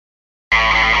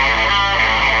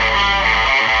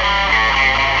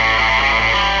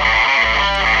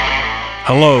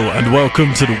Hello and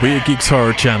welcome to the Weird Geeks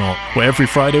Horror Channel, where every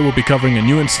Friday we'll be covering a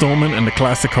new installment in the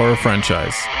classic horror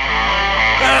franchise.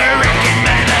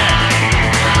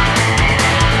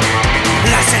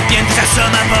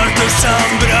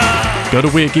 Go to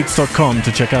WeirdGeeks.com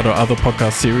to check out our other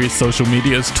podcast series, social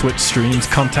medias, Twitch streams,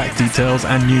 contact details,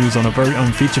 and news on our very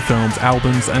own feature films,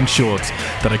 albums, and shorts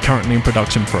that are currently in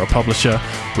production for our publisher,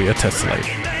 Weird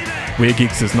Tessellate. Weird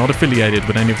Geeks is not affiliated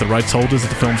with any of the rights holders of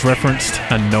the films referenced,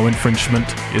 and no infringement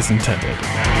is intended.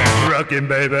 Rockin'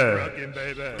 baby.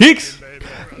 Geeks!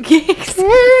 Geeks.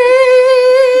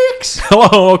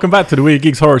 Hello, welcome back to the Weird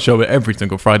Geeks Horror Show, where every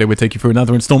single Friday we take you through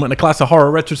another installment in the classic horror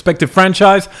retrospective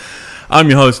franchise. I'm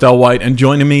your host, Al White, and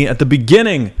joining me at the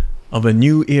beginning of a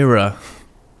new era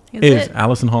is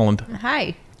Alison Holland.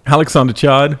 Hi. Alexander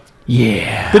Chard.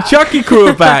 Yeah. The Chucky crew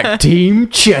are back. Team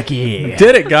Chucky.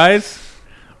 Did it, guys.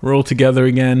 We're all together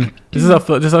again. This is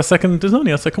our second, this is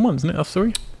only our second one, isn't it? Us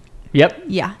three? Yep.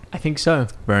 Yeah. I think so.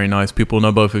 Very nice. People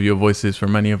know both of your voices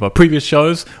from many of our previous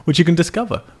shows, which you can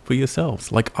discover for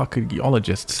yourselves, like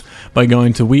archaeologists, by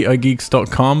going to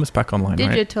wearegeeks.com. It's back online,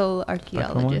 Digital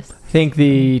archaeologist. I think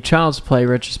the Child's Play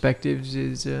retrospectives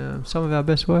is some of our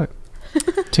best work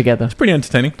together. It's pretty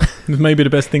entertaining. It's maybe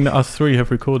the best thing that us three have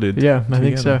recorded. Yeah, I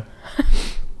think so.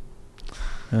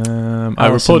 I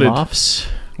reported laughs.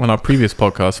 on our previous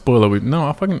podcast, spoiler, we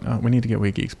need to get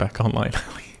Weird Geeks back online.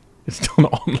 It's still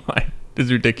not online. It's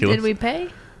ridiculous. Did we pay?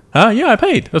 Yeah, I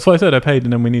paid. That's why I said I paid,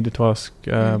 and then we needed to ask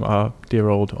our dear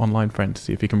old online friend to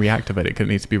see if he can reactivate it, because it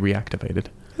needs to be reactivated.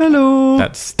 Hello.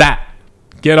 That's stat.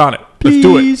 Get on it. Please. Let's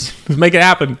do it. Let's make it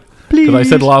happen. Please. Because I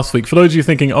said last week, for those of you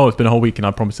thinking, oh, it's been a whole week and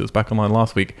I promised it was back online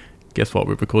last week, guess what?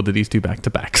 We've recorded these two back to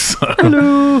back. So,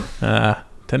 Hello.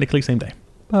 technically same day.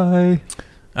 Bye.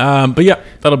 But yeah,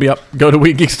 that'll be up. Go to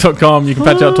weirgeeks.com. You can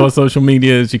patch out to our social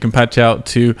medias. You can patch out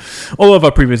to all of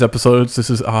our previous episodes. This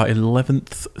is our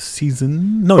 11th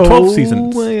season. No, 12th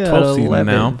season. 12th season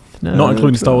now. No, Not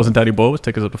including 12. Star Wars and Daddy Boy, which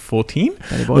takes us up to 14.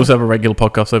 Daddy We Boy. also have a regular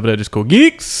podcast over there just called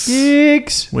Geeks.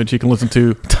 Geeks. Which you can listen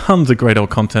to. Tons of great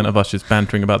old content of us just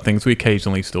bantering about things. We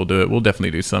occasionally still do it. We'll definitely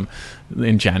do some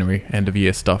in January, end of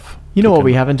year stuff. You know what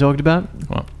we haven't talked about?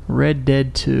 What? Red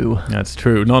Dead 2. That's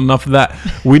true. Not enough of that.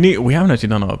 We haven't actually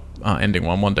done our ending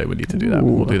one. One day we need to do that. Ooh.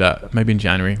 We'll do that maybe in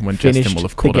January when Justin Finished will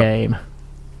have the caught up. game.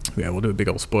 Yeah, we'll do a big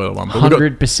old spoiler one. But we've got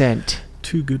 100%.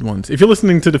 two good ones. If you're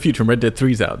listening to the future and Red Dead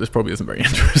 3's out, this probably isn't very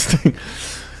interesting.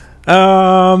 We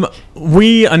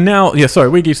are now,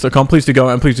 WeGeeks.com. Please do go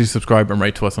out and please do subscribe and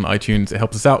rate to us on iTunes. It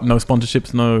helps us out. No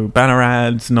sponsorships, no banner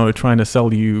ads, no trying to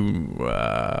sell you.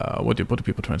 What do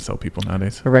people try to sell people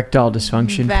nowadays? Erectile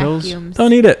dysfunction pills. Vacuums.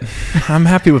 Don't need it. I'm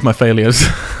happy with my failures.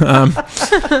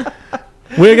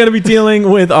 We're going to be dealing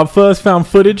with our first found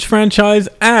footage franchise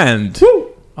and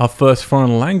our first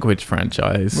foreign language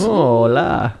franchise.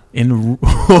 Hola.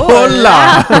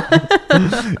 Hola.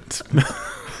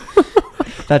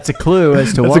 That's a clue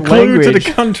as to That's what a clue language. to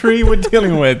the country we're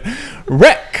dealing with.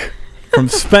 Rec from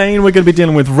Spain. We're going to be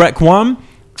dealing with Rec 1.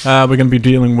 We're going to be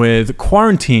dealing with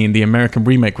Quarantine, the American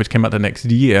remake, which came out the next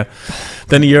year.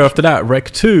 Then a year after that,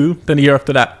 Rec 2. Then a year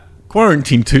after that,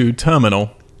 Quarantine 2,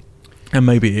 Terminal. And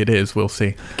maybe it is, we'll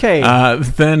see. Okay.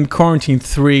 Then Quarantine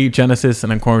 3, Genesis,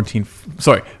 and then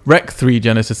Rec 3,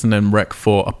 Genesis, and then Rec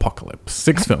 4, Apocalypse.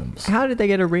 6 films. How did they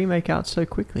get a remake out so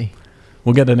quickly?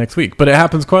 We'll get there next week. But it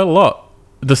happens quite a lot.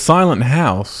 The Silent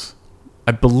House,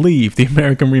 I believe the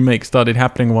American remake started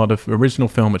happening while the original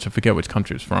film, which I forget which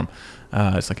country it's from,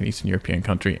 it's like an Eastern European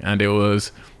country, and it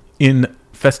was in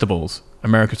festivals.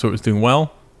 America saw it was doing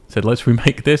well, said, let's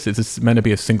remake this. It's meant to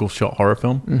be a single-shot horror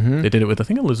film. Mm-hmm. They did it with, I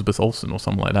think, Elizabeth Olsen or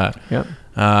something like that. Yep.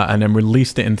 And then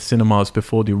released it in cinemas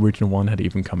before the original one had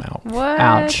even come out. What?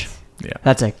 Ouch. Yeah.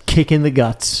 That's a kick in the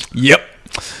guts. Yep.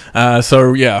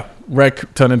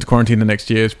 Rec turned into Quarantine the next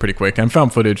year. It's pretty quick. And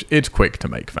found footage, it's quick to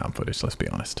make found footage, let's be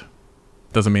honest.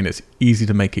 Doesn't mean it's easy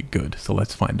to make it good, so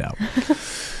let's find out.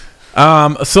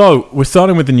 So we're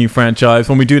starting with the new franchise.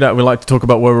 When we do that, we like to talk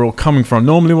about where we're all coming from.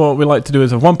 Normally what we like to do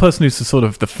is have one person who's sort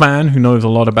of the fan who knows a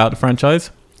lot about the franchise,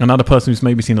 another person who's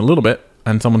maybe seen a little bit,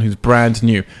 and someone who's brand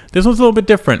new. This one's a little bit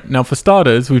different. Now, for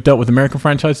starters, we've dealt with American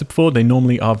franchises before. They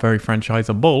normally are very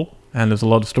franchisable, and there's a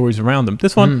lot of stories around them.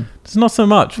 This one, there's not so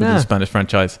much with the Spanish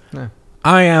franchise. No.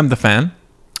 I am the fan.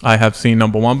 I have seen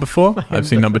number 1 before. I've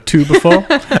seen number 2 before.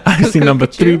 I've seen number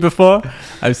 3 before.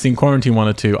 I've seen Quarantine 1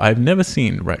 or 2. I've never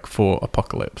seen Rec 4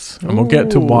 Apocalypse. And we'll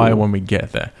get to why when we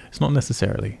get there. It's not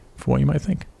necessarily for what you might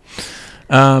think.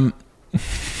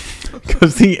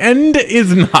 Because the end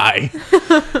is nigh.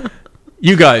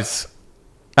 You guys,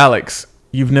 Alex,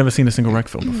 you've never seen a single Rec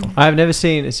film before. I've never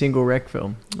seen a single Rec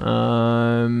film.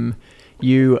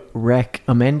 You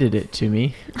recommended it to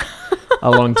me. a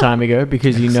long time ago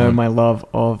because you know Excellent. my love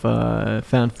of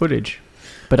found footage.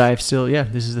 But I've still,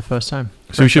 this is the first time.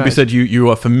 So it should be First said you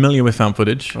are familiar with found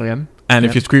footage. I am. And if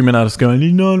Yep. you're screaming at us going,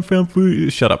 you know, found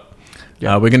footage, shut up.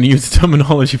 Yeah. We're going to use the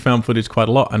terminology found footage quite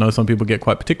a lot. I know some people get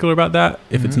quite particular about that.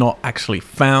 If it's not actually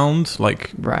found,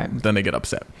 like, Right. then they get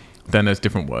upset. Then there's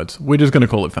different words. We're just going to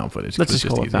call it found footage. Let's 'cause just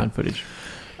it's call it easier. found footage.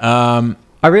 Um,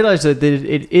 I realised that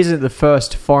it isn't the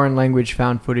first foreign language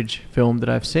found footage film that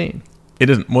I've seen. it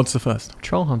isn't. What's the first?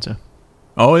 Troll Hunter.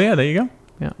 Oh, yeah, there you go.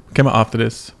 Yeah. Came out after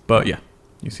this. But yeah,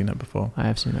 you've seen that before. I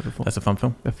have seen that before. That's a fun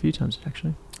film. A few times,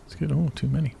 actually. It's good. Oh, too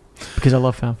many. Because I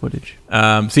love found footage.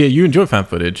 So yeah, you enjoy found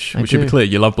footage. I We should be do. clear.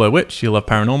 You love Blair Witch. You love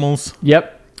paranormals.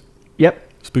 Yep.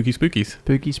 Spooky spookies.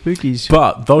 Spooky spookies.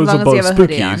 But those As are long as both you have a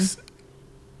hoodie on. spookies.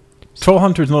 Troll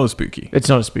Hunter is not a spooky. It's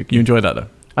not a spooky. You enjoyed that though.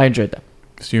 I enjoyed that.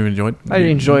 So you enjoyed. I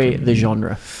enjoy the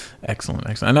genre. Excellent,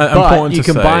 excellent. And But important you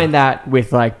to combine say. that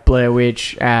with like Blair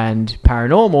Witch and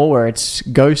paranormal, where it's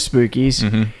ghost spookies,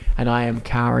 Mhm. and I am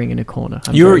cowering in a corner.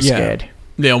 I'm You're- very yeah. scared.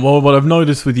 Yeah, well, what I've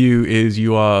noticed with you is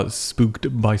you are spooked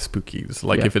by spookies.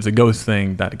 Like Yeah. if it's a ghost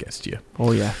thing, that gets to you.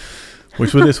 Oh yeah.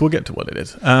 Which with this, we'll get to what it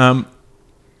is.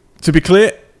 To be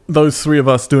clear, those three of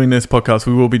us doing this podcast,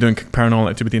 we will be doing Paranormal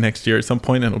Activity next year at some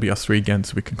point, and it'll be us three again,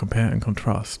 so we can compare and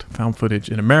contrast found footage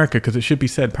in America. Because it should be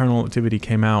said, Paranormal Activity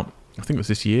came out, I think it was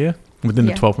this year, within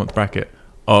the Yeah. 12-month bracket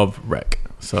of Rec.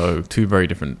 So two very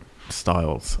different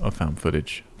styles of found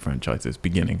footage franchises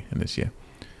beginning in this year.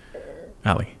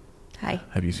 Ali, Hi.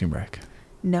 have you seen Rec?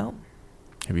 No.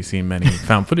 Have you seen many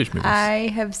found footage movies? I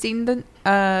have seen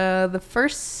the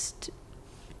first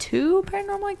two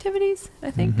Paranormal Activities, I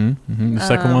think. The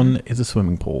second one is a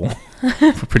swimming pool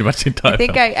for pretty much the entire I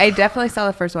think film. I definitely saw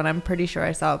the first one. I'm pretty sure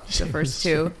I saw the first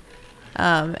two.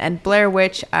 And Blair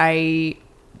Witch,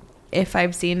 if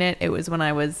I've seen it, it was when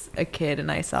I was a kid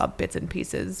and I saw bits and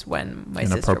pieces when my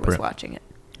sister was Inappropriate. watching it.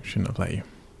 Shouldn't have let you.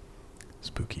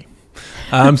 Spooky.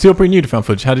 So you're pretty new to found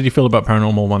footage. How did you feel about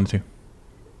Paranormal 1 and 2?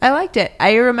 I liked it.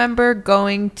 I remember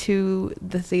going to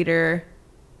the theater,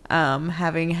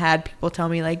 having had people tell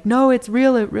me like, "No, it's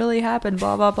real. It really happened."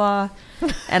 Blah blah blah,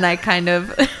 and I kind of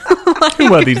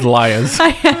Who are these liars?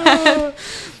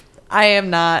 I am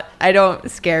not. I don't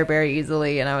scare very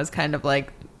easily, and I was kind of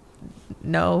like,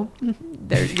 "No,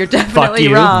 you're definitely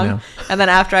you. wrong." Yeah. And then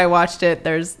after I watched it,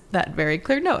 there's that very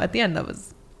clear note at the end that was.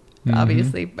 Mm-hmm.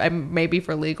 Obviously, maybe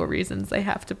for legal reasons, they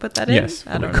have to put that in. Yes.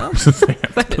 I don't for know. legal reasons, they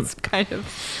have But to. it's kind of.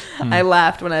 I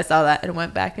laughed when I saw that and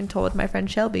went back and told my friend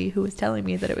Shelby, who was telling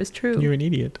me that it was true. You're an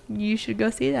idiot. You should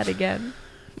go see that again.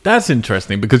 That's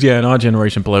interesting because, yeah, in our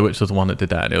generation, Blair Witch was the one that did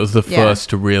that. It was the Yeah. first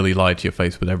to really lie to your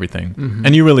face with everything.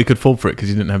 And you really could fall for it because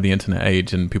you didn't have the internet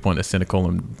age and people weren't as cynical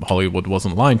and Hollywood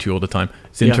wasn't lying to you all the time.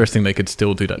 It's Yeah. interesting they could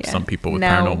still do that to Yeah. some people with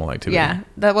Now- Paranormal Activity. Yeah.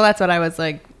 That's what I was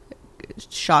like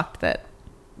shocked that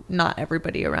not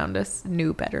everybody around us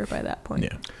knew better by that point.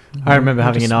 Yeah. I remember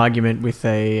having just- an argument with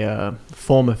a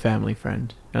former family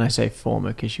friend, and I say former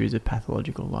because she was a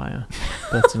pathological liar.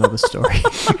 That's another story.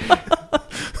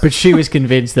 But she was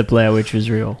convinced that Blair Witch was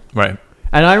real, Right.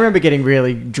 and I remember getting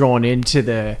really drawn into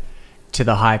the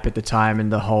hype at the time and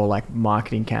the whole like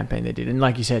marketing campaign they did. And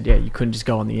like you said, yeah, you couldn't just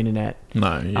go on the internet.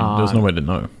 No, there's no way to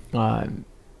know.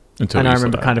 Until And you I saw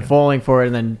remember that, kind of yeah. falling for it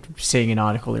and then seeing an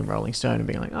article in Rolling Stone and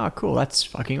being like, oh, cool, that's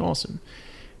fucking awesome.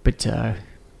 But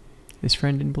this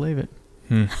friend didn't believe it.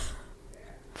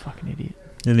 Fucking idiot.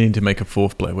 You need to make a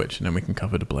fourth Blair Witch and then we can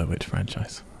cover the Blair Witch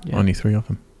franchise. Yeah. Only 3 of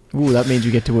them. Ooh, that means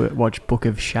you get to watch Book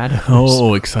of Shadows.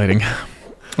 Oh, exciting.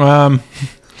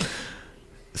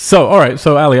 So, all right.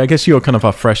 So, Ali, I guess you're kind of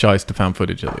our fresh eyes to found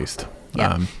footage, at least.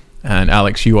 Yeah. And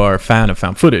Alex, you are a fan of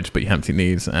found footage, but you haven't seen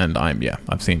these. And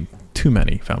I've seen too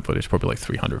many found footage, probably like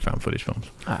 300 found footage films.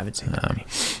 I haven't seen that many.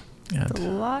 It's a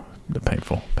And lot. they're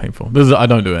painful. I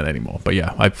don't do it anymore. But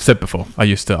yeah, I've said before, I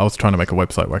was trying to make a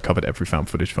website where I covered every found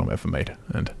footage film ever made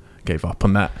and gave up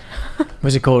on that.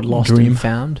 Was it called Lost Dream. and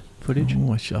Found footage?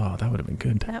 Oh, that would have been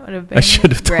good. That would have been I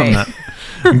should have great. done that.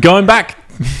 I'm going back.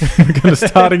 We're going to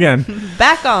start again.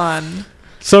 Back on.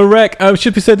 So, Rec,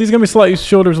 should be said, these are going to be slightly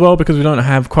shorter as well because we don't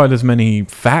have quite as many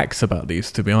facts about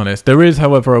these, to be honest. There is,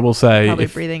 however, I will say... Probably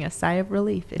breathing a sigh of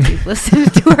relief if you've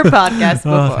listened to our podcast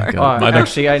Oh, before. thank God. Oh, I don't-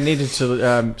 actually, I needed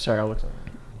to... sorry, I'll look.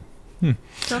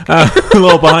 a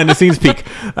little behind-the-scenes peek.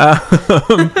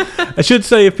 I should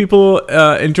say, if people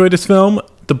enjoy this film,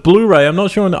 the Blu-ray, I'm not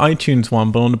sure on the iTunes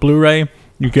one, but on the Blu-ray,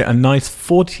 you get a nice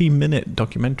 40-minute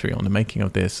documentary on the making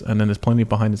of this, and then there's plenty of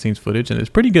behind-the-scenes footage, and it's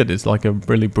pretty good. It's like a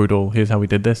really brutal, here's how we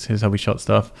did this, here's how we shot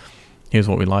stuff, here's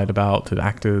what we lied about to the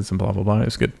actors, and blah, blah, blah.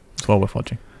 It's good. It's well worth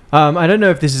watching. I don't know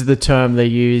if this is the term they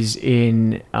use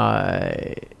in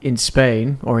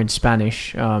Spain or in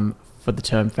Spanish, for the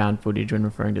term found footage when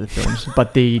referring to the films.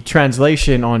 But the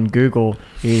translation on Google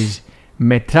is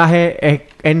metraje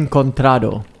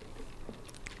encontrado,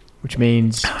 which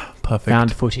means Perfect.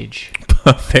 found footage.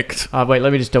 Perfect. Wait,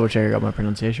 let me just double check I got my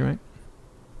pronunciation right.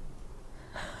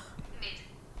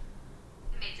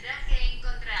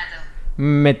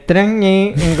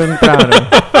 Metraje encontrado.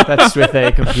 That's with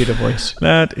a computer voice.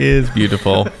 That is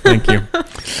beautiful. Thank you.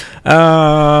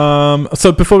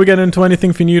 So before we get into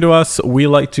anything for new to us, we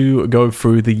like to go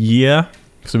through the year.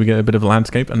 So we get a bit of a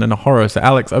landscape and then a horror. So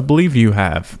Alex, I believe you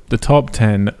have the top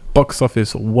 10 box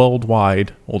office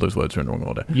worldwide, all those words are in the wrong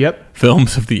order, Yep.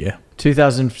 films of the year.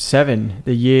 2007,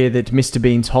 the year that Mr.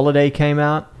 Bean's Holiday came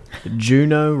out.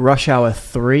 Juno, Rush Hour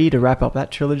 3 to wrap up that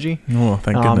trilogy. Oh,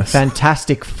 thank goodness.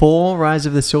 Fantastic Four, Rise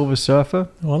of the Silver Surfer.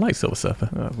 Oh, I like Silver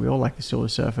Surfer. We all like the Silver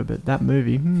Surfer, but that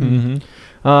movie. Mm-hmm.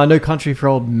 No Country for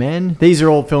Old Men. These are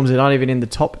all films that aren't even in the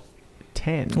top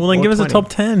 10. Well, then or give us a 20. top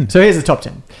 10. So here's the top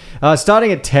 10.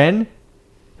 Starting at 10,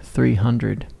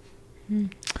 300.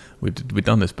 We've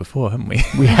done this before, haven't we?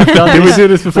 We have done Did this. we do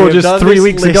this before We have just done 3 this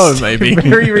weeks ago, list maybe?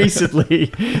 Very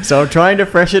recently. So I'm trying to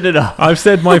freshen it up. I've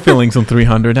said my feelings on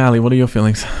 300. Ali, what are your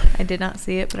feelings? I did not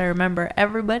see it, but I remember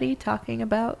everybody talking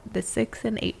about the 6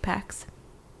 and 8 packs.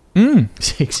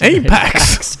 6 8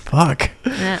 packs. Fuck.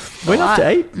 Yeah, Went a up to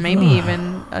lot. 8? Maybe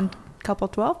even a couple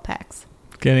 12 packs.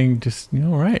 Getting just,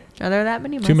 all right. Are there that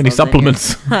many? Too many muscles in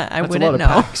supplements. here? I That's a lot wouldn't of know.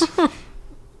 packs.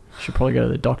 Should probably go to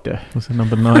the doctor. What's the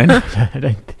number 9?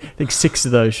 I think 6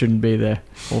 of those shouldn't be there.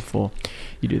 Or 4.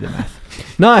 You do the math.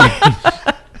 9.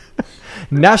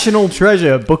 National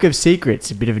Treasure, Book of Secrets.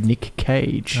 A bit of a Nick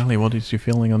Cage. Ali, what is your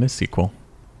feeling on this sequel?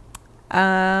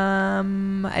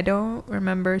 I don't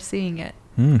remember seeing it.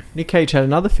 Nick Cage had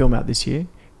another film out this year,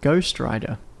 Ghost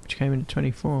Rider, which came into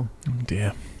 24. Oh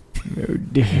dear. Oh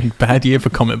dear. Bad year for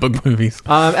comic book movies.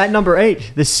 At number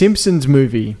 8, The Simpsons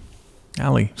movie.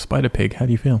 Ali, Spider Pig, how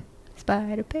do you feel?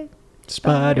 Spider Pig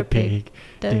Spider Pig.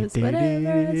 does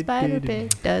whatever a Spider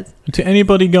Pig does. To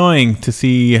anybody going to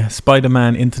see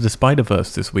Spider-Man Into the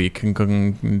Spider-Verse this week and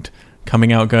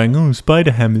coming out going, oh,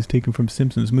 Spider-Ham is taken from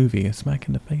Simpsons movie, a smack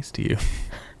in the face to you.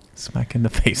 Smack in the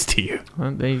face to you.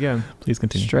 Well, there you go. Please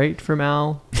continue. Straight from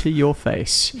Al to your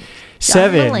face. John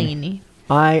 7, Mulaney.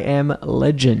 I Am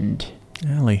Legend.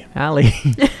 Ali. Ali.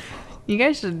 You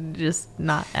guys should just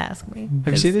not ask me.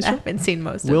 Have you seen this I one? haven't seen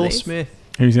most Will of these. Smith,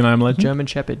 Have you seen I Am Legend? German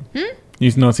Shepherd.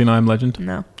 You've not seen I Am Legend?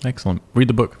 No. Excellent. Read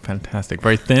the book. Fantastic.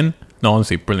 Very thin. No,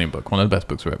 honestly, brilliant book. One of the best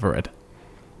books I've ever read.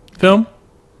 Film?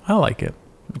 I like it.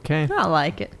 Okay. I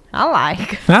like it. I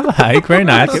like. I like. Very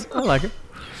nice. I like it.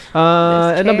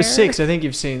 At number chair. 6, I think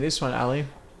you've seen this one, Ali.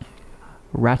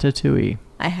 Ratatouille.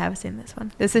 I have seen this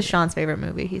one. This is Sean's favorite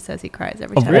movie. He says he cries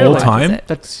every Of time he all watches time? it.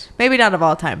 That's Maybe not of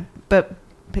all time, but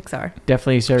Pixar.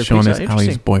 definitely Sarah Sean Pixar. is Ali's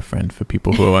Interesting. boyfriend for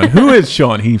people who are. Who is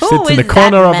Sean? He Who sits in the is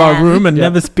corner that of our man? room and Yeah.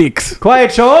 never speaks.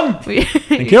 Quiet, Sean! We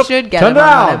Thank you. should get Turn him on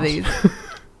one around. of these.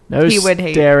 No He would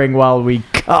hate. staring while we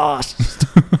cast.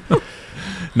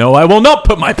 No, I will not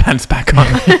put my pants back on.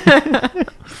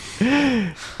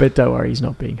 But don't worry, he's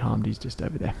not being harmed. He's just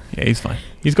over there. Yeah, he's fine.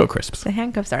 He's got crisps. The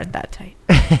handcuffs aren't that tight.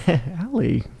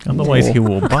 Ali. Otherwise, he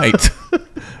will bite.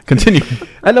 Continue.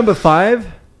 At number 5,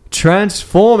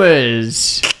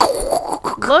 Transformers.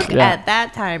 Look Yeah. at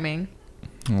that timing.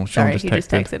 Oh, Sean Sorry, just he just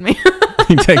texted. texted me.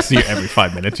 He texts you every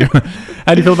 5 minutes.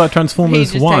 How do you feel about He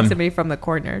Transformers just 1? texted me from the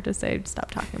corner to say,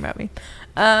 "Stop talking about me."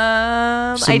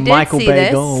 I Some did Michael see Bay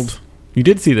this. Gold. You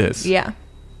did see this? Yeah,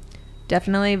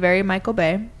 definitely very Michael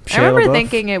Bay. Shia I remember LaBeouf.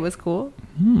 thinking it was cool.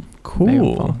 Megan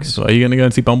Cool. Fox. So are you going to go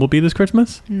and see Bumblebee this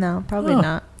Christmas? No, probably Oh.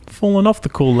 not. Falling off the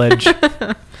cool ledge.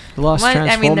 The last Well, I mean,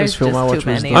 Transformers there's film I just watched too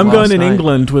was many. the I'm last going in night.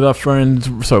 England with our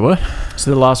friends. Sorry, what? So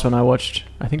the last one I watched,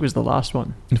 I think was the last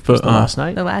one. For, Was the last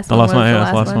night? The last The one last was night, the yeah, last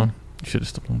that's the last one. one. You should have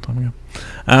stopped a long time ago.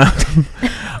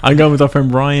 I'm going with our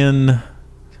friend Ryan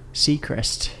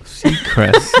Seacrest.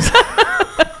 Seacrest.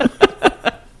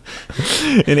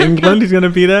 In England, he's going to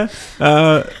be there.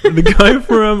 The guy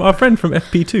from our friend from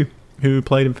FP2, who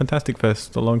played in Fantastic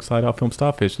Fest alongside our film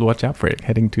Starfish. Watch out for it,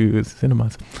 heading to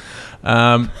cinemas.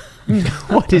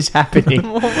 What is happening?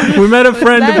 We met a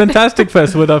friend at that? Fantastic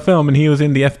Fest with our film, and he was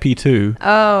in the FP2.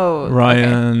 Oh, okay.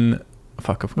 Ryan,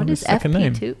 fuck, I forgot What his is second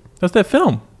name. FP2? That's their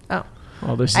film. Oh,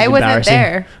 Oh, this is I wasn't embarrassing.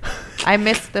 there. I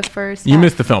missed the first. You half.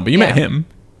 missed the film, but you met Yeah. him.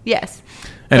 Yes.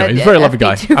 Anyway, But, he's a very lovely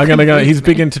guy. FP2 I'm gonna go. He's confused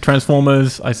me. big into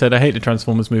Transformers. I said I hate the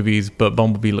Transformers movies, but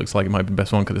Bumblebee looks like it might be the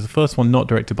best one because it's the first one not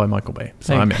directed by Michael Bay.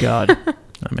 So I'm Thank in. God.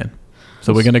 I'm in.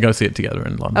 So we're gonna go see it together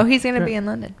in London. Oh, he's going to Sure. be in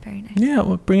London. Very nice. Yeah,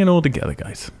 we'll bring it all together,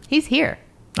 guys. He's here.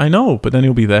 I know, but then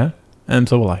he'll be there, and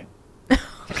so will I.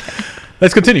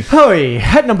 Let's continue. Hoi,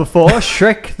 at number 4,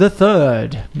 Shrek the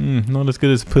Third. Not as good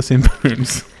as Puss in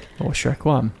Boots. Or Shrek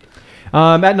 1.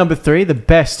 At number 3, the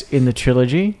best in the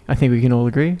trilogy. I think we can all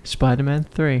agree. Spider-Man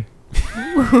 3.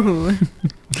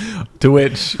 To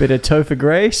which Bit of Topher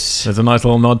Grace. there's a nice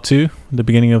little nod to the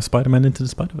beginning of Spider-Man Into the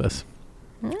Spider-Verse.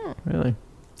 Really?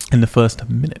 In the first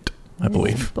minute, I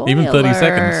believe. Spoiler. Even 30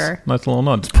 seconds. Nice little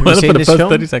nod. Have you Spoiler seen for the this first film,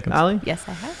 30 seconds. Ali? Yes,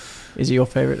 I have. Is it your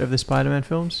favourite of the Spider-Man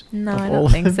films? No, Of I all don't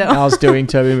of think them? so. I was doing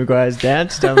Tobey Maguire's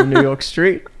dance down New York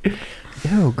Street.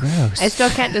 Ew, gross. I still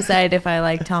can't decide if I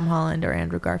like Tom Holland or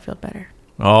Andrew Garfield better.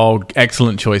 Oh,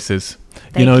 excellent choices.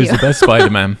 Thank you know who's you. the best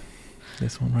Spider-Man?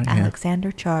 This one right here.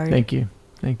 Alexander Chard. Thank you.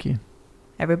 Thank you.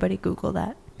 Everybody Google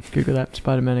that. Google that,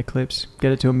 Spider-Man Eclipse.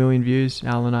 Get it to 1 million views.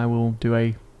 Al and I will do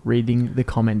a reading the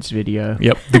comments video.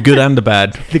 Yep, the good and the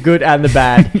bad. The good and the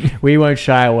bad. We won't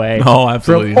shy away Oh,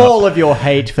 absolutely from not. all of your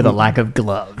hate for the lack of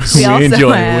gloves. We also we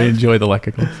have- enjoy the lack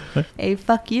of gloves. A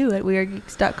fuck you at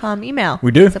wearegeeks.com email.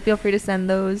 We do. So feel free to send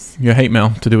those. Your hate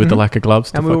mail to do with the Mhm. lack of gloves.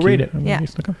 to And we'll fuck you read it. at Yeah.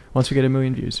 wearegeeks.com. Once we get 1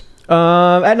 million views.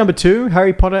 At number 2,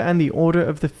 Harry Potter and the Order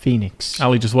of the Phoenix.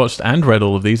 Ali just watched and read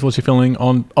all of these. What's your feeling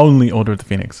on only Order of the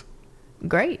Phoenix?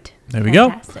 Great. There we go.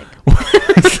 Fantastic.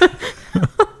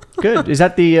 Good. Is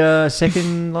that the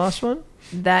second last one?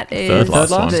 That is Third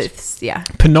last one. yeah.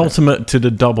 Penultimate to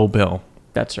the double bill.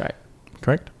 That's right.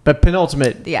 Correct? But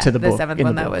penultimate Yeah, to the the book. seventh in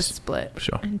one the that was books. split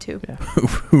Sure. in two. Yeah.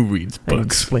 Who reads They can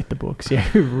books? split the books. Yeah,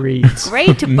 who reads?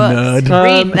 Great books. Nerd.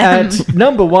 Read them. At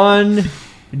number 1,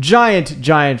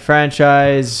 giant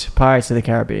franchise, Pirates of the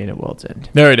Caribbean at World's End,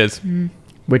 There it is.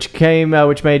 which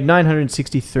made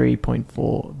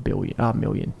 963.4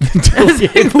 million.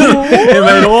 It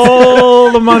made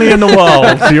all the money in the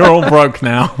world. So you're all broke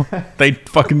now. They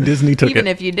fucking Disney took Even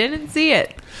it. if you didn't see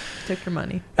it, took your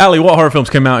money. Ali, what horror films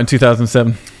came out in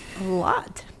 2007? A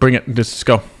lot. Bring it. Just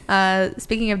go.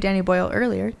 Speaking of Danny Boyle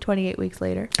earlier, 28 weeks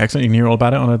later, Excellent. You can hear all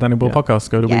about it on a Danny Boyle Yeah. podcast.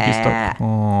 Go to Yeah.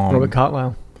 Wiggy.com. Robert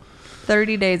Carlyle.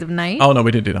 30 Days of Night. Oh, no,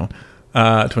 we didn't do that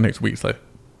one. 28 weeks later.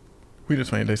 We did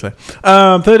 28 days later.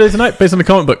 30 Days a Night, based on the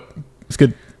comic book. It's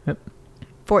good.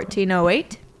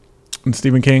 1408. And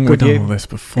Stephen King, Good we've done year. all this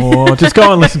before. Just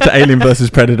go and listen to Alien vs.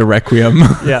 Predator Requiem.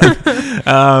 Yeah.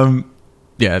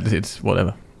 Yeah, it's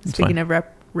whatever. It's Speaking fine. of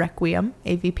Requiem,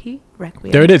 AVP,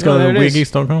 Requiem. There it is. Oh, Go there to it is.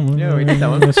 wiggies.com. Yeah, we did that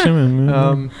one.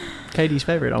 Katie's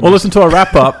favourite. Well, listen to our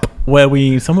wrap up where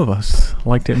some of us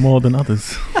liked it more than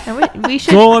others. And we That's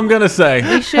all should I'm going to say.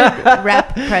 we should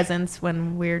wrap presents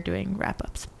when we're doing wrap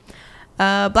ups.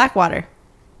 Blackwater.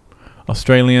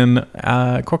 Australian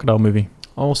crocodile movie.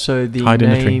 Also, the Hide in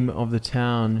a tree. name of the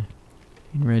town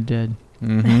in Red Dead.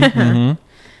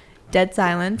 Dead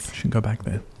Silence. Shouldn't go back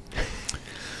there.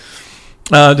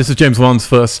 This is James Wan's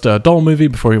first doll movie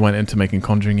before he went into making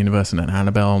Conjuring Universe and then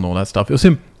Annabelle and all that stuff. It was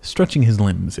him stretching his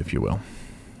limbs, if you will.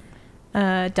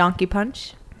 Donkey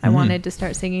Punch. I wanted to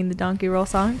start singing the Donkey Roll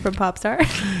song from Popstar.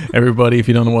 Everybody, if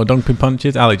you don't know what Donkey Punch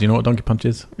is, Ali, do you know what Donkey Punch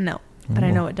is? No, but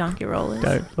I know what Donkey Roll is.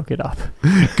 Don't look it up.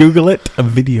 Google it, a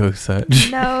video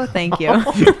search. No, thank you.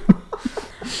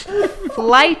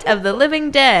 Flight of the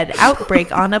Living Dead.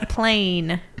 Outbreak on a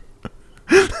plane.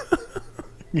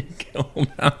 You killed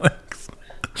Alex.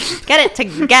 Get it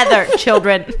together,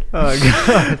 children.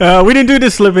 Oh, God. We didn't do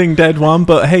this Living Dead one,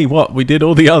 but hey, what? We did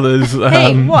all the others.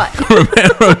 Hey, what?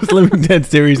 Romero's Living Dead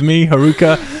series, me,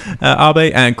 Haruka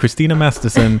Abe, and Christina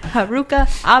Masterson. Haruka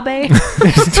Abe.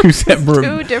 It's two separate.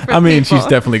 Two different I mean, people. she's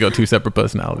definitely got two separate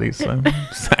personalities, so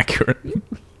it's accurate.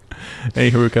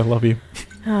 Hey, Haruka, love you.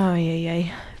 Oh,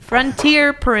 yeah.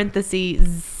 Frontier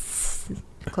parentheses.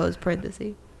 Close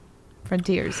parentheses.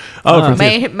 Frontiers. Oh,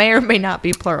 Frontiers. May or may not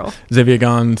be plural. Xavier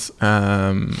Gans,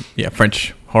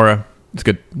 French horror. It's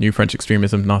good. New French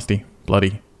extremism, nasty,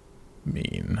 bloody,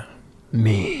 mean.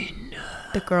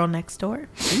 The Girl Next Door.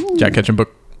 Jack Ketchum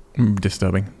book,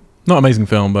 disturbing. Not amazing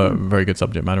film, but very good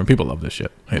subject matter. And people love this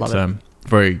shit. It's Love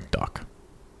very dark.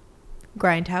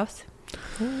 Grindhouse.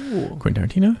 Quentin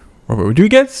Tarantino, Robert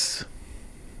Rodriguez,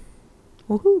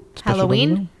 Woohoo. Special Halloween.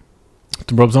 Double.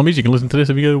 To Rob Zombies. You can listen to this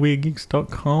if you go to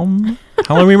weirdgeeks.com.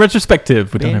 Halloween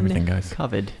retrospective. We've done Been everything, guys.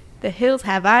 Covered. The Hills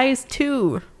Have Eyes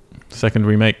 2. Second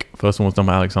remake. First one was done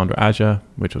by Alexandra Aja,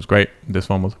 which was great. This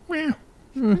one was.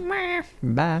 Meh.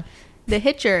 Bye. The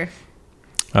Hitcher.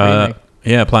 Remake.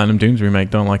 Yeah, Platinum Dunes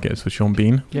remake. Don't like it. It's with Sean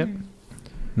Bean. Yep.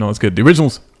 No, it's good. The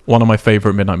original's one of my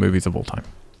favorite midnight movies of all time.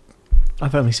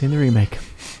 I've only seen the remake.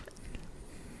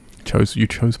 You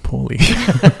chose poorly.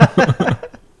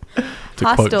 To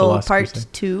quote The Hostel Last Part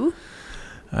Crusade. 2.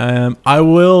 I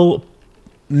will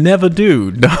never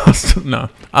do. No,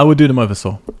 I would do them over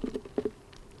Saw.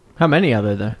 How many are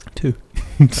there, though? 2.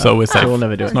 So we're safe. So we'll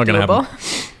never do It's it. not going to Doable.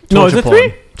 happen. No, is Torture it 3?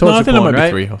 porn. No, I think there porn, might be right?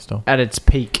 3 Hostel. At its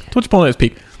peak. Torture porn at its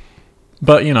peak.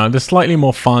 But, you know, there's slightly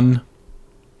more fun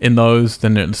in those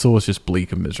than in Saw's just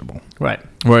bleak and miserable. Right.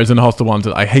 Whereas in the Hostel ones,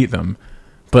 I hate them.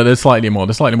 But they're slightly more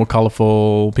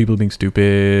colourful, people being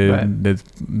stupid. Right. There's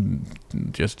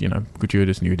just, you know,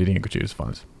 gratuitous nudity and gratuitous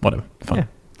violence. Whatever. Fun. Yeah.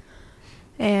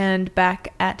 And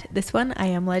back at this one, I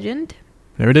Am Legend.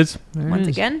 There it is. Once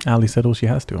again, Ali said all she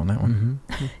has to on that one.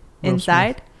 Mm-hmm.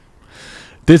 Inside.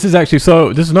 This is actually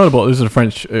this is notable. This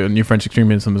is a new French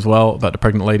extremism as well about the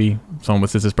pregnant lady. Someone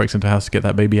with scissors breaks into a house to get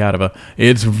that baby out of her.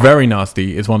 It's very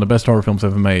nasty. It's one of the best horror films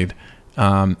ever made,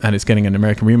 and it's getting an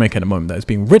American remake at the moment that is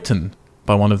being written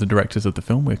by one of the directors of the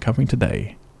film we're covering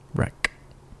today, Wreck.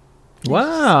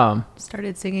 Wow.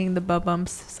 Started singing the Bubumps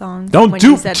song. Don't when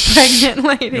do- you said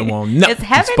pregnant lady. Well, no, it's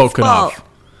heaven's spoken fault. of.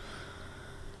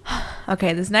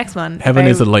 Okay, this next one. Heaven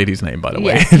if is I- a lady's name, by the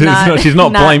way. Yes, It is not- she's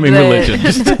not blaming the- religion,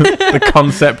 just the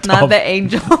concept not of. the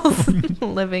angels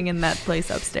living in that place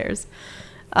upstairs.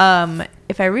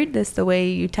 If I read this the way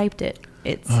you typed it,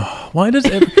 it's Why does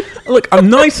it? Look, I'm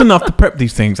nice enough to prep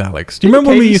these things, Alex. Do you remember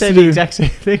when we Katie used to said do the exact same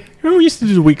thing? Remember we used to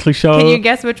do the weekly show? Can you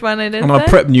guess which one it is? And I then?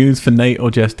 prep news for Nate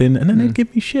or Justin, and then they'd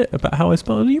give me shit about how I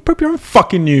spell it. You prep your own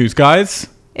fucking news, guys.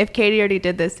 If Katie already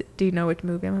did this, do you know which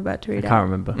movie I'm about to I read can't out?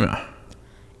 remember. Yeah.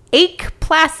 Ache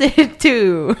Placid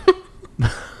 2.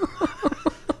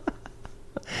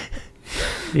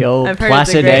 The old I've heard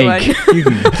placid it's a great ache. one. You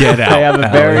can get out. I have a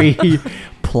Allie. very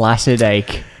placid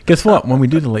ache. Guess what? When we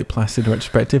do the Lake Placid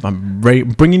retrospective, I'm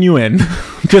bringing you in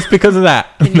just because of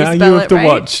that. Can you Now you spell have it to right?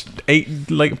 watch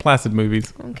 8 Lake Placid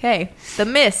movies. Okay. The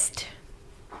Mist.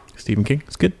 Stephen King.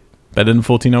 It's good. Better than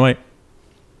 1408.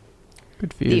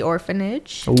 Good for you. The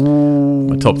Orphanage.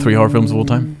 My top 3 horror films of all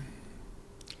time.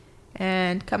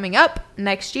 And coming up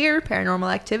next year,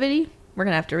 Paranormal Activity. We're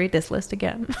going to have to read this list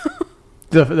again.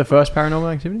 The first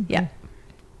Paranormal Activity? Yeah.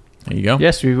 There you go.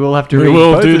 Yes, we will have to We read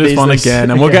will both do of this these one lists again,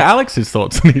 and we'll get Alex's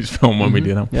thoughts on each film when we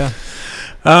do them. Yeah.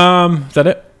 Is that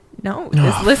it? No,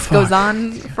 this Oh, list fuck. goes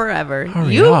on forever.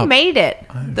 Hurry You up. made it.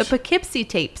 The Poughkeepsie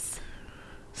tapes.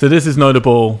 So this is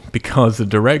notable because the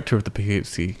director of the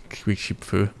Poughkeepsie,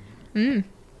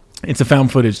 it's a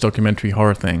found footage documentary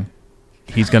horror thing.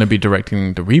 He's going to be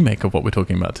directing the remake of what we're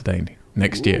talking about today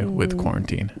next year with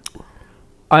Quarantine.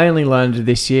 I only learned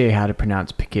this year how to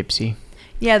pronounce Poughkeepsie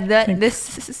Yeah, this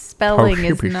spelling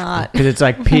is Poughkeepsie. not because it's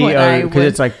like What I would-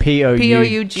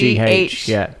 P-O-U-G-H.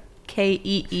 Yeah.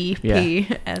 Keepsi.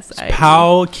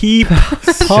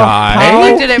 Poughkeepsie. I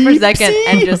looked at it for a second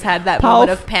and just had that Pow-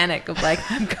 moment of panic of like,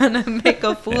 I'm gonna make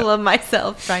a fool of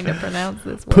myself trying to pronounce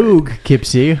this word.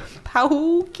 Poughkeepsie.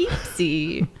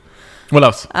 Poughkeepsie. What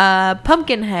else?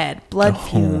 Pumpkinhead. Blood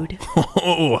Feud.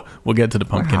 We'll get to the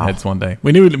pumpkin Wow. heads one day.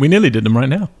 We nearly did them right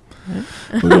now.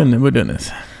 We're doing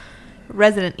this.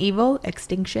 Resident Evil.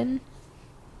 Extinction.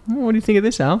 What do you think of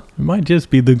this, Al? It might just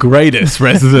be the greatest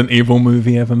Resident Evil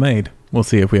movie ever made. We'll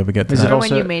see if we ever get to Is it that. Remember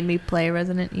also- when you made me play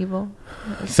Resident Evil?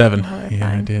 It was 7. horrifying.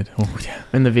 Yeah, I did. Oh, yeah.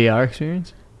 In the VR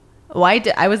experience?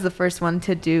 I was the first one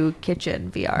to do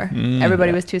kitchen VR. Mm.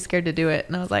 Everybody was too scared to do it,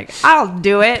 and I was like, "I'll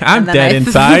do it." I'm and then dead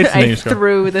inside. And then I you just go,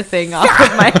 threw the thing off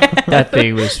of my head. That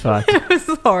thing was fucked. It was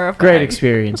horrifying. Great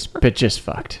experience, but just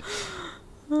fucked.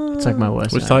 It's like my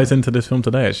worst. Which ties into this film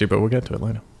today, actually, but we'll get to it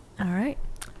later. All right.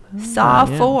 Saw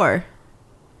yeah. 4.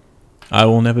 I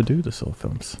will never do the Saw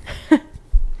films.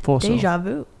 Foresaw. Deja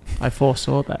vu. I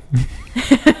foresaw that.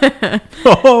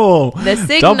 Oh, The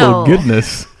Signal. double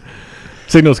goodness.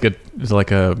 Signal's good. It's like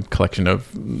a collection of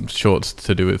shorts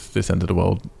to do with this end of the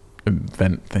world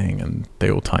event thing, and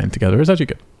they all tie in together. It's actually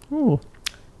good. Oh,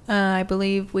 I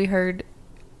believe we heard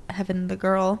Heaven the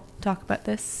Girl talk about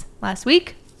this last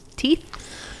week. Teeth.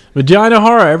 Vagina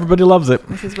horror. Everybody loves it.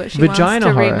 This is what she Vagina wants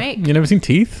to horror. remake. You never seen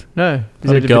Teeth? no. Is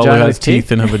Not it a girl vagina who has with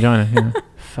teeth in her vagina. Yeah.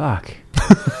 Fuck.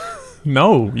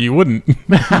 No, you wouldn't.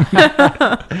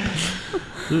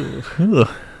 Ugh.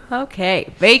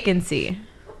 Okay. Vacancy.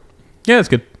 Yeah, it's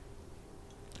good.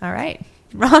 All right.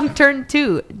 Wrong Turn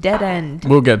 2. Dead End.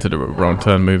 We'll get to the wrong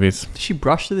turn movies. Does she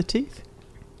brush to the teeth?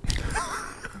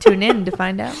 Tune in to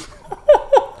find out.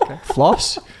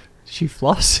 Floss? Does she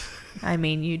floss? I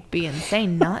mean, you'd be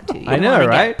insane not to. You I don't know, wanna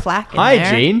right? Get plaque in there.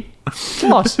 Hygiene.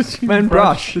 Floss. And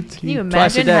brush. Can you Twice a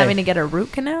imagine day. having to get a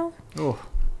root canal Oh.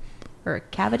 or a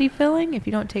cavity filling if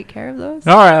you don't take care of those?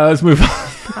 All right, let's move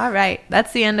on. All right,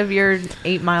 that's the end of your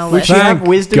 8-mile Would list. she have Thank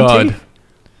wisdom God. teeth?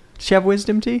 Does she have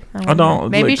wisdom teeth? I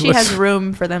don't- Maybe like, she has let's-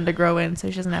 room for them to grow in, so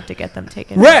she doesn't have to get them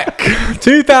taken. Wreck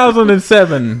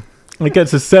 2007. It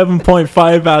gets a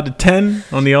 7.5 out of 10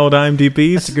 on the old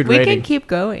IMDb's. That's a good We rating. can keep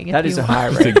going. If That you is a want. high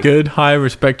It's rating. a good, high,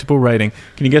 respectable rating.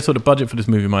 Can you guess what the budget for this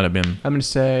movie might have been? I'm going to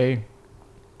say...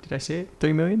 Did I see it?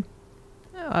 3 million?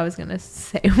 I was going to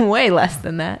say way less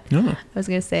than that. Oh. I was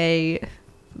going to say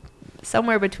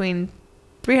somewhere between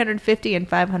 350 and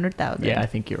 500,000. Yeah, I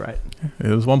think you're right. It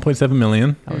was 1.7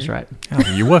 million. I was right. How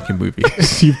you work in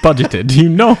movies? You've budgeted. Do you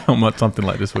know how much something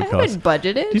like this would I cost? haven't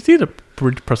budgeted. Do you see the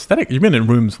prosthetic? You've been in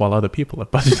rooms while other people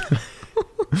have budgeted.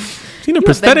 Seen the You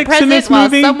have been prosthetics in this present while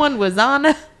movie? someone was on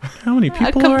a How many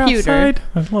people are computer. outside?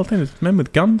 There's a lot of things. Men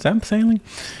with guns and sailing.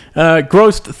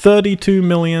 Grossed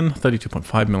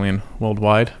 32.5 million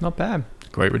worldwide. Not bad.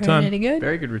 Great return. Pretty good.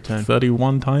 Very good return.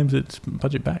 31 times its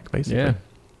budget back, basically.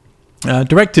 Yeah.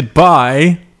 Directed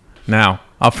by, now,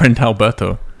 our friend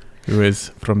Alberto, who is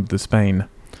from the Spain.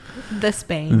 The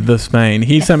Spain. The Spain.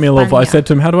 He sent me a little. I said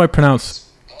to him, how do I pronounce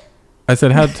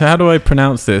do I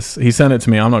pronounce this? He sent it to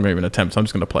me. I'm not going to even attempt, so I'm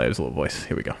just going to play his little voice.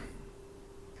 Here we go.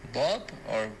 Bob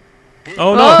or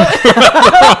Oh, no.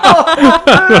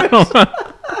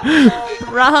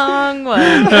 Wrong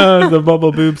one. The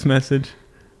Bubble Boobs message.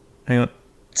 Hang on.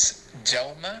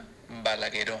 Jaume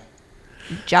Balagueró.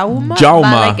 Jaume Jaume.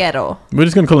 Balagueró. We're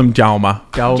just going to call him Jaume.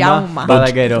 Jaume.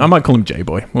 Balagueró. I might call him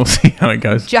J-Boy. We'll see how it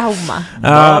goes. Jaume.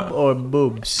 Bob or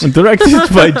boobs? Directed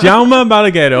by Jaume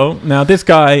Balagueró. Now, this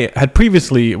guy had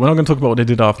previously, we're not going to talk about what they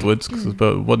did afterwards,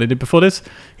 but what they did before this,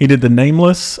 he did The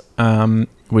Nameless,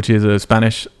 which is a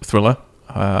Spanish thriller.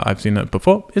 I've seen that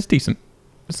before. It's decent.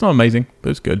 It's not amazing, but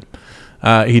it's good.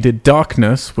 He did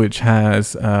Darkness, which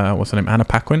has, what's her name, Anna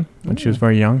Paquin, when she was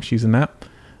very young. She's in that.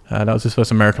 That was his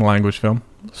first American language film.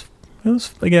 It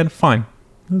was again, fine.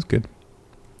 It was good.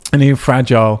 And he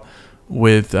Fragile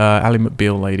with Ally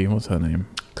McBeal lady. What's her name?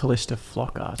 Callista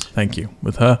Flockhart. Thank you.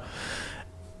 With her.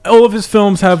 All of his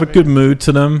films have a good mood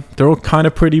to them. They're all kind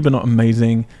of pretty, but not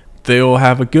amazing. They all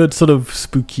have a good sort of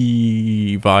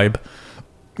spooky vibe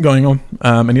going on.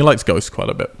 And he likes ghosts quite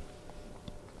a bit.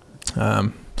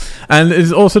 And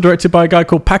it's also directed by a guy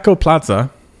called Paco Plaza,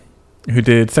 who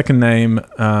did Second Name,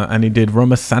 and he did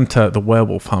Roma Santa, The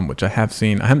Werewolf Hunt, which I have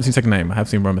seen. I haven't seen Second Name. I have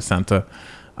seen Roma Santa.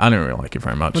 I don't really like it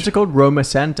very much. What's it called? Roma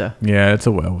Santa. Yeah, it's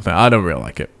a werewolf thing. I don't really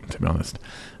like it, to be honest.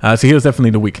 So he was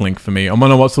definitely the weak link for me. I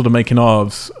wonder what sort of making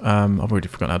ofs. I've already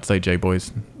forgotten how to say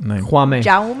J-Boy's name. Juame.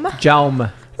 Jaume.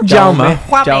 Jaume. Jaume.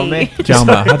 Juame. Jaume.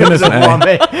 I think there's an A.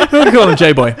 Juame. I'm going to call him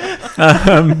J-Boy.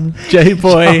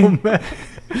 J-Boy.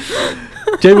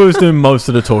 J-Boy was doing most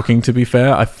of the talking, to be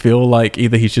fair. I feel like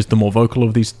either he's just the more vocal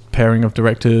of these pairing of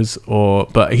directors,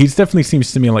 but he's definitely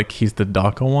seems to me like he's the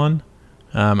darker one.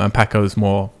 And Paco's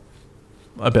more,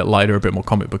 a bit lighter, a bit more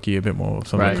comic booky, a bit more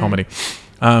sort of comedy.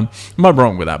 I'm not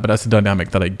wrong with that, but that's the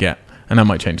dynamic that I get. And that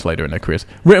might change later in their careers.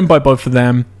 Written by both of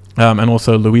them, and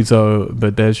also Luiso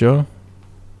Verdejo.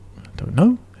 I don't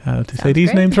know how to say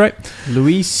these great. names right.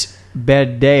 Luis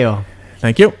Berdeo.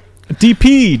 Thank you.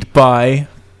 DP'd by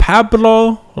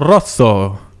Pablo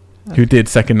Rosso, who did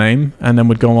Second Name, and then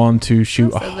would go on to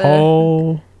shoot So a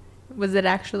whole... Was it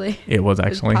actually? It was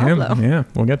actually him. Pablo. Yeah,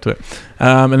 we'll get to it.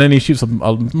 And then he shoots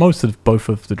most of both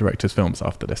of the director's films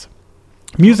after this.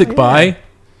 Music by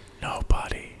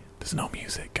nobody. There's no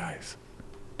music, guys.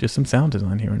 Just some sound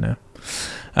design here and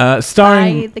there.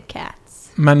 Starring By the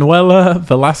Cats. Manuela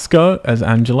Velasco as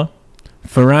Angela,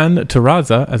 Ferran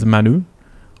Terraza as Manu,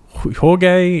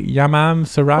 Jorge Yamam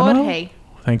Serrano, Jorge.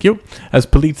 thank you, as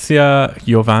Policia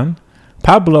Jovan,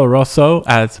 Pablo Rosso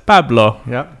as Pablo,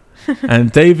 Yep.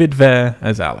 and David Ver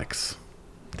as Alex.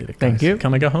 Did it, Thank guys? you.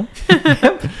 Can I go home?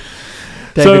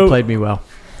 David played me well.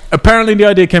 Apparently the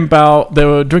idea came about, they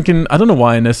were drinking, I don't know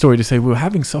why in their story, to say we were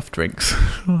having soft drinks.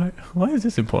 Why is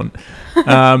this important?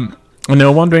 And they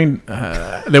were wondering,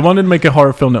 they wanted to make a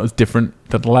horror film that was different,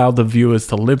 that allowed the viewers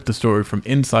to live the story from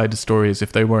inside the story as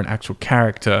if they were an actual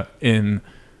character in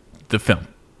the film.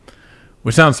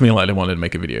 Which sounds to me like they wanted to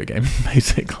make a video game,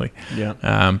 basically.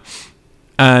 Yeah.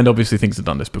 And obviously things have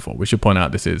done this before. We should point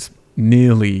out this is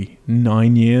nearly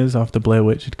 9 years after Blair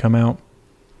Witch had come out.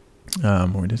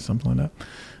 Or it is something like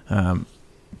that.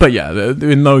 But yeah,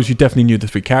 in those you definitely knew the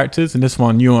three characters. In this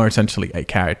one, you are essentially a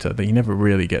character that you never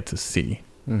really get to see.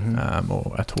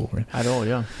 Or at all. Really. At all,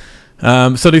 yeah.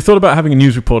 So they thought about having a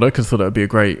news reporter because they thought that would be a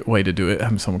great way to do it,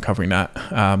 having someone covering that.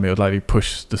 It would likely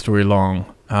push the story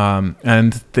along.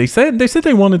 And they said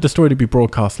they wanted the story to be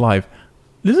broadcast live.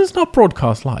 This is not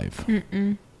broadcast live.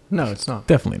 No, it's not.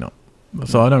 Definitely not.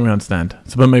 So I don't really understand.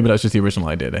 So, but maybe that's just the original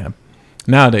idea they had.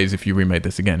 Nowadays, if you remade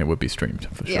this again, it would be streamed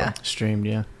for sure. Yeah. Streamed,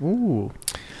 yeah. Ooh.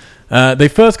 They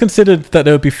first considered that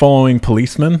they would be following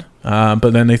policemen, but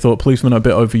then they thought policemen are a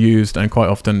bit overused, and quite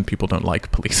often people don't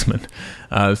like policemen.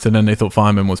 So then they thought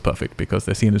firemen was perfect because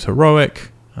they're seen as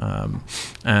heroic,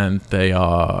 and they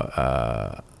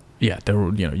are,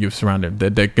 they're you're surrounded.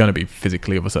 They're going to be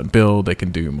physically of a certain build. They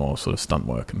can do more sort of stunt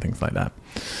work and things like that.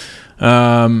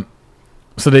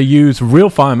 So they used real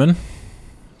firemen.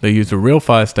 They used a real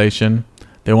fire station.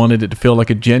 They wanted it to feel like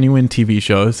a genuine TV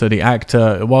show. So the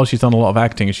actor, while she's done a lot of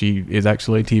acting, she is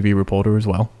actually a TV reporter as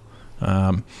well.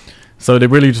 So they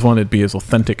really just wanted it to be as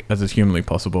authentic as is humanly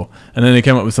possible. And then they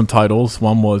came up with some titles.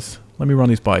 One was, let me run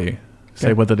these by you.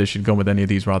 Say whether they should go with any of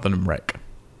these rather than Wreck.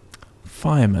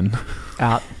 Fireman.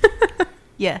 Out.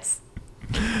 Yes.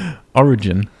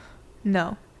 Origin.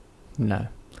 No. No.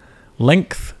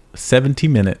 Length, 70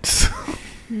 minutes.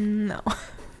 No.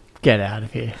 Get out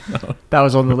of here. That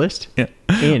was on the list? Yeah.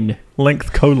 In.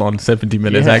 Length, 70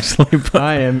 minutes, Yeah. actually. But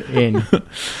I am in.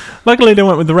 luckily, they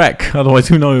went with the Wreck. Otherwise,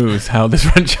 who knows how this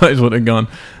franchise would have gone.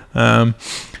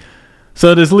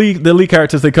 So there's the lead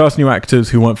characters. They cast new actors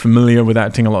who weren't familiar with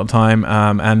acting a lot of time,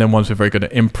 and then ones who are very good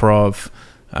at improv.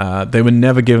 They were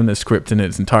never given the script in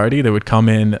its entirety. They would come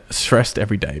in stressed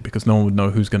every day because no one would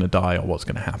know who's going to die or what's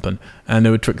going to happen, and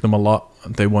they would trick them a lot.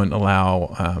 They won't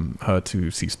allow her to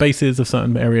see spaces of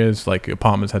certain areas, like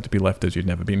apartments had to be left as you'd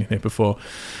never been here before.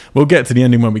 We'll get to the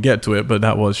ending when we get to it, but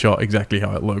that was shot exactly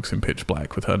how it looks in pitch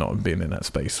black, with her not being in that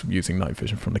space, using night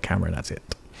vision from the camera, and that's it.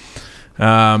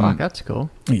 Fuck, that's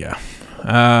cool. Yeah.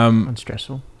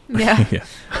 Unstressful. Yeah. Yeah.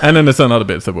 And then there's some other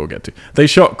bits that we'll get to. They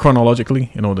shot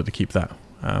chronologically in order to keep that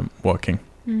working.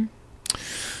 Mm.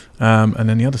 And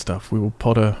then the other stuff, we will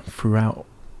potter throughout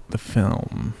the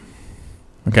film.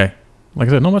 Okay. Like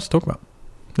I said, not much to talk about.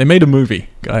 They made a movie,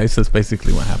 guys. That's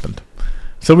basically what happened.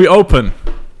 So we open.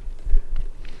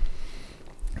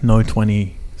 No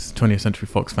 20th Century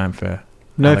Fox fanfare.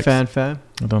 No Alex. fanfare.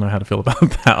 I don't know how to feel about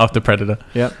that after Predator.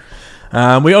 Yep.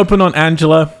 We open on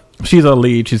Angela. She's our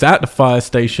lead. She's at the fire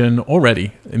station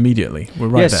already, immediately. We're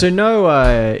right there. So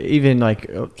no, even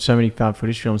like so many found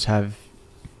footage films have,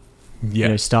 Yeah. you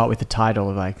know, start with the title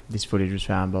of like, this footage was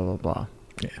found, blah, blah, blah.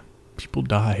 People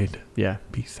died. Yeah.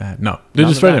 Be sad. No. They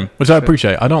None just of read that. him, which I Sure.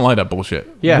 appreciate. I don't like that bullshit.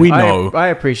 Yeah. We know. I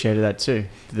appreciated that too.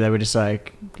 They were just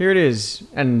like, here it is.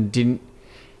 And didn't,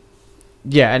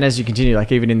 yeah. And as you continue,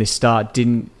 like even in this start,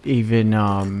 didn't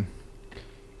even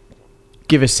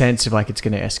give a sense of like it's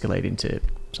going to escalate into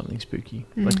something spooky.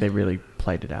 Like they really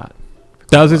played it out.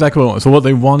 That was exactly what I wanted. So what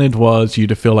they wanted was you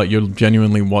to feel like you're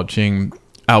genuinely watching,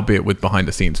 albeit with behind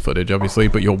the scenes footage, obviously,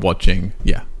 but you're watching,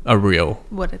 a real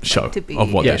What it's show like to be.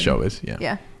 of what Yeah. the show is. Yeah.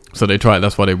 Yeah. So they tried.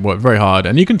 That's why they worked very hard,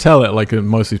 and you can tell it. Like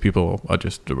most of these people are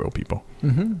just the real people,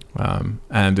 Mm-hmm.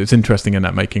 and it's interesting in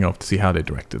that making of to see how they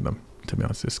directed them. To be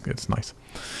honest, it's nice.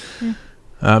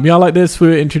 I like this.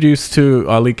 We're introduced to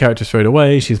our lead character straight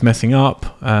away. She's messing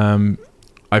up.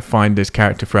 I find this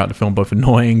character throughout the film both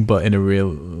annoying, but in a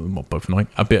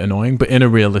a bit annoying, but in a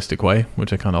realistic way,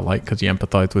 which I kind of like because you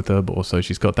empathize with her, but also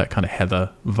she's got that kind of Heather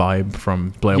vibe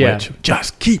from Blair Yeah. Witch.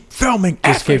 Just keep filming.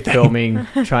 Just keep everything. filming,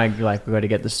 trying like we got to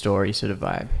get the story sort of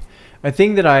vibe. A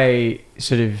thing that I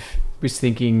sort of was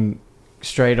thinking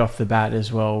straight off the bat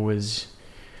as well was,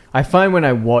 I find when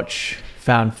I watch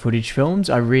found footage films,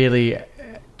 I really,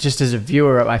 just as a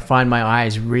viewer, I find my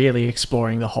eyes really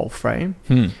exploring the whole frame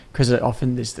because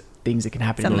often there's things that can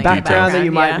happen in the Something in the background that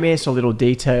you might background, miss, or little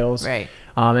details. Right.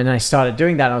 And I started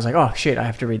doing that and I was like, oh shit, I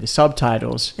have to read the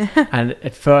subtitles. And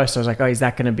at first I was like, oh, is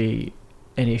that going to be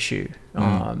an issue?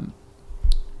 And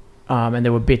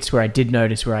there were bits where I did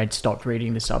notice where I'd stopped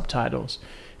reading the subtitles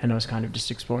and I was kind of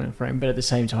just exploring the frame. But at the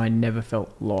same time, I never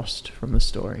felt lost from the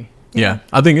story. Yeah,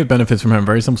 I think it benefits from having a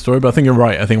very simple story, but I think you're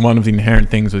right. I think one of the inherent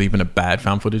things with even a bad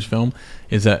found footage film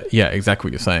is that, exactly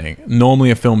what you're saying. Normally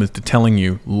a film is telling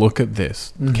you, look at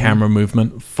this, camera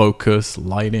movement, focus,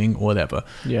 lighting, whatever.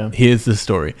 Yeah. Here's the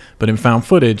story. But in found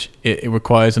footage, it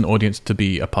requires an audience to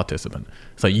be a participant.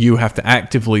 It's like you have to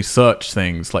actively search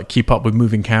things, like keep up with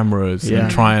moving cameras and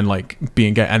try and like be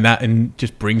engaged. And that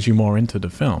just brings you more into the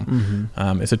film.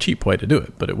 It's a cheap way to do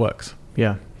it, but it works.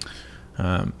 Yeah.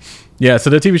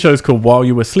 So the TV show is called While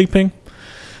You Were Sleeping,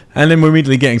 and then we're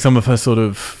immediately getting some of her sort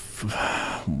of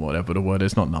whatever the word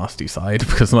is, not nasty side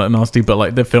because it's not nasty, but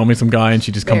like they're filming some guy and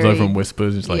she just comes Very- over and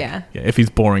whispers. It's like, yeah. if he's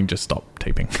boring, just stop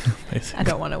taping. I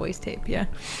don't want to waste tape. Yeah.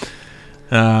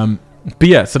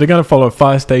 But so they're going to follow a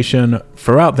fire station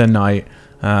throughout their night.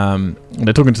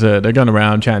 They're going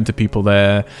around chatting to people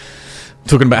there.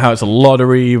 Talking about how it's a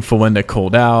lottery for when they're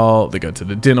called out. They go to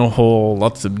the dinner hall.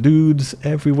 Lots of dudes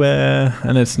everywhere,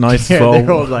 and it's nice. Yeah,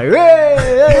 they're all like,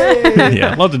 hey, hey.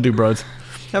 yeah, lots of dude bros.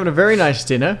 Having a very nice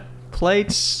dinner.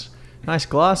 Plates, nice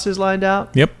glasses lined out.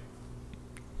 Yep.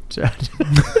 So, I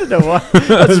don't know why.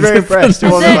 I was very impressed. It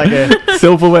wasn't like a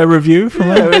Silverware review from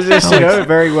it was just,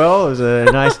 very well. It was a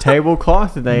nice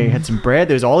tablecloth, and they had some bread.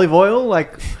 There was olive oil.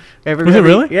 Like, Every, Was it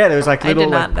really? Yeah, there was like I little.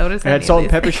 did not notice They had any salt of and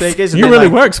these pepper things. shakers. and You then, really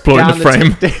like, were exploring down the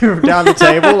frame. down the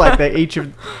table, like they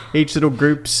each little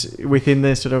groups within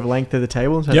the sort of length of the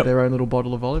table had Yep. their own little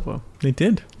bottle of olive oil. They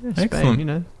did. Yeah, Excellent.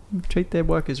 Spain, treat their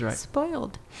workers right.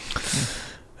 Spoiled.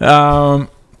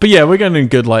 But yeah, we're getting a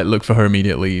good look for her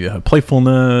immediately. Her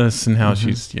playfulness and how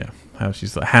she's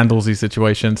handles these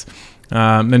situations.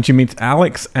 Then she meets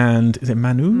Alex and is it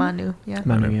Manu? Manu, yeah.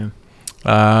 Manu,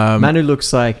 yeah. Manu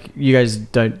looks like you guys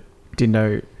didn't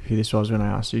know who this was when I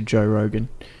asked you. Joe Rogan,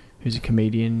 who's a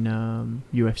comedian,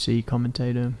 UFC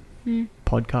commentator,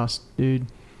 podcast dude.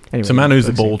 Anyway, So Manu's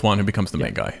the looks like- bald one who becomes the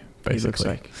main guy, He looks basically.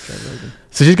 like Joe Rogan.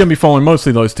 So she's going to be following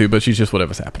mostly those two, but she's just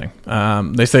whatever's happening.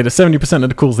 They say that 70% of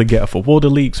the calls they get are for water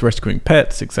leaks, rescuing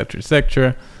pets, etc.,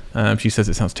 etc. She says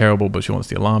it sounds terrible, but she wants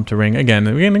the alarm to ring.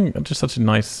 Again, just such a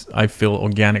nice, I feel,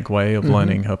 organic way of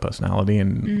learning her personality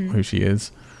and who she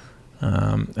is.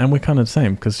 And we're kind of the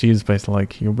same, because she's basically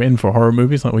like, you're in for horror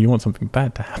movies, like, well, you want something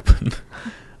bad to happen.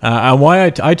 And why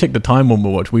I checked the time when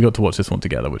we got to watch this one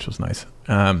together, which was nice.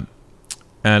 And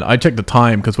I checked the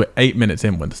time because we're 8 minutes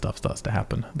in when the stuff starts to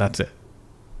happen. That's it.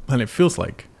 And it feels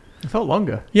like, It felt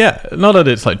longer. yeah, not that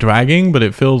it's like dragging, but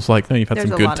it feels like, no, you've had There's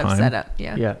some a good lot time. of setup,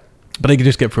 yeah. Yeah. But they can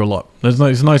just get through a lot. There's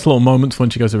nice little moments when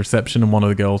she goes to reception and one of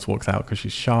the girls walks out because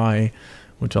she's shy,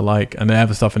 which I like. And they have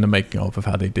the stuff in the making of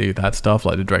how they do that stuff.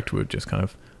 Like the director would just kind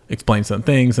of explain certain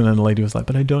things, and then the lady was like,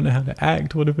 but I don't know how to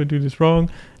act. What if I do this wrong?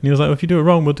 And he was like, well, if you do it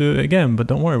wrong, we'll do it again. But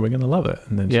don't worry, we're going to love it.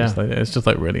 And then it's just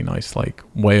like really nice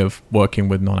way of working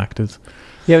with non-actors.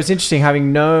 Yeah, it was interesting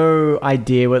having no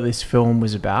idea what this film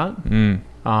was about.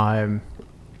 I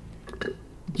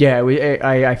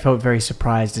felt very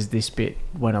surprised as this bit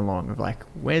went along of like,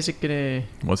 where's it gonna?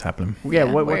 What's happening? Yeah,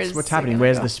 Yeah, what's it happening? gonna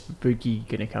Where's go? the spooky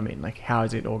gonna come in? Like, how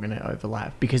is it all gonna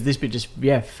overlap? Because this bit just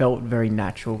felt very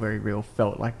natural, very real.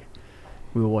 Felt like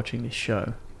we were watching this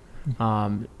show.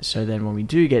 So then when we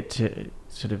do get to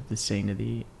sort of the scene of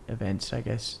the events, I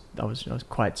guess I was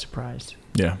quite surprised.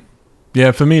 Yeah.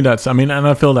 Yeah, for me, and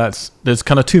I feel there's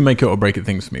kind of two make it or break it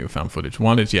things for me with found footage.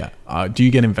 One is, do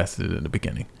you get invested in the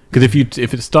beginning? Because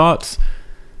if it starts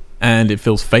and it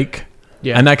feels fake,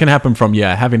 and that can happen from,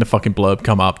 having the fucking blurb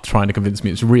come up trying to convince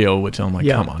me it's real, which I'm like,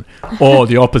 come on. Or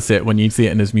the opposite, when you see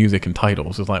it in his music and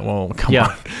titles, it's like, well, come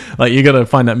on. Like, you got to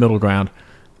find that middle ground.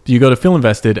 You got to feel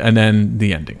invested, and then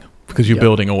the ending. Because you're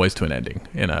building always to an ending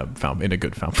in a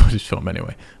good found footage film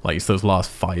anyway. Like, it's those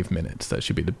last 5 minutes that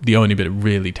should be the only bit that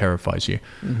really terrifies you.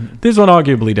 Mm-hmm. This one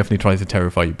arguably definitely tries to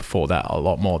terrify you before that a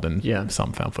lot more than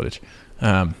some found footage.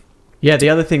 The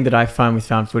other thing that I find with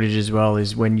found footage as well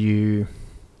is when you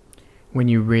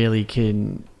really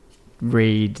can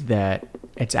read that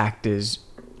it's actors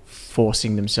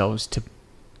forcing themselves to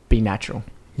be natural.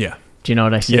 Yeah. Do you know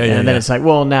what I say? And then it's like,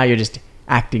 well, now you're just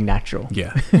acting natural.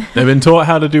 Yeah. They've been taught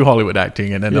how to do Hollywood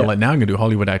acting, and then they're like, now I'm going to do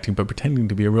Hollywood acting, but pretending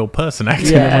to be a real person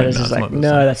acting. Yeah, and it's just like,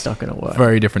 no, that's not going to work.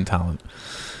 Very different talent.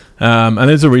 And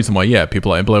there's a reason why,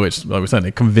 people like Blair Witch, like we said,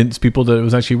 they convinced people that it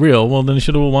was actually real. Well, then they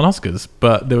should have all won Oscars,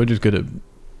 but they were just good at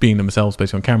being themselves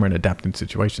based on camera and adapting to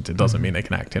situations. It doesn't mean they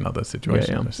can act in other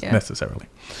situations necessarily.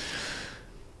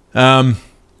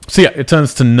 It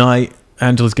turns to night.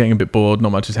 Angela's getting a bit bored,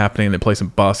 not much is happening. They play some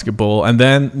basketball, and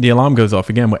then the alarm goes off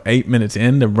again. We're 8 minutes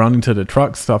in, they're running to the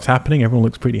truck, stuff's happening, everyone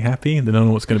looks pretty happy, they don't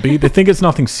know what's going to be. They think it's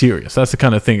nothing serious. That's the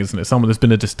kind of thing, isn't it? There's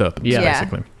been a disturbance,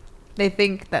 basically. They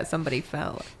think that somebody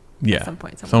fell at some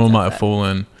point. Someone might have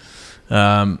fallen.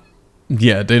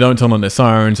 They don't turn on their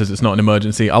sirens as it's not an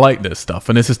emergency. I like this stuff,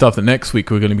 and this is stuff that next week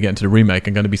we're going to be getting to the remake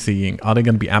and going to be seeing. Are they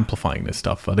going to be amplifying this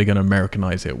stuff? Are they going to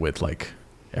Americanize it with like,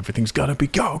 everything's gotta be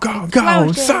go, go, go,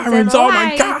 sirens, oh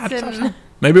my god.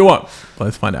 Maybe it won't.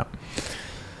 Let's find out.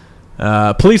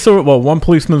 One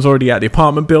policeman's already at the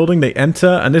apartment building. They enter,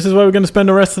 and this is where we're going to spend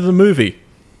the rest of the movie.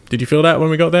 Did you feel that when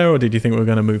we got there, or did you think we were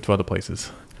going to move to other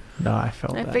places? No, I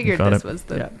felt that. I figured this was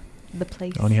the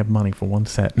place. I only have money for one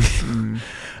set.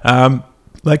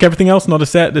 Like everything else, not a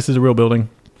set. This is a real building.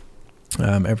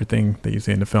 Everything that you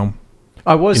see in the film.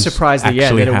 I was surprised that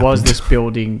it was happened. this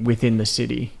building within the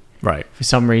city. Right. For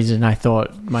some reason, I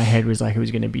thought my head was like it was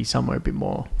going to be somewhere a bit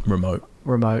more remote.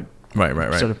 Right.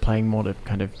 Sort of playing more to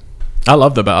kind of. I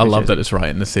love that, but I love that it's right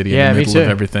in the city, in the middle me too. of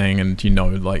everything, and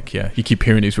you keep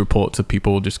hearing these reports of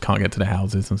people just can't get to the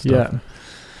houses and stuff.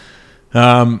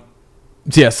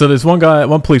 So there's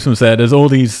one policeman said, there's all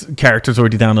these characters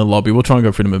already down in the lobby. We'll try and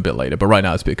go through them a bit later, but right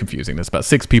now it's a bit confusing. There's about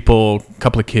 6 people, a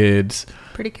couple of kids.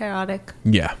 Pretty chaotic.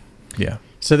 Yeah.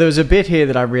 So there was a bit here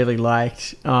that I really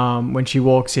liked. When she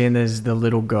walks in, there's the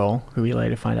little girl, who we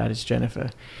later find out is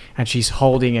Jennifer, and she's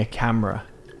holding a camera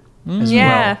as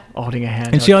well, holding a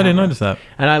hand. And I didn't notice that.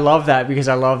 And I love that because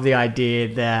I love the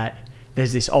idea that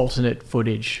there's this alternate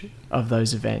footage of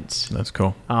those events. That's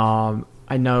cool.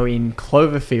 I know in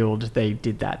Cloverfield they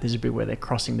did that. There's a bit where they're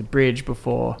crossing the bridge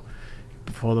before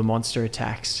the monster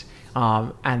attacks,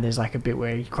 and there's like a bit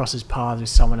where he crosses paths with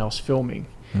someone else filming.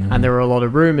 And there were a lot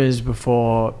of rumors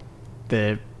before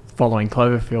the following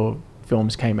Cloverfield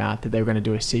films came out that they were going to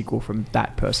do a sequel from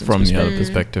that person's From the perspective. other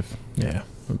perspective. Yeah,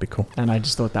 that'd be cool. And I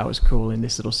just thought that was cool in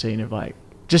this little scene of like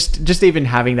just even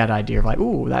having that idea of like,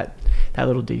 ooh, that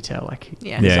little detail, like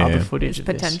Yeah. there's Yeah, other yeah. footage There's of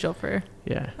this. potential for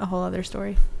Yeah, a whole other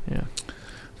story. yeah.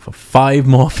 For 5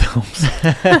 more films.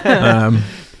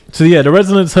 So yeah, the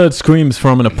residents heard screams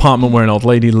from an apartment where an old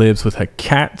lady lives with her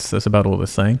cats. That's about all they're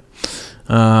saying.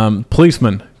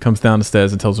 Policeman comes down the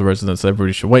stairs and tells the residents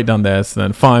everybody should wait down there. So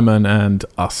then fireman and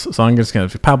us. So I'm just going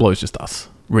to... Pablo is just us,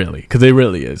 really. Because it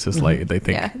really is. It's like they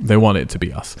think... Yeah. They want it to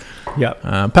be us. Yep.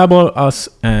 Pablo, us,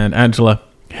 and Angela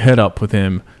head up with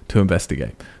him to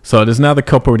investigate. So there's now the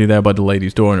cop already there by the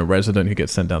lady's door and a resident who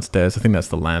gets sent downstairs. I think that's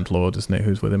the landlord, isn't it,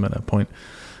 who's with him at that point.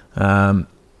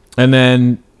 And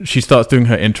then she starts doing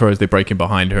her intro as they break in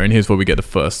behind her, and here's where we get the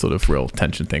first sort of real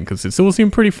tension thing, because it all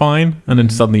seemed pretty fine, and then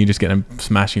suddenly you just get them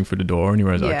smashing through the door, and you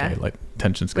realize, Yeah. okay, like,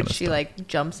 tension's gonna Which she start. like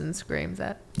jumps and screams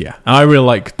at. Yeah, and I really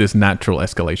like this natural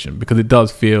escalation, because it does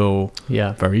feel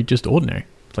Yeah. very just ordinary.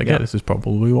 It's like, Yeah. yeah, this is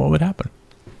probably what would happen.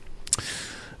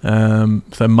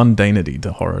 So mundanity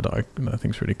to horror that I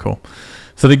think is really cool.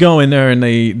 So they go in there and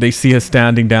they see her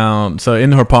standing down. So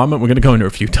in her apartment, we're going to go in her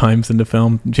a few times in the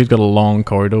film. She's got a long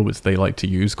corridor, which they like to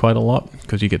use quite a lot,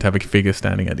 because you get to have a figure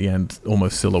standing at the end,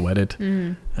 almost silhouetted.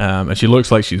 And she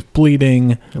looks like she's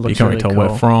bleeding. You looks can't really really tell where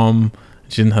cool. from.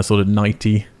 She's in her sort of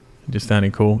nightie, just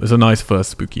standing cool. It's a nice first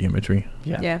spooky imagery.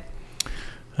 Yeah.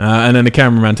 And then the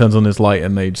cameraman turns on his light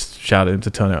and they just shout at him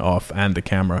to turn it off, and the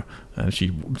camera. And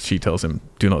she tells him,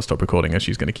 do not stop recording, as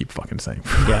she's going to keep fucking saying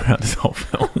throughout this whole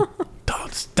film.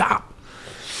 Don't stop.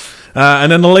 And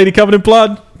then the lady covered in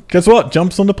blood, guess what?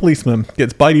 Jumps on the policeman.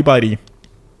 Gets bitey.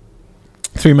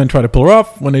 3 men try to pull her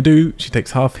off. When they do, she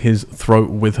takes half his throat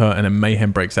with her, and then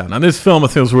mayhem breaks out. Now, this film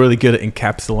feels really good at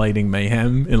encapsulating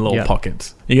mayhem in little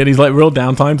pockets. You get these like real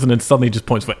downtimes, and then suddenly just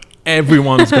points where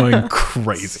everyone's going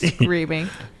crazy. Screaming.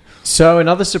 So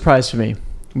another surprise for me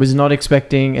was not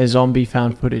expecting a zombie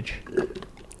found footage.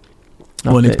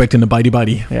 Wasn't expecting the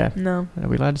bitey. Yeah. No. Are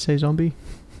we allowed to say zombie?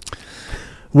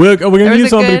 We're going There to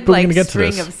use was a zombie, good but we're going like to get to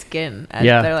string this. of skin as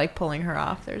Yeah. they're like pulling her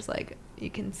off. There's like you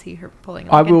can see her pulling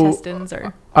I like will- intestines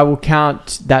or I will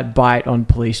count that bite on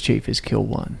police chief as kill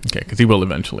one. Okay, because he will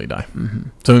eventually die.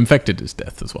 So infected is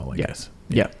death as well, I Yeah. guess.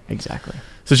 Yeah, exactly.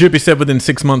 So it should be said within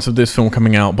 6 months of this film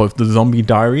coming out, both The Zombie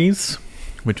Diaries,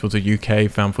 which was a UK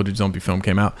found footage zombie film,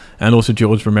 came out, and also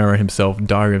George Romero himself,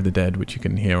 Diary of the Dead, which you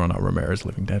can hear on our Romero's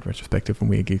Living Dead retrospective from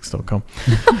WeirdGeeks.com.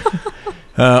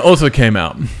 Also came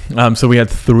out. So we had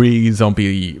 3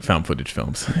 zombie found footage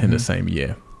films in the same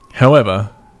year. However,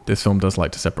 this film does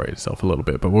like to separate itself a little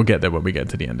bit, but we'll get there when we get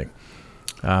to the ending.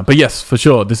 But yes, for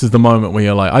sure, this is the moment where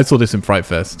you're like, I saw this in Fright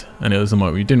Fest, and it was the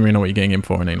moment where you didn't really know what you're getting in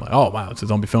for, and then you're like, oh wow, it's a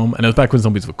zombie film. And it was back when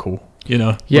zombies were cool, you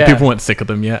know? Yeah. When people weren't sick of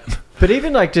them yet. But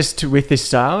even like just with this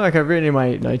style, like I've written in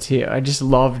my notes here, I just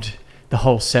loved the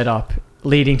whole setup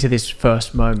leading to this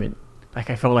first moment. Like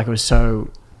I felt like it was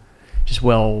so just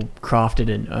well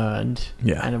crafted and earned.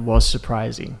 Yeah. And it was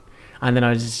surprising. And then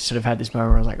I just sort of had this moment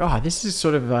where I was like, oh, this is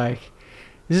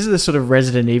the sort of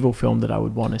Resident Evil film that I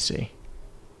would want to see.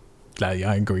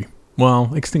 Yeah, I agree.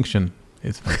 Well, Extinction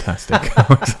is fantastic.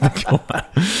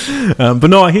 But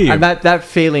no, I hear you. And that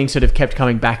feeling sort of kept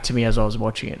coming back to me as I was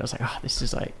watching it. I was like, oh, this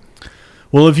is like...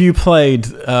 Well, have you played,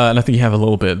 and I think you have a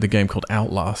little bit, the game called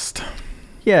Outlast?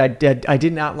 Yeah, I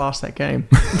didn't outlast that game.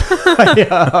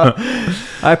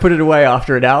 I put it away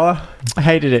after an hour. I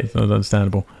hated it. That's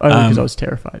understandable. Only because I was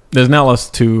terrified. There's an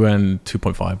Outlast 2 and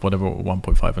 2.5, whatever,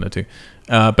 1.5 and a 2.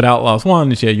 But Outlast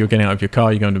 1 is, you're getting out of your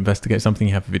car, you're going to investigate something,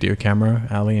 you have a video camera,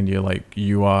 Ali, and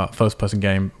you are first-person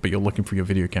game, but you're looking for your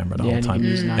video camera the whole and you time. can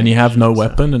use night And you have no vision, so-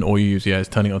 weapon, and all you use is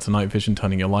turning on to night vision,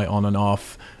 turning your light on and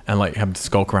off, and like having to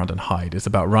skulk around and hide. It's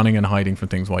about running and hiding from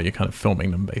things while you're kind of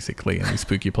filming them, basically, in these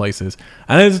spooky places.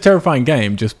 And it's a terrifying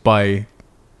game just by...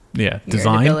 your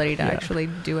design. inability to actually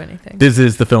do anything. This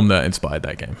is the film that inspired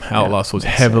that game. Outlast was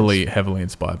makes heavily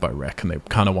inspired by Rec, and they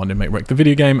kind of wanted to make Rec the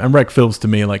video game. And Rec feels to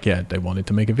me like, they wanted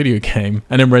to make a video game.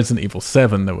 And in Resident Evil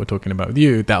 7 that we're talking about with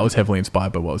you, that was heavily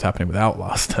inspired by what was happening with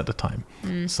Outlast at the time.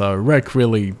 So Rec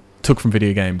really took from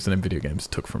video games, and then video games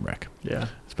took from Rec. Yeah.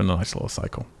 It's been a nice little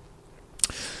cycle.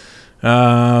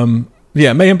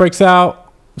 Mayhem breaks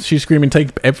out. She's screaming, "Take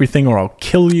everything or I'll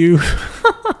kill you."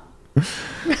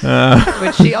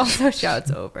 Which she also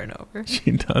shouts over and over.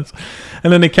 She does.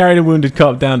 And then they carry the wounded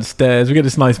cop downstairs. We get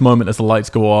this nice moment as the lights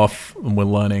go off, and we're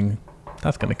learning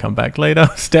that's going to come back later.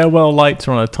 Stairwell lights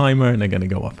are on a timer, and they're going to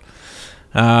go off.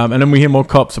 And then we hear more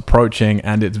cops approaching,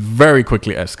 and it's very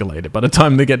quickly escalated. By the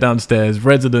time they get downstairs,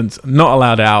 residents not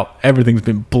allowed out. Everything's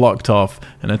been blocked off,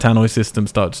 and the tannoy system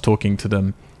starts talking to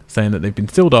them, saying that they've been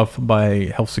sealed off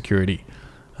by health security.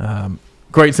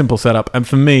 Great simple setup. And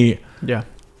for me, Yeah.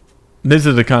 this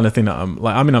is the kind of thing that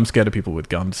I'm scared of people with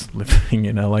guns living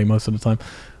in LA most of the time.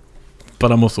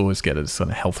 But I'm also always scared of sort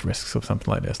of health risks of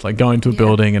something like this. Like going to a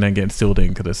building and then getting sealed in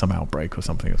because there's some outbreak or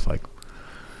something. It's like,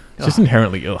 it's just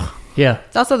inherently, ugh. Yeah.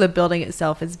 It's also the building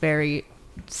itself is very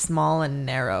small and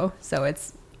narrow, so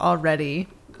it's already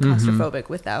claustrophobic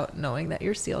without knowing that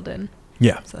you're sealed in.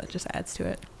 Yeah. So that just adds to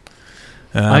it.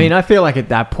 I mean, I feel like at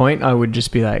that point, I would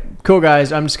just be like, cool,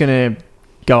 guys, I'm just going to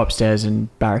go upstairs and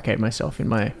barricade myself in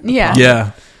my Yeah.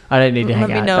 yeah. I don't need to Let hang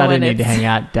me out. know I don't when need to it's- hang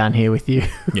out down here with you.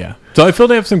 Yeah. So I feel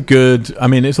they have some good, I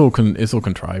mean, it's all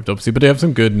contrived, obviously, but they have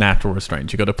some good natural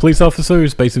restraints. You got a police officer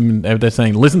who's basically, they're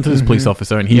saying, listen to this police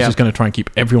officer, and he's Yeah. just going to try and keep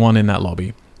everyone in that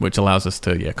lobby, which allows us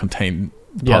to, contain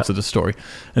parts Yeah. of the story.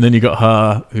 And then you got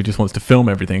her who just wants to film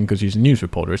everything because she's a news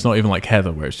reporter. It's not even like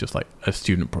Heather, where it's just like a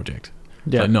student project.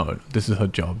 It's Yeah. like, no, this is her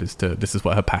job, this is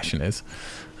what her passion is.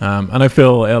 And I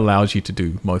feel it allows you to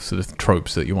do most of the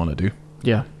tropes that you want to do.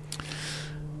 Yeah.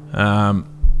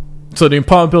 So the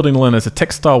apartment building learn there's a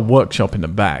textile workshop in the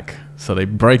back. So they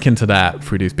break into that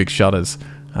through these big shutters.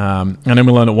 And then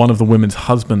we learn that one of the women's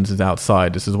husbands is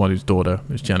outside. This is one whose daughter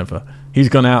is Jennifer. He's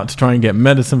gone out to try and get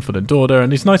medicine for the daughter.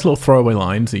 And these nice little throwaway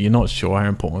lines that you're not sure how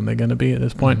important they're going to be at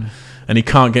this point. And he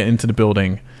can't get into the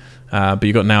building. But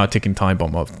you got now a ticking time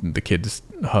bomb of the kid's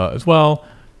hurt as well.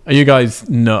 Are you guys?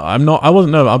 No, I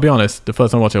wasn't nervous. I'll be honest. The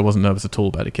first time I watched it, I wasn't nervous at all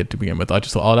about a kid to begin with. I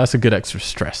just thought, that's a good extra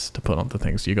stress to put onto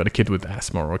things. You got a kid with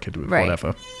asthma or a kid with Right.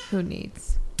 whatever. Who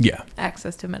needs Yeah.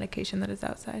 access to medication that is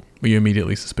outside? Were you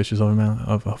immediately suspicious of him,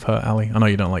 of her, Ali? I know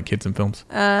you don't like kids in films.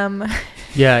 Yeah.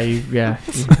 Yeah,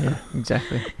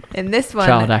 exactly. In this one,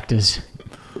 Child actors.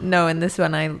 no, in this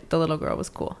one, the little girl was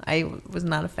cool. I was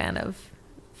not a fan of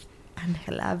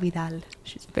Angela Vidal.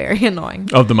 She's very annoying.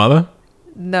 Of the mother?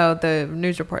 No, the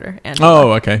news reporter. And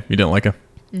Oh, okay. You didn't like her.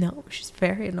 no, she's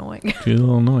very annoying. She's a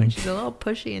little annoying. She's a little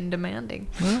pushy and demanding.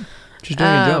 She's doing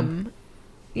a job.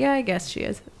 Yeah, I guess she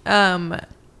is.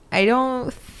 I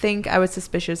don't think I was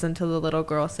suspicious until the little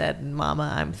girl said,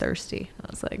 "Mama, I'm thirsty." I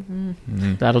was like,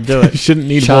 That'll do You it. shouldn't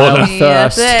need Child water. Yeah,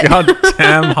 that's it. God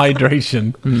damn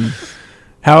hydration.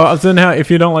 Then if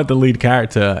you don't like the lead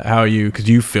character, how are you? Because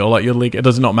you feel like you're lead. It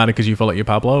does not matter because you feel like you're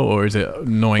Pablo, or is it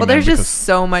annoying? well, then there's just because-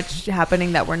 so much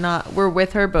happening that we're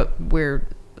with her, but we're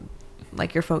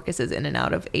like your focus is in and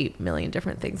out of 8 million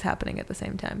different things happening at the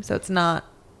same time. So it's not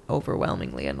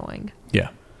overwhelmingly annoying.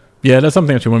 Yeah, that's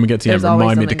something actually when we get to the end, There's always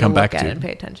remind me to something come look back at to. and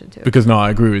pay attention to. Because no,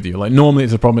 I agree with you. Like normally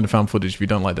it's a problem in the found footage if you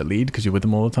don't like the lead because you're with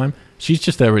them all the time. She's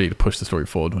just there ready to push the story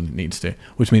forward when it needs to,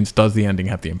 which means does the ending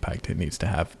have the impact it needs to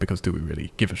have? Because do we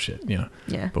really give a shit? Yeah.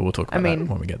 But we'll talk about that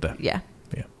when we get there. Yeah.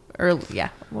 Yeah.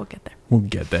 We'll get there. We'll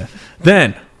get there.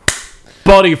 Then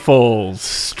body falls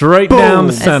straight down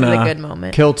the This is center. a good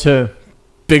moment. Kill 2.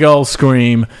 Big old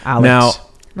scream. Alex. Now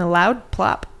And a loud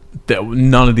plop.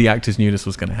 none of the actors knew this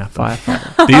was going to happen.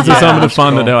 Firefighter. These are some of the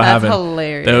fun that they were That's having.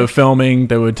 hilarious. They were filming.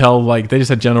 They would tell they just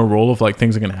had general rule of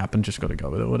things are going to happen. Just got to go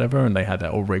with it, whatever. And they had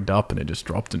that all rigged up, and it just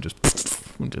dropped and just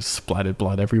splattered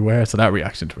blood everywhere. So that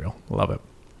reaction's real. Love it.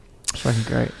 It's fucking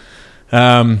great.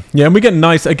 And we get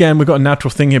nice again. We've got a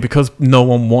natural thing here because no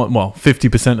one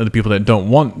 50% of the people that don't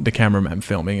want the cameraman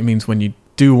filming. It means when you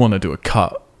do want to do a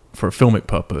cut for a filmic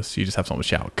purpose, you just have someone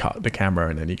shout, cut the camera,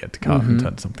 and then you get to cut and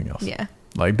turn to something else. Yeah.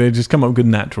 Like they just come up with good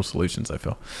natural solutions, I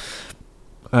feel.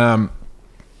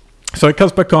 So it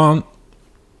cuts back on,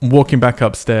 walking back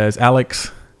upstairs.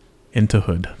 Alex into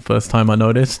hood. First time I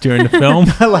noticed during the film.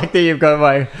 I like that you've got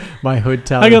my hood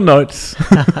tally. I got notes.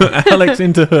 Alex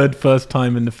into hood. First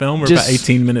time in the film. We're Just- about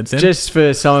 18 minutes in. Just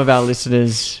for some of our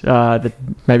listeners that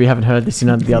maybe haven't heard this in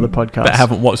the other podcasts. that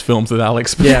haven't watched films with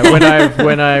Alex. Yeah,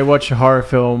 when I watch a horror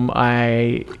film,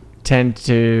 I tend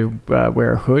to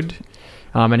wear a hood.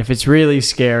 And if it's really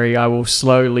scary, I will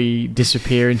slowly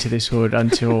disappear into this hood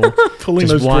until Pulling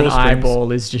just those one drawstrings.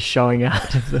 eyeball is just showing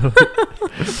out of the hood.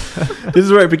 This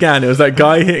is where it began. It was that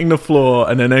guy hitting the floor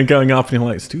and then going up, and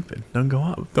you're like, stupid, don't go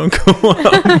up. Don't go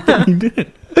up. He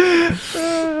did.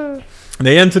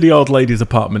 They enter the old lady's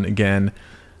apartment again.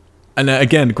 And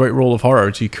again, great rule of horror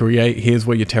is you create, here's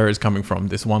where your terror is coming from,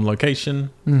 this one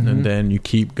location, and then you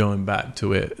keep going back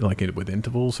to it with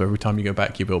intervals. So every time you go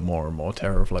back, you build more and more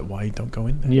terror of why don't go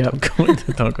in there. Yep. Don't go in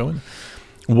there. Don't go in there.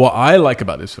 What I like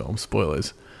about this film,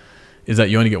 spoilers, is that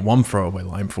you only get one throwaway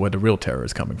line for where the real terror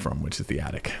is coming from, which is the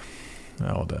attic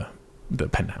or the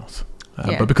penthouse.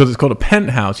 Yeah. But because it's called a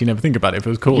penthouse, you never think about it. If it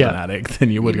was called Yeah. an attic,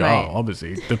 then you would You go, might. oh,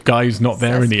 obviously, the guy who's not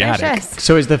there in the attic. Suspicious.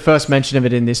 So is the first mention of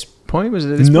it in this point? Was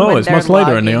it at this No, point? it's much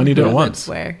later, and they only do it Who once. lives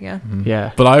Where, yeah.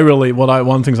 Yeah. But one of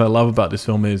the things I love about this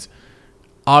film is,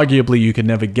 arguably, you can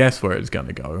never guess where it's going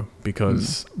to go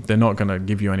because they're not going to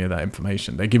give you any of that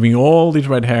information. They're giving you all these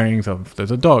red herrings of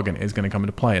there's a dog and it's going to come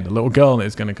into play, and the little girl and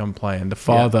it's going to come play, and the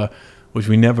father, which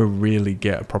we never really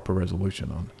get a proper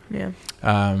resolution on.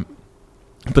 Yeah.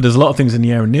 But there's a lot of things in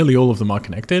the air, and nearly all of them are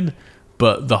connected.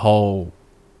 But the whole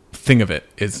thing of it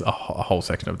is a whole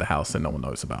section of the house that no one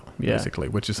knows about, Yeah. basically,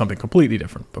 which is something completely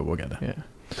different. But we'll get there. Yeah.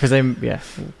 Because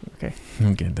okay.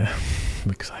 We'll get there. I'm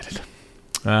excited.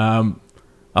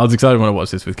 I was excited when I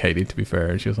watched this with Katie, to be fair,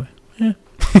 and she was like, "Yeah."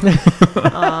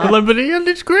 I'm like, but yeah,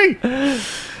 it's great.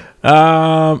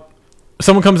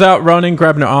 Someone comes out running,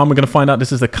 grabbing her arm. We're going to find out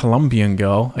this is a Colombian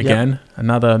girl again.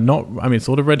 Another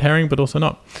sort of red herring, but also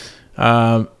not.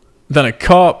 Then a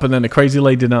cop, and then a crazy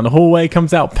lady down the hallway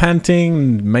comes out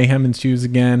panting. Mayhem ensues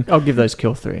again. I'll give those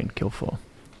kill 3 and kill 4.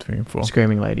 3 and 4.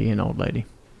 Screaming lady and old lady.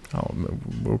 Oh,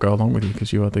 we'll go along with you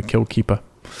because you are the kill keeper.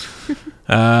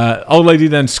 Old lady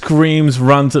then screams,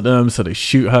 runs at them, so they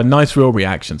shoot her. Nice real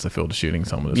reactions, I feel, to shooting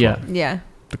someone as well. Yeah.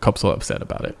 The cop's all upset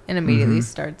about it. And immediately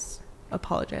starts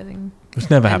apologizing. Which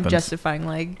never and happens. justifying,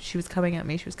 like, she was coming at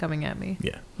me.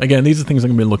 Yeah. Again, these are things I'm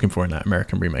going to be looking for in that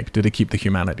American remake. Do they keep the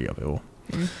humanity of it all?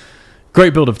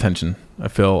 Great build of tension, I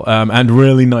feel. And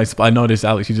really nice. I noticed,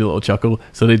 Alex, you did a little chuckle.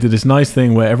 So they did this nice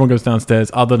thing where everyone goes downstairs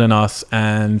other than us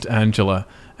and Angela.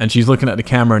 And she's looking at the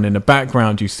camera, and in the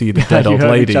background, you see the dead You old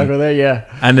heard me lady. chuckle there, yeah.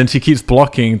 And then she keeps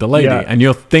blocking the lady. Yeah. And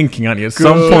you're thinking, aren't you, at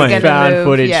some Good point, Gonna found move,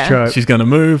 footage yeah. trope. she's going to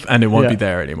move and it won't Yeah. be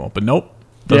there anymore. But nope.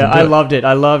 Yeah, doesn't do I it. loved it.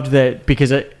 I loved that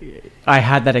because I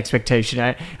had that expectation,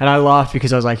 and I laughed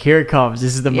because I was like, "Here it comes!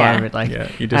 This is the Yeah. moment!" Like, Yeah,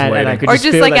 you're just and I waiting. could Or just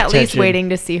just feel like that at least tension. waiting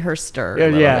to see her stir a Yeah,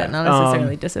 little yeah. bit, not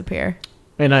necessarily disappear.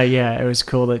 And it was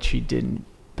cool that she didn't,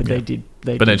 but Yeah. they did.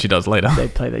 But then she does later. They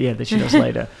play that. Yeah, that she does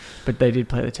later. But they did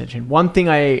play the tension. One thing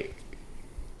I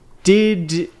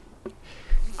didn't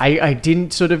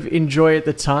sort of enjoy at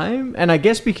the time, and I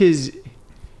guess because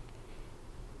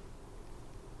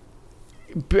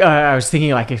I was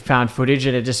thinking like it found footage,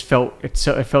 and it just felt it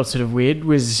felt sort of weird.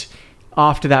 Was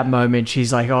after that moment,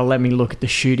 she's like, "Oh, let me look at the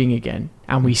shooting again,"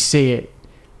 and we see it,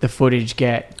 the footage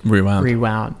get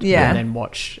rewound, Yeah. and then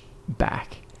watched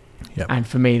back. Yep. And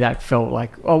for me, that felt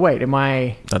like, oh wait, am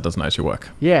I? That doesn't actually work.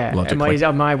 Yeah, Logically.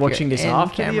 am I watching You're this in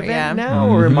after camera, the event yeah. now,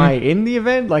 or am Mhm. I in the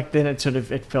event? Like then it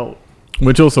felt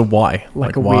Which also, why?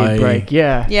 like a why? weird break.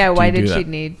 Yeah, Yeah, why you do did she that?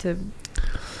 need to?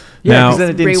 yeah, Now- because then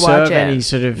it didn't Rewatch serve it. any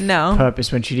sort of No.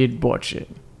 purpose when she did watch it.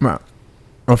 Right.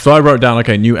 So I wrote down,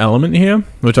 okay, new element here,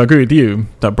 which I agree with you,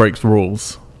 that breaks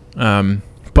rules.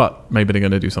 But maybe they're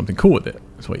going to do something cool with it,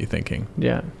 is what you're thinking.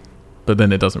 Yeah, But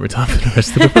then it doesn't return for the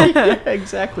rest of the film.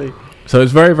 exactly. So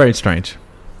it's very, very strange.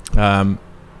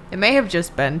 It may have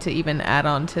just been to even add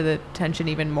on to the tension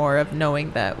even more of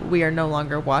knowing that we are no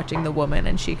longer watching the woman,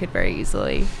 and she could very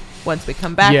easily, once we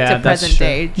come back Yeah, to that's present true.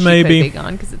 day, she Maybe. could be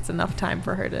gone because it's enough time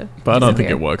for her to. But I don't think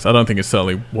disappear. it works. I don't think it's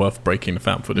certainly worth breaking the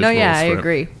found footage No, rules yeah, I for it.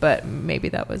 agree, but maybe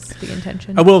that was the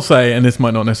intention. I will say, and this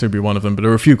might not necessarily be one of them, but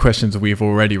there are a few questions that we've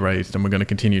already raised and we're going to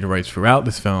continue to raise throughout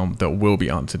this film that will be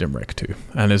answered in Rec 2.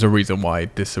 And there's a reason why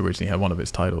this originally had one of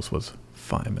its titles was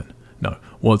Fireman. No,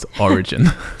 was Origin.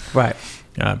 Right.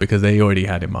 Because they already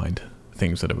had in mind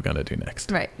things that they were going to do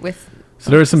next. Right, with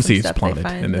So there are some seeds stuff they planted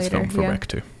find in this later, film for yeah. Rec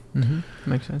 2. Mm-hmm.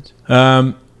 Makes sense.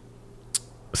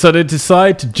 So they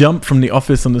decide to jump from the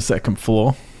office on the second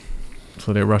floor.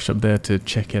 So they rush up there to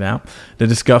check it out. They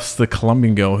discuss the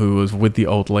Colombian girl who was with the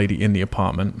old lady in the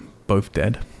apartment, both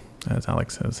dead, as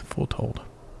Alex has foretold.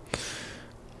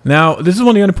 Now, this is one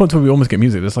of the only points where we almost get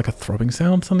music. There's like a throbbing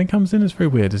sound. Something comes in. It's very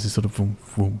weird. There's this sort of boom,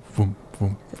 boom, boom,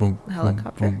 boom, boom,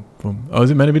 Helicopter. boom, boom. Oh, is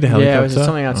it meant to be the helicopter? Yeah, was it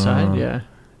something outside? Yeah.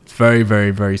 It's very,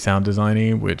 very, very sound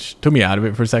designy, which took me out of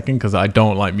it for a second because I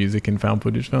don't like music in found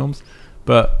footage films.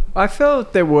 But I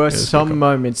felt there were was pretty some cool.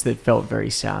 moments that felt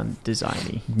very sound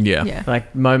designy. yeah. Yeah.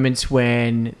 Like moments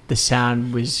when the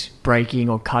sound was breaking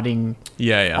or cutting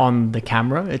Yeah. on the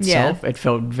camera itself. It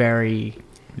felt very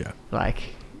Yeah. like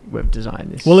we've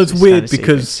designed this. Well, it's this weird kind of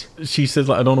because sequence. she says,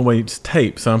 like, I don't know why it's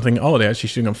tape. So I'm thinking, oh, they're actually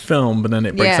shooting on film, but then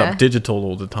it breaks Yeah. up digital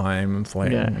all the time. It's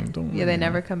like, Yeah. don't Yeah, they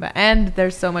never come back. And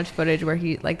there's so much footage where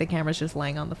the camera's just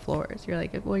laying on the floors. You're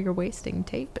like, well, you're wasting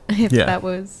tape. If Yeah. that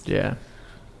was. Yeah.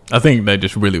 I think they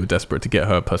just really were desperate to get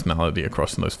her personality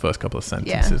across in those first couple of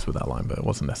sentences with that line, but it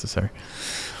wasn't necessary.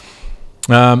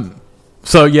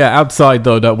 So yeah, outside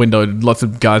though that window, lots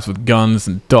of guys with guns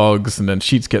and dogs, and then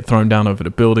sheets get thrown down over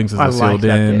the buildings as I they're like sealed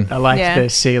that in. bit. I like Yeah. the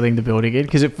sealing the building in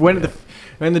because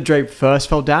when the drape first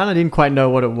fell down, I didn't quite know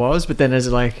what it was, but then as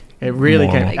it really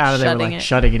Whoa. came Like out of there, shutting it.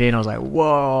 shutting it in, I was like,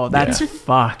 whoa, that's Yeah.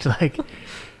 fucked. Like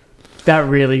that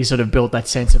really sort of built that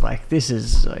sense of like this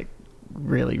is like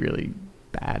really really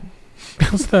bad.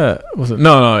 What's that? Was it?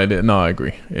 No, it didn't. No, I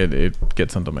agree. It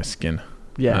gets under my skin.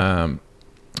 Yeah.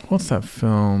 What's that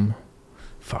film?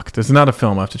 Fuck, there's another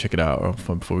film, I have to check it out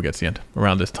before we get to the end,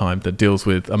 around this time, that deals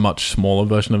with a much smaller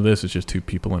version of this. It's just two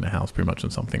people in a house pretty much,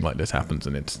 and something like this happens,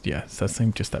 and it's that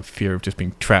same, just that fear of just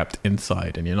being trapped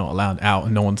inside and you're not allowed out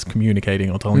and no one's communicating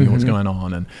or telling you what's going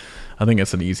on. And I think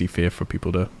it's an easy fear for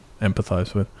people to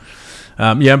empathize with.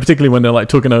 And particularly when they're like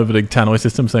talking over the tannoy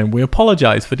system saying, we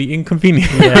apologize for the inconvenience.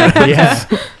 yeah.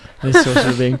 This sort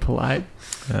of being polite.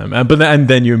 But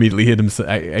then you immediately hear them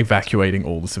evacuating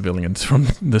all the civilians from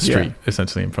the street,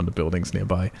 essentially in front of buildings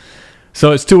nearby.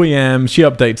 So it's 2 a.m. She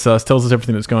updates us, tells us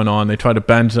everything that's going on. They try to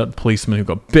bandage up the policeman who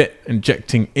got bit,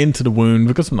 injecting into the wound.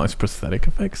 We've got some nice prosthetic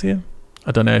effects here.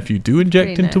 I don't know if you do inject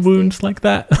Pretty into nasty. wounds like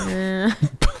that.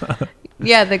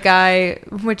 Yeah, the guy,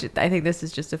 which I think this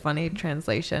is just a funny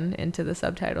translation into the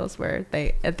subtitles, where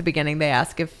they at the beginning they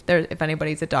ask if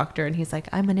anybody's a doctor, and he's like,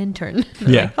 "I'm an intern." And they're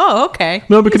Yeah. like, oh, okay.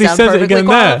 No, because he sound says it perfectly again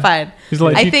there. qualified. He's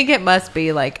like, I think it must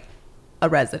be like a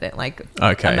resident, like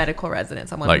Okay. a medical resident,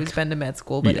 someone Like, who's been to med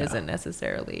school but yeah. isn't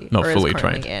necessarily Not or fully is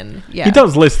currently trained. in. Yeah, He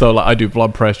does list though, like I do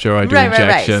blood pressure, I do right.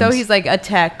 injections. So he's like a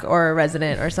tech or a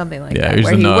resident or something like Yeah, that, he's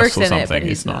where a he nurse works or in it, something. but he's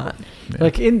He's not. not. Yeah.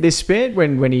 Like in this bit,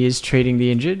 when he is treating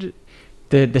the injured,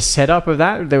 the setup of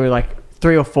that, there were like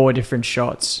 3 or 4 different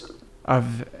shots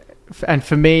of, and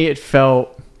for me it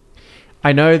felt,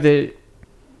 I know that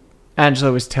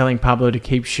Angela was telling Pablo to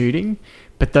keep shooting,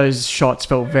 but those shots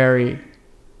felt very.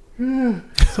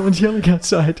 Someone's yelling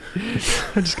outside.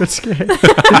 I just got scared. Go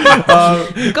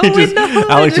in the hood.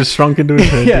 Alex just shrunk into his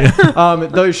head. Yeah.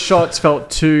 Those shots felt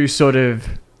too sort of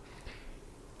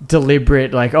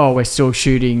deliberate, like, oh, we're still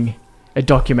shooting a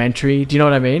documentary. Do you know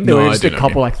what I mean? There No, were I just do a know what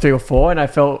couple, you like 3 or 4, and I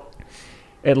felt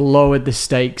it lowered the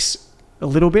stakes a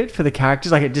little bit for the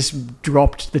characters. Like it just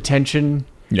dropped the tension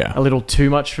Yeah. a little too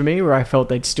much for me, where I felt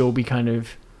they'd still be kind of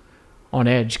on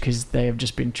edge because they have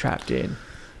just been trapped in.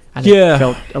 And Yeah. it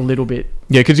felt a little bit.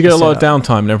 Yeah, because you get a lot of setup.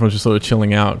 downtime and everyone's just sort of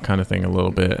chilling out kind of thing a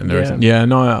little bit. And there Yeah. isn't. Yeah,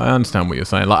 no, I understand what you're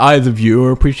saying. Like, I, as a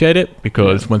viewer, appreciate it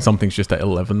because when something's just at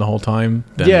 11 the whole time,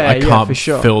 then Yeah, I yeah, can't for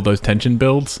sure. feel those tension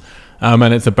builds.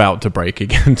 And it's about to break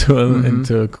again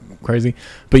into a crazy.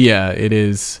 But yeah, it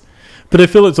is. But I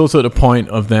feel it's also at the point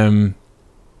of them,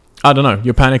 I don't know,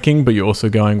 you're panicking, but you're also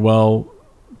going, well,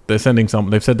 they're sending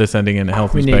they've said they're sending in a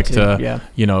health We need to, inspector. yeah.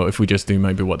 You know, if we just do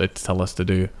maybe what they tell us to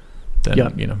do, then, Yeah.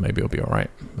 you know, maybe it'll be all right.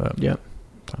 But, Yeah.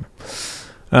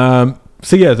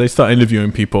 so yeah, they start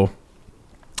interviewing people,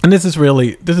 and this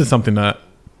is something that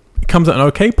comes at an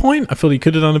okay point. I feel you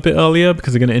could have done a bit earlier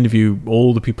because they're going to interview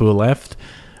all the people who are left,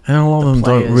 and a lot of them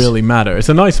don't players. really matter. It's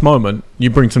a nice moment. You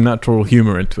bring some natural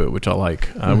humor into it, which I like.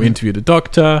 We interview the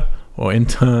doctor or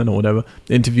intern or whatever.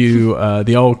 Interview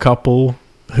the old couple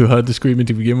who heard the screaming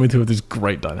to begin with, who have this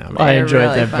great dynamic. I They're enjoyed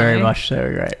really that very funny. Oh, much. They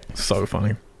were great. So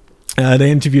funny. They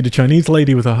interviewed a Chinese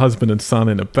lady with her husband and son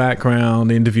in the background.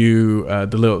 They interview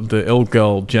the ill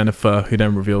girl Jennifer, who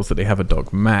then reveals that they have a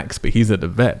dog Max, but he's at the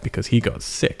vet because he got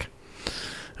sick.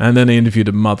 And then they interviewed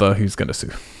a mother who's going to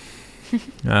sue.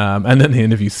 And then they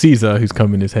interview Caesar, who's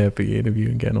combing his hair for the interview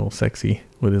and getting all sexy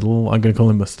with his little, I'm going to call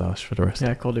him mustache for the rest.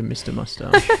 Yeah, I called him Mr.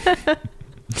 Mustache.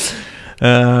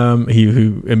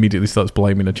 Who immediately starts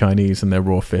blaming the Chinese and their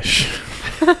raw fish.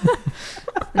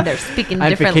 And they're speaking And for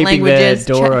different keeping languages.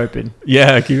 their door open,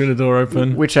 Yeah, keeping the door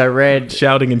open. which I read.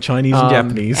 Shouting in Chinese and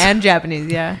Japanese. and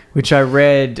Japanese, yeah. Which I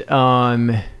read. How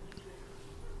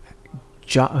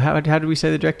did we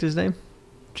say the director's name?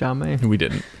 Jame. We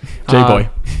didn't. J-Boy.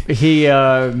 He,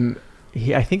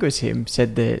 I think it was him,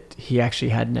 said that he actually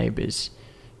had neighbors,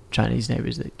 Chinese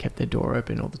neighbors, that kept their door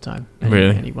open all the time. And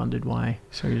Really? and he wondered why.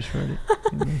 So he just wrote it.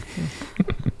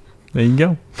 There you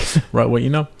go. Right, what you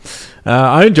know.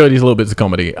 I enjoy these little bits of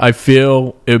comedy. I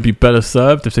feel it would be better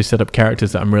served if they set up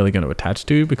characters that I'm really going to attach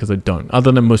to, because I don't.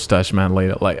 Other than Mustache Man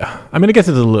later. Like, I mean, I guess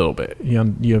it's a little bit.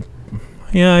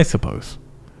 Yeah, I suppose.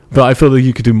 But I feel that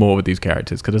you could do more with these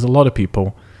characters, because there's a lot of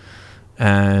people.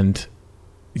 And,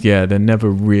 yeah, they're never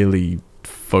really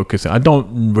focusing. I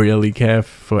don't really care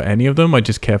for any of them. I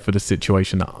just care for the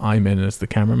situation that I'm in as the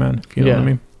cameraman, if you know what I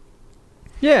mean.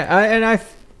 Yeah,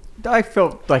 I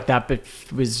felt like that, but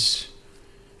was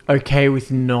okay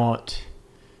with not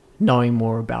knowing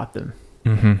more about them,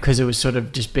 Mm-hmm. because it was sort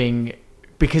of just being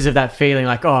because of that feeling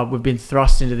like, oh, we've been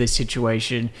thrust into this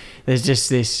situation. There's just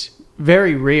this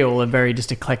very real and very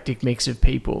just eclectic mix of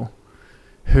people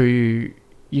who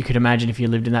you could imagine if you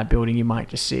lived in that building, you might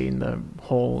just see in the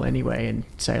hall anyway and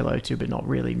say hello to, but not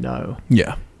really know.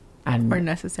 Yeah. And Or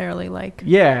necessarily like.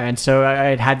 yeah, and so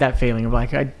I had that feeling of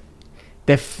like,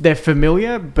 they're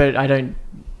familiar, but I don't.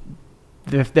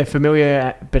 They're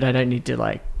familiar, but I don't need to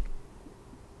like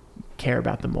care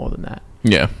about them more than that.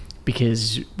 Yeah.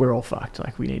 Because we're all fucked.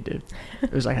 Like we need to.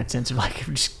 It was like that sense of like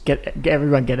just get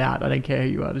everyone get out. I don't care who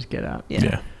you are, just get out.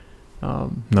 Yeah.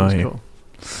 No, it was yeah. cool.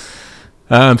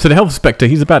 So the health inspector,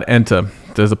 he's about to enter.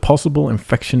 There's a possible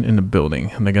infection in the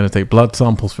building, and they're going to take blood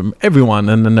samples from everyone,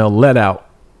 and then they'll let out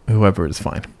whoever is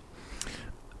fine.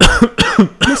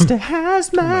 Mr.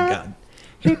 Hazmat. Oh my God.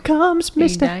 Here comes Are you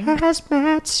Mr. dying?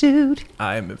 Hazmat suit.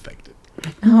 I am infected.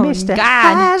 Oh, Mr.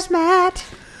 God.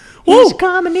 Hazmat. Woo! He's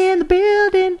coming in the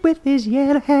building with his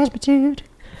yellow hazmat suit.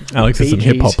 Alex did some Bee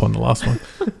Gees. hip hop on the last one,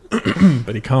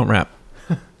 but he can't rap.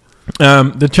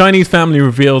 The Chinese family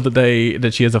revealed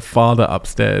that she has a father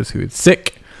upstairs who is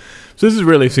sick. So this is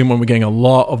really a scene when we're getting a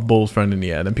lot of balls thrown in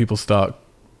the air. Then people start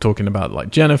talking about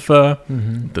like Jennifer,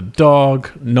 the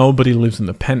dog. Nobody lives in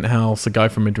the penthouse. A guy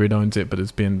from Madrid owns it, but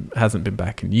hasn't been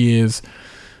back in years.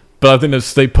 But I think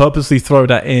they purposely throw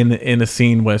that in a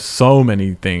scene where so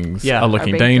many things Yeah. are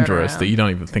looking Are being thrown dangerous around. that you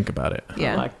don't even think about it.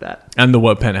 Yeah. I like that. And the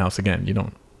word penthouse again, you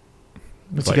don't.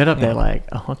 What's like, he got up there? oh. Like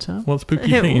a hot tub? Well,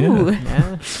 spooky thing, Ooh. yeah. Yeah.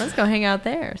 Let's go hang out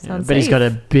there. Sounds But he's got a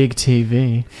big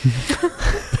TV.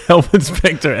 Health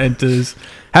inspector enters,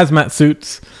 hazmat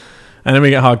suits, and then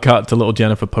we get hard cut to little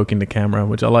Jennifer poking the camera,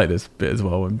 which I like this bit as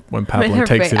well when Pablo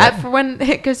takes it up.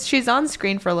 Because she's on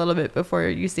screen for a little bit before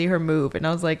you see her move, and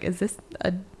I was like, "Is this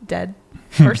a dead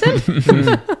person?"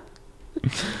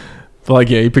 But like,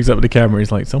 yeah, he picks up the camera.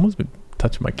 He's like, someone's been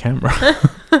touching my camera.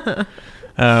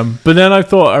 But then I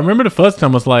remember the first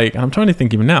time I was like, and I'm trying to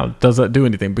think even now, does that do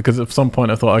anything? Because at some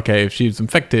point I thought, okay, if she's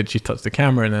infected, she touched the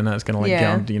camera, and then that's gonna like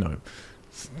Yeah. get on,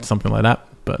 something like that.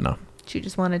 But no. She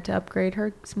just wanted to upgrade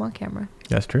her small camera.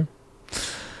 That's true.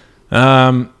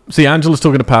 See, Angela's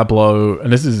talking to Pablo,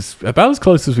 and this is about as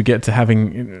close as we get to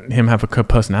having him have a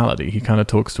personality. He kind of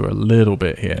talks to her a little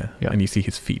bit here, Yeah. and you see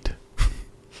his feet.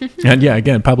 And yeah,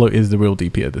 again, Pablo is the real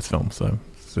DP of this film. So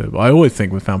I always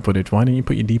think with found footage, why don't you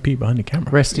put your DP behind the camera?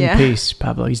 Rest in Yeah. peace,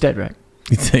 Pablo. He's dead, right?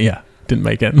 Yeah, didn't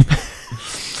make it.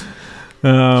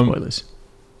 Spoilers.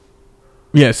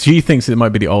 Yes, she thinks it might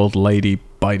be the old lady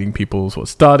biting people's what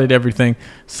started everything.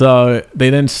 So they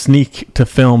then sneak to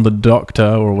film the doctor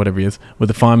or whatever he is with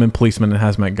the fireman, policeman, and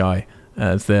hazmat guy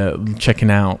as they're checking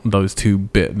out those two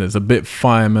bit. There's a bit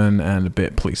fireman and a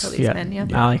bit police. Policeman, yeah.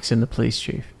 Alex and the police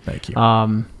chief. Thank you.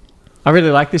 I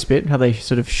really like this bit, how they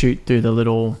sort of shoot through the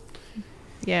little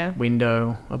Yeah.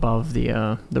 window above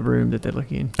the room that they're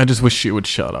looking in. I just wish she would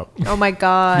shut up. Oh my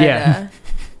God. Yeah.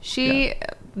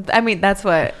 I mean, that's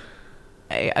what.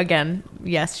 Again,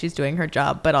 yes, she's doing her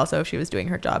job, but also if she was doing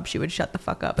her job, she would shut the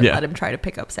fuck up and Yeah. let him try to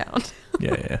pick up sound.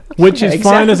 Yeah. Which is Yeah,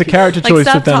 fine as a exactly. character Like, choice,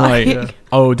 stop but then talking.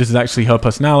 oh, this is actually her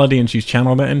personality and she's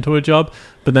channeled that into her job.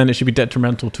 But then it should be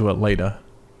detrimental to her later.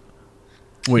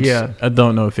 Which Yeah. I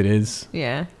don't know if it is.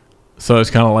 Yeah. So it's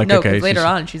kind of like, No, okay. because later she's-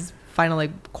 on, she's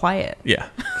finally quiet. Yeah.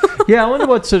 Yeah, I wonder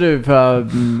what sort of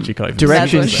She can't even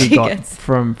direction That's what she she got gets.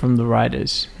 from the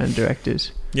writers and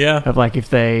directors. Yeah. Of like if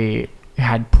they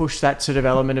had pushed that sort of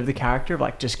element of the character of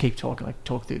like just keep talking, like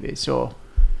talk through this, or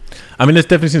I mean, there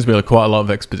definitely seems to be like quite a lot of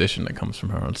exposition that comes from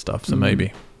her and stuff. So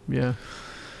maybe. yeah,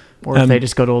 or if they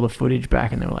just got all the footage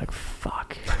back and they were like,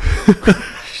 "Fuck,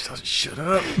 Shut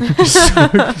up.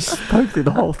 spoke through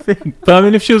the whole thing." But I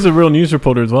mean, if she was a real news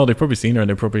reporter as well, they've probably seen her and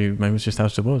they probably, maybe it's just how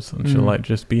she was. And she'll like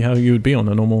just be how you would be on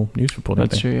a normal news reporter.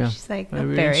 That's true. Yeah, She's like,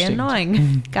 Maybe very instinct.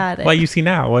 annoying. Got it. What you see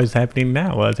now? What's happening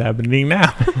now? What's happening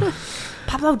now?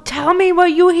 Pablo, tell me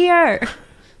what you hear.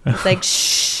 It's like,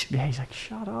 shh. yeah. He's like,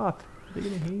 "Shut up, they're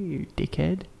gonna hear you,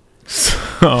 dickhead."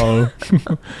 So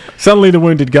suddenly the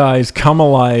wounded guys come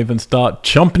alive and start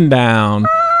chomping down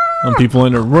on people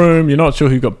in a room. You're not sure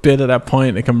who got bit at that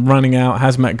point. They come running out.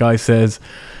 Hazmat guy says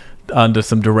under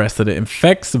some duress that it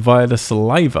infects via the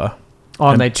saliva. Oh,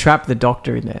 and And- they trap the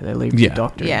doctor in there. They leave Yeah. the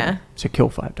doctor. Yeah. In there. So kill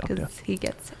 5 doctor. Because he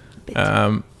gets bit.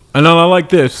 And then I like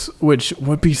this, which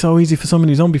would be so easy for so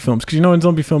many zombie films. Because in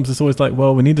zombie films, it's always like,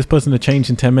 well, we need this person to change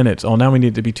in 10 minutes. Or now we need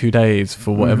it to be 2 days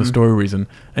for whatever story reason.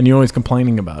 And you're always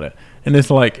complaining about it. And it's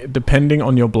like, depending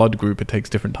on your blood group, it takes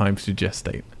different times to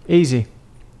gestate. Easy.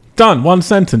 Done. One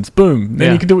sentence. Boom. Then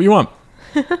Yeah. you can do what you want.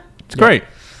 It's great.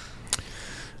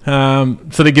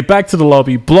 So they get back to the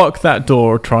lobby, block that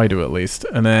door, or try to at least,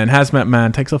 and then Hazmat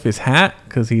Man takes off his hat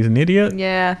because he's an idiot.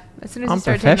 Yeah. As soon as he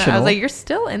started taking that, I was Unprofessional. like, "You're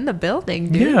still in the building,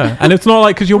 dude." Yeah, and it's not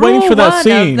like because you're waiting for that Rule one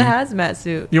scene. of the hazmat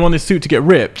suit. You want his suit to get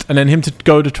ripped, and then him to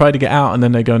go to try to get out, and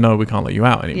then they go, "No, we can't let you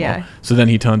out anymore." Yeah. So then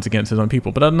he turns against his own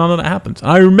people, but none of that happens. And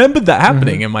I remembered that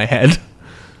happening in my head.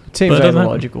 It seems But it like a doesn't-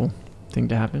 logical thing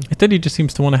to happen. Instead, he just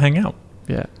seems to want to hang out.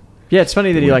 Yeah. Yeah, it's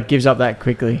funny that he like gives up that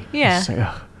quickly. Yeah. It's like,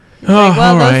 ugh. Like, well,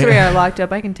 all those right. three are locked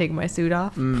up. I can take my suit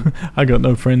off. I got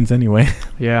no friends anyway.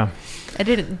 Yeah. I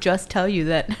didn't just tell you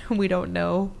that we don't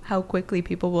know how quickly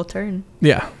people will turn.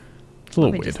 Yeah, it's a Let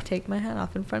little me weird. just take my hat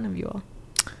off in front of you all.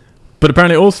 But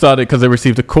apparently, it all started because they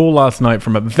received a call last night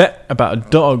from a vet about a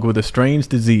dog with a strange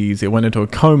disease. It went into a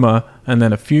coma, and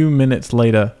then a few minutes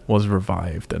later was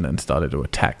revived, and then started to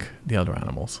attack the other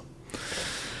animals.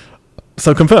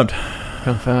 So confirmed,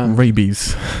 Confirmed.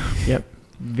 rabies. Yep.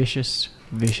 Vicious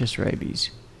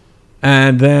rabies.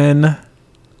 And then,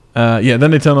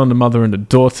 then they turn on the mother and the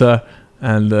daughter,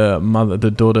 and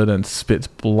the daughter then spits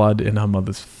blood in her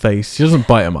mother's face. She doesn't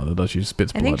bite her mother, does she? She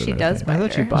spits I blood. think she in her does face. bite I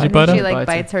thought she her. bite I her. think She she like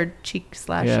bites her. bites her cheek /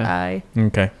 Yeah. eye.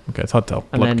 Okay, it's hard to tell.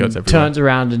 And Blood then goes everywhere. turns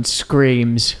around and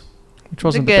screams, which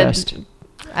wasn't the good- best.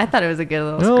 I thought it was a good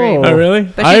little No. scream. Oh, really?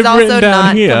 But I've she's also written down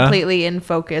not here. completely in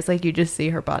focus. Like, you just see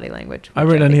her body language. I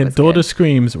which wrote down think here, was daughter good.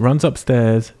 screams, runs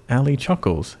upstairs, Allie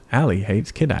chuckles. Allie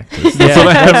hates kid actors. Yeah, That's what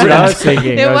I have that's what I written. was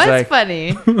thinking. It I was like,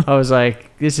 funny. I was like,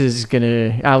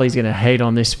 Ali's gonna hate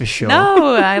on this for sure.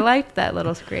 No, I liked that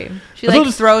little scream. She I like thought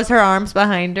it- throws her arms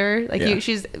behind her, like Yeah.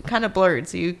 she's kind of blurred.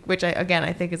 So which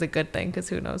I think is a good thing because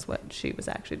who knows what she was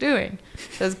actually doing.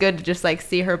 So it's good to just like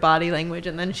see her body language,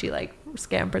 and then she like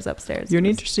scampers upstairs. You're an It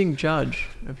was- interesting judge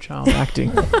of child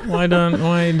acting. Why did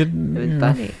It was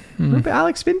funny. Remember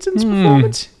Alex Vincent's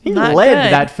performance? He Not led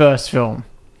good. that first film.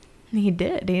 He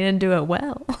did. He didn't do it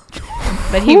well,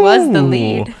 but he was the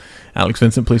lead. Alex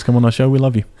Vincent, please come on our show. We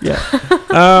love you. Yeah.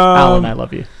 Alan, I Um,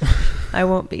 love you. I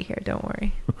won't be here. Don't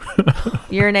worry.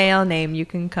 You're an AL name. You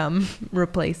can come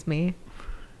replace me.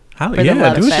 Allie, For the yeah,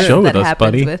 love do a fest show with that us, happens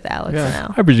buddy. with Alex Yeah.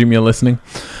 now. I presume you're listening.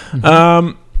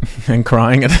 And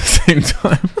crying at the same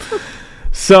time.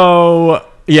 So,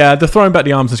 yeah, the throwing back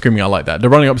the arms and screaming, I like that. The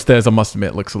running upstairs, I must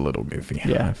admit, looks a little goofy.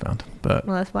 Yeah. I found. But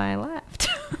Well, that's why I laughed.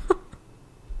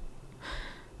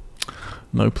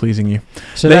 no pleasing you.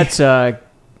 So They- that's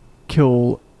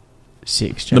kill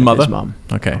 6. The mother? Jennifer's mum.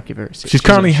 Okay. I'll give her a 6. She's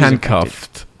currently infected.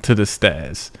 handcuffed to the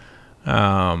stairs.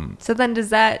 So then,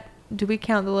 do we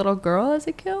count the little girl as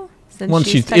a kill? Since Once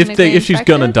she's if she's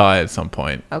gonna infected? die at some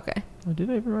point. Okay. Oh, did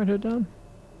I even write her down?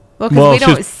 Well, because Well, we she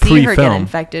don't was see her get pre-film.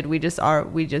 infected. We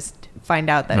just find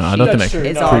out that No, I she don't think they-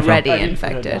 is No, already I didn't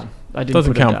put her infected. down. I didn't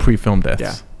Doesn't put her count down. pre-film deaths.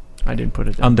 Yeah. I didn't put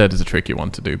it down. Undead is a tricky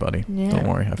one to do, buddy. Yeah. Don't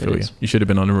worry, I feel you. is. You should have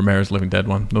been on a Ramirez Living Dead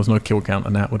one. There was no kill count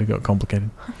on that. Would have got complicated.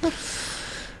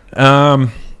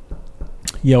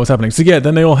 Yeah, what's happening? So yeah,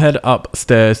 then they all head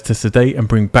upstairs to sedate and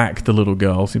bring back the little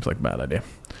girl. Seems like a bad idea.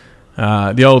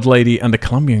 The old lady and the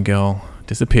Colombian girl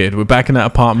disappeared. We're back in that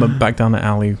apartment, back down the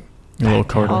alley, the little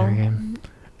corridor. down. again.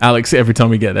 Alex, every time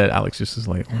we get there, Alex just is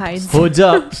like, Hides. Hoods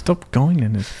up. stop going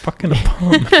in his fucking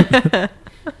apartment.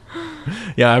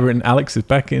 Yeah, I've written Alex is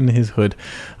back in his hood.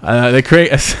 They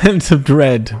create a sense of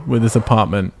dread with this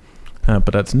apartment, but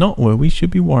that's not what we should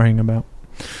be worrying about.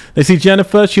 They see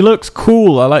Jennifer. She looks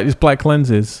cool. I like these black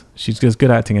lenses. She does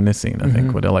good acting in this scene, I think,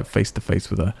 Mhm. where they're like face to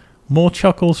face with her. More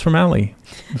chuckles from Allie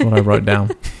is what I wrote down.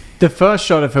 The first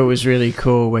shot of her was really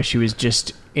cool, where she was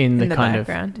just in the kind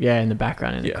background. of in the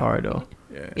background in Yeah. the corridor.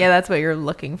 Yeah, that's what you're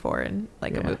looking for in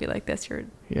like a Yeah. movie like this. Yeah,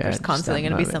 There's just constantly that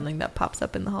going to be moment. something that pops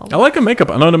up in the hallway. I like her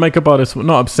makeup. I know the makeup artist was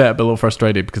not upset, but a little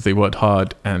frustrated because they worked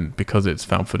hard, and because it's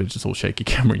found footage, it's all shaky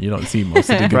camera. You don't see most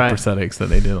of the good Right. prosthetics that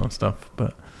they did on stuff.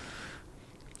 But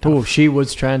Oh, she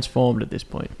was transformed at this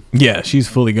point. yeah, she's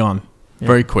fully gone. Yeah.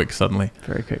 Very quick, suddenly.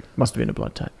 Very quick. Must have been a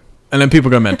blood type. And then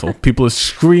people go mental. People are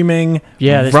screaming,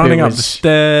 Yeah, this running bit up the was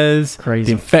stairs. crazy.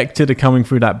 The infected are coming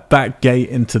through that back gate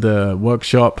into the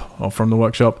workshop, or from the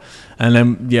workshop. And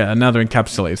then, yeah, another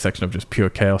encapsulated section of just pure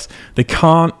chaos. They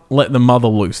can't let the mother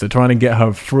loose. They're trying to get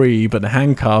her free, but the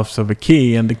handcuffs are the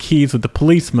key, and the keys with the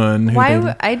policeman. Who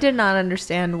they- I did not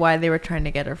understand why they were trying to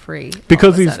get her free. all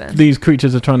because of a sudden. these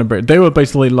creatures are trying to break. They were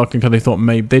basically locking because they thought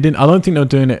maybe they didn't. I don't think they were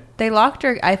doing it. They locked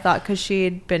her, I thought, because she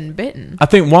had been bitten. I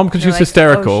think one because she They're was like,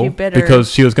 hysterical "Oh, she bit her."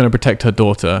 because she was going to protect her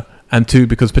daughter, and two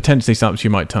because potentially something she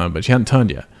might turn, but she hadn't turned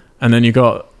yet. And then you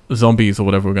got zombies or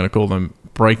whatever we're going to call them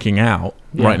breaking out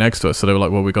Yeah. right next to us. So they were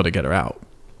like, "Well, we got to get her out."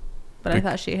 But I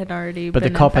thought she had already But the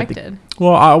been cop had the- infected.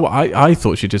 Well, I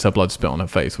thought she just had blood spit on her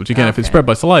face, which again, if it's Okay. spread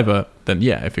by saliva, then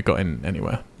yeah, if it got in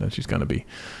anywhere, then she's going to be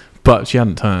But she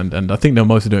hadn't turned, and I think they were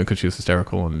mostly doing it because she was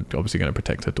hysterical and obviously going to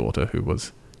protect her daughter, who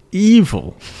was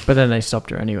evil. But then they stopped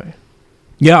her anyway.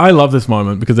 Yeah, I love this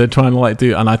moment because they're trying to like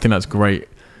do, and I think that's great.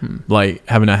 Like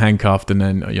having her handcuffed, and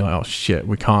then you're like, oh shit,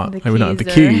 we can't, we don't have the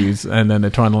keys, and then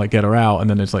they're trying to like get her out, and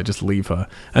then it's like just leave her.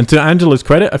 And to Angela's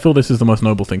credit, I feel this is the most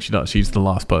noble thing she does. She's the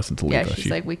last person to leave her. Yeah,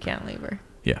 she's like, we can't leave her.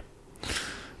 Yeah.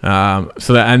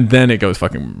 So that, and then it goes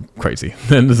fucking crazy.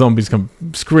 Then the zombies come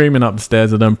screaming up the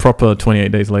stairs, and then proper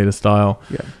 28 Days Later style.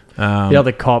 Yeah. The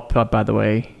other cop, by the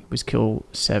way, was Kill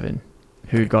 7,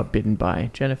 who got bitten by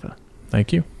Jennifer.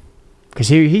 Thank you. Because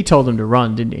he told them to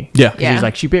run, didn't he? Yeah. He was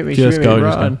like, she bit me, Just she bit me, go,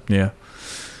 run. just go.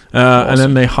 Yeah. And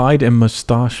then they hide in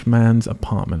Mustache Man's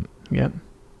apartment. Yep.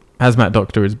 Hazmat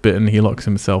Doctor is bitten. He locks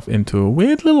himself into a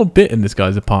weird little bit in this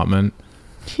guy's apartment.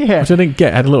 Yeah. Which I didn't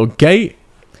get. It had a little gate.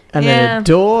 And then a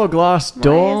door, glass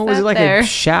door. Was it like there? a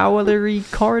showery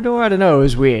corridor? I don't know. It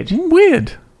was weird.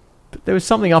 Weird. But there was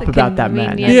something up a about that man.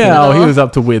 convenient- Yeah, he little- was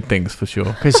up to weird things for sure.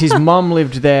 Because his mum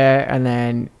lived there, and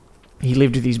then he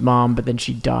lived with his mum, but then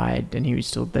she died, and he was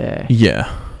still there.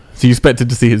 Yeah. So you expected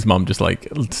to see his mum just like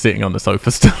sitting on the sofa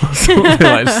still or something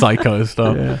like psycho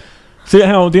stuff. Yeah. See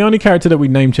how the only character that we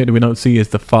name checked that we don't see is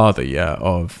the father,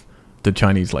 of the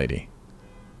Chinese lady.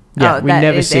 Yeah, oh, we that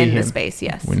never is see in him. the space,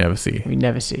 yes. We never see. We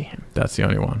never see him. That's the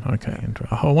only one. Okay.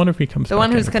 I wonder if he comes The back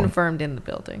one who's at any point. confirmed in the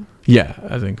building. Yeah,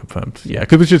 as in confirmed. Yeah,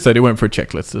 because we should say they went for a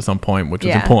checklist at some point, which was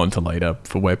Yeah. important to later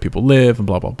for where people live and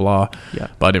blah, blah, blah. Yeah.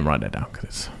 But I didn't write that down because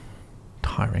it's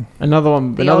tiring. Another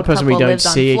The person old we couple don't lives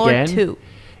on see floor again 2.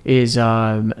 is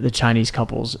the Chinese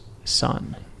couple's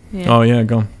son. Yeah. Oh, yeah,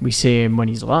 gone. We see him when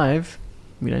he's alive.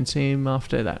 We don't see him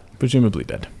after that, Presumably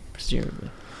dead. presumably.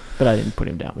 But I didn't put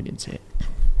him down. We didn't see it.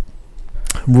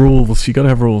 Rules. You got to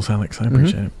have rules, Alex. I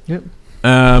appreciate it. Yep.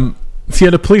 So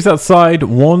yeah, the police outside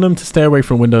warn them to stay away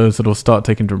from windows that will start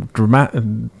taking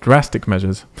drastic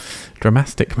measures.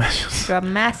 Dramatic measures.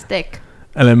 Dramatic.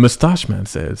 And then Mustache Man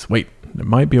says, wait, there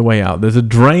might be a way out. There's a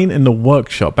drain in the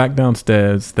workshop back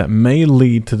downstairs that may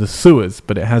lead to the sewers,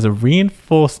 but it has a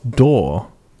reinforced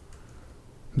door.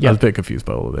 I was a bit confused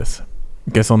by all of this.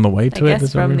 Guess on the way to I it. guess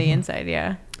there's a from the rein- inside,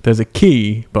 yeah. There's a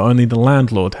key, but only the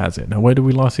landlord has it. Now, where did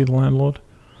we last see the landlord?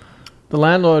 The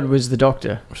landlord was the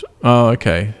doctor Oh,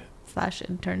 okay. /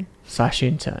 intern. /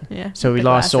 intern. Yeah. So we with the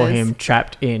last saw glasses. him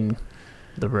trapped in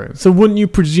the room. So wouldn't you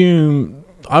presume...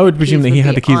 I would presume Keys that he would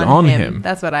had be the keys on him.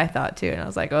 That's what I thought too. And I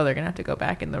was like, oh, they're going to have to go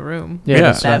back in the room. Yeah, Yeah.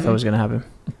 that's what I Them. thought was going to happen.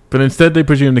 But instead they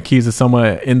presume the keys are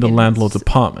somewhere in the In landlord's s-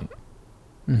 apartment.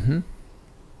 Mm-hmm.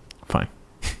 Fine.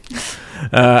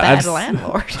 Bad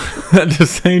landlord. At the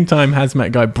same time,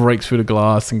 Hazmat Guy breaks through the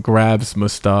glass and grabs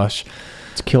Mustache.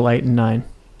 It's kill 8 and 9.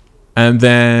 And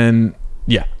then,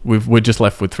 yeah, we're just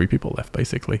left with 3 people left,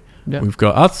 basically. Yeah. We've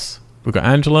got us, we've got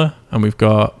Angela, and we've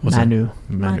got... what's Manu. it?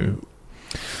 Manu.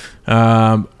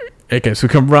 Okay, so we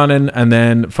come running, and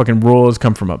then fucking roars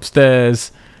come from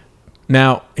upstairs.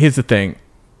 Now, here's the thing.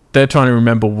 They're trying to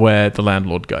remember where the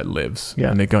landlord guy lives. Yeah.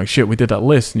 And they're going, shit, we did that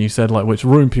list, and you said, like, which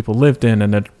room people lived in,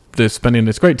 and they're spending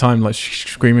this great time, like,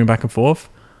 screaming back and forth.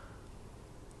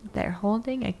 They're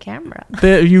holding a camera.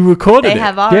 You recorded They it.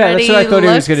 have already Yeah, that's what I thought he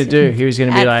was going to looked do. He was going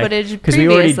to be at like... footage Because we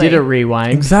already did previously. a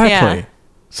rewind. Exactly. Yeah.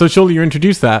 So surely you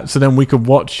introduced that, so then we could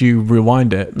watch you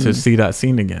rewind it to see that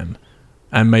scene again.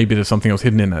 And maybe there's something else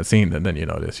hidden in that scene that then you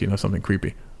notice, something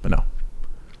creepy. But no.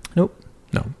 Nope.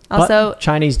 No. Also, But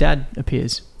Chinese dad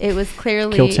appears. it was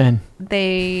clearly Kill 10.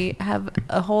 they have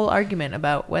a whole argument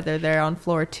about whether they're on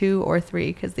floor 2 or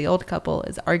 3 because the old couple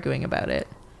is arguing about it.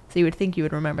 So you would think you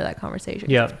would remember that conversation.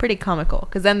 Yeah. It's pretty comical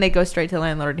because then they go straight to the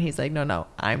landlord and he's like, no,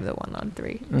 I'm the one on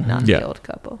 3, not Yeah. the old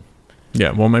couple.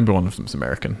 Yeah, well, maybe one of them's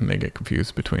American, and they get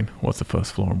confused between what's the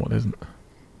first floor and what isn't.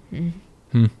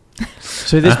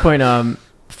 So at this point,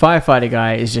 firefighter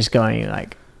guy is just going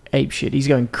like ape shit. He's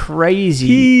going crazy.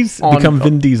 He's on- become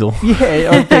Vin Diesel.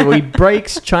 Yeah, on people. He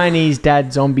breaks Chinese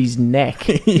dad zombie's neck,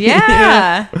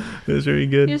 Yeah. That's very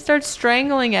good. You start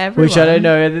strangling everyone. which I don't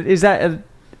know. Is that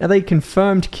are they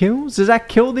confirmed kills? Does that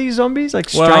kill these zombies? Like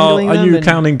Well, strangling are them? you and-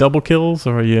 counting double kills,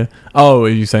 or are you... Oh, are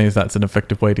you saying that's an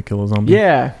effective way to kill a zombie?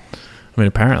 Yeah. I mean,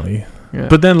 apparently. Yeah.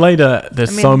 But then later,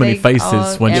 there's I mean, so many they faces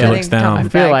all- when she yeah, looks they come down. I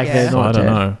feel back, like they're yeah. So I not don't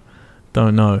dead. know.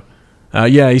 Don't know.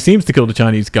 Yeah, he seems to kill the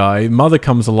Chinese guy. Mother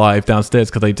comes alive downstairs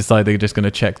because they decide they're just going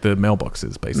to check the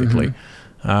mailboxes, basically.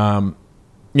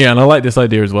 Yeah, and I like this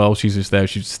idea as well. She's just there.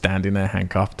 She's standing there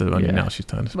handcuffed. And Yeah. now she's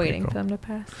turned. It's pretty Waiting cool. for them to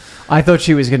pass. I thought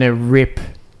she was gonna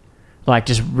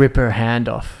just rip her hand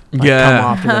off. Like, Yeah. come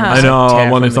after them and I just, know. like, tear I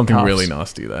from wanted the something cuffs. really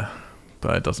nasty there.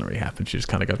 But it doesn't really happen. She just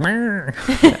kind of goes...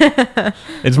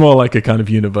 It's more like a kind of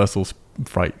universal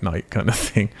fright night kind of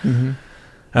thing.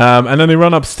 And then they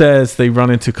run upstairs. They run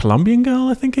into Colombian girl,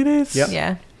 I think it is. Yep.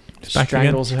 Yeah. She's back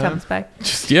Strangles her. Comes back.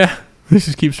 They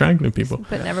just keep strangling people.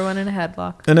 Putting everyone in a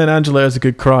headlock. And then Angela has a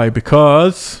good cry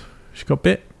because she got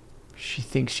bit. She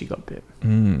thinks she got bit.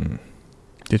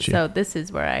 Did she? So this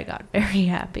is where I got very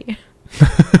happy.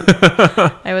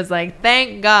 I was like,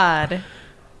 thank God.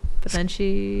 But then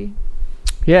she...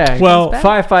 Yeah. Well,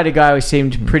 firefighter guy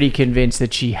seemed pretty convinced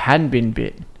that she hadn't been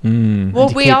bit. Well,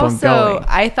 to we keep on also... going.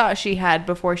 I thought she had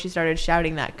before she started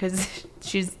shouting that because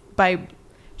she's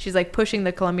like pushing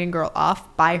the Colombian girl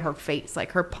off by her face.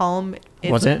 Like her palm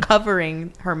is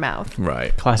covering her mouth.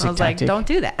 Right. Classic I was tactic. like, don't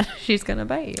do that. She's going to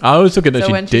bite you. I was looking that So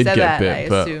she when she did said get that, bit. I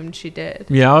but assumed she did.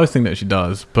 yeah, I always think that she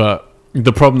does. But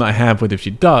the problem that I have with if she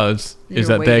does is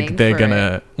You're that they're waiting for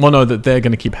gonna... Well, no, that they're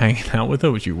gonna keep hanging out with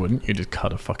her, which you wouldn't. You just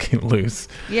cut her fucking loose.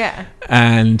 Yeah.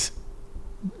 And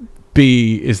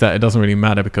B is that it doesn't really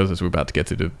matter because as we're about to get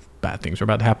to the bad things are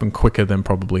about to happen quicker than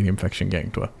probably the infection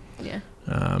getting to her. Yeah.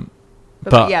 But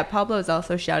But yeah, Pablo's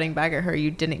also shouting back at her, you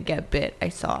didn't get bit. I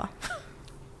saw.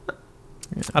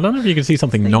 I don't know if you can see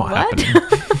something Like, not what?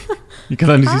 happening. You can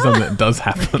only see something that does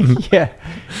happen. Yeah.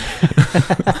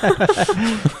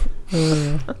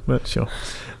 But sure.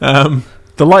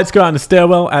 The lights go out in the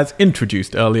stairwell as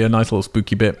introduced earlier. Nice little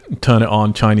spooky bit. Turn it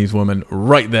on. Chinese woman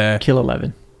right there. Kill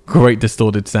 11. Great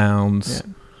distorted sounds.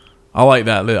 Yeah. I like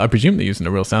that. I presume they're using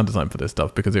a real sound design for this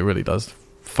stuff because it really does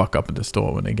fuck up a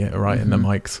distort when they get it right in the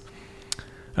mics.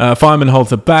 Fireman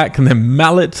holds her back and then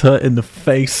mallets her in the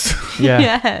face. Yeah.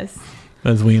 Yes.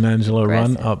 As we and Angela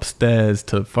Aggressive. run upstairs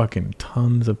to fucking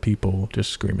tons of people just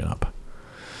screaming up.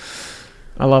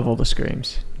 I love all the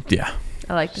screams. Yeah.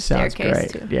 I like the Sounds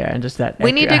staircase great. too. Yeah, and just that.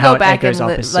 We need to how go it back and echoes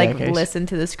off the staircase. listen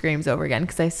to the screams over again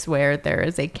because I swear there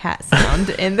is a cat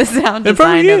sound in the sound It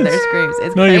probably design of is. their screams.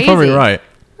 It's No, crazy. you're probably right.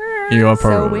 You are So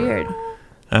probably weird.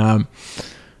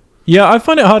 Yeah, I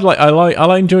find it hard.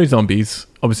 I enjoy zombies.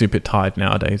 Obviously, a bit tired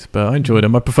nowadays, but I enjoy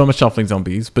them. I prefer my shuffling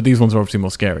zombies, but these ones are obviously more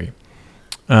scary.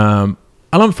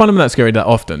 I don't find them that scary that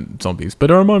often, zombies, but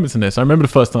there are moments in this. I remember the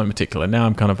first time in particular. Now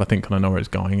I'm I think I know where it's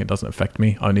going. It doesn't affect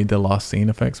me. Only the last scene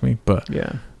affects me. But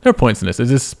Yeah. there are points in this. Is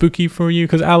this spooky for you?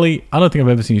 Because Ali, I don't think I've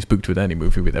ever seen you spooked with any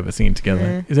movie we've ever seen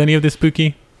together. Is any of this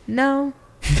spooky? No.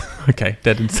 Okay,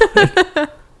 dead inside.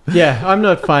 Yeah, I'm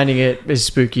not finding it as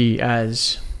spooky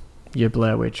as your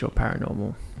Blair Witch or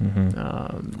Paranormal.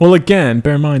 Well, again,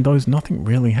 bear in mind, nothing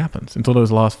really happens until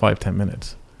those last 5-10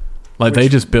 minutes. Like, they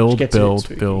just build. Like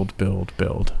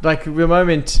the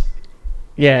moment,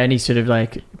 yeah, any sort of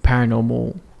like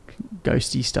paranormal,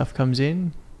 ghosty stuff comes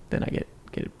in, then I get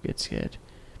scared.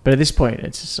 But at this point,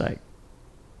 it's just like,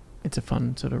 it's a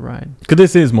fun sort of ride. Because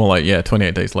this is more like,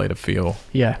 28 Days Later feel,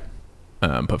 Yeah.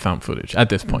 but found footage at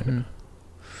this point.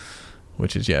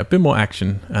 Which is, a bit more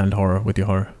action and horror with your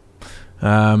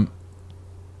horror.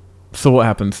 So what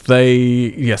happens?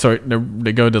 They go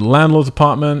to the landlord's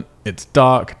apartment. It's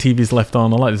dark. TV's left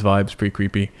on. I like this vibe. It's pretty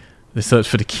creepy. They search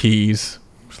for the keys.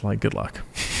 It's like, good luck.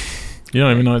 You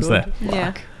don't even know it's there.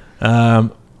 Yeah.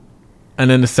 And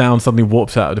then the sound suddenly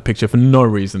warps out of the picture for no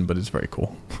reason, but it's very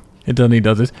cool. It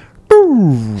does this.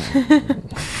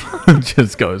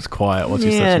 Just goes quiet. Once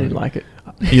you I search didn't like it.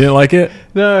 You didn't like it?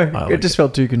 No, liked it just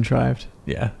felt too contrived.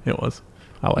 Yeah, it was.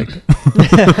 I liked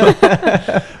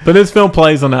it. But this film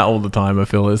plays on that all the time, I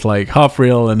feel. It's like half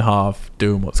real and half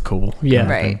doing what's cool. Yeah. kind of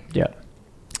Right. thing. Yeah.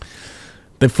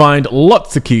 They find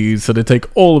lots of keys, so they take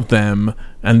all of them,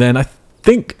 and then I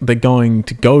think they're going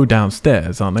to go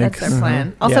downstairs, aren't they? That's their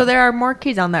plan. Also, Yeah. there are more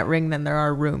keys on that ring than there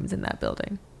are rooms in that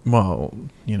building. Well,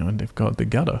 they've got the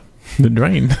gutter, the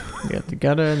drain. They got the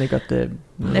gutter and they got the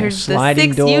There's the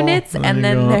sliding 6 door. units, There and you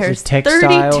then go. there's It's a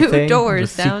textile 32 thing.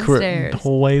 doors The secret downstairs.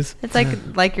 hallways. It's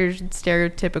like your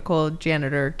stereotypical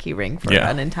janitor key ring for Yeah.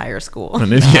 an entire school.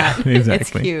 And exactly. It's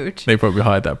huge. They probably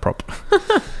hired that prop.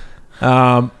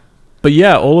 But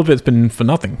yeah, all of it's been for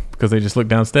nothing because they just look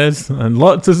downstairs and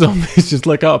lots of zombies just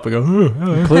look up and go,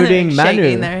 oh. including Shaking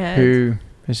Manu, their heads. who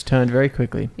has turned very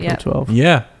quickly. Yep. Till 12.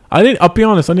 Yeah. I'll be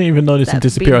honest, I didn't even notice him That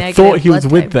disappear. I B-negative thought he was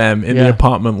blood with type. them in Yeah. the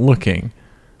apartment looking.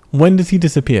 When does he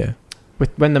disappear?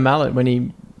 When the mallet, when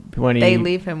he They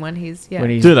leave him when he's when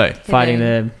he's Do they? fighting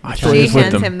Hitting. the. I thought he She was with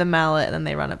hands them. him the mallet, and then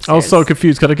they run upstairs. I was so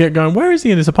confused because I kept going, where is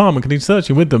he in this apartment? Because he's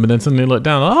searching with them and then suddenly look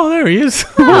down. Oh, there he is.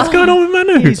 What's going on with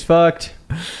Manu? He's fucked.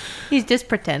 He's just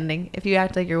pretending. If you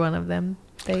act like you're one of them,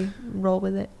 they roll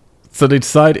with it. So they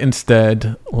decide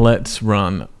instead, let's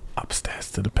run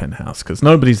upstairs to the penthouse because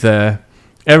nobody's there.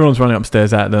 Everyone's running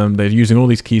upstairs at them. They're using all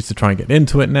these keys to try and get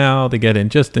into it now. They get in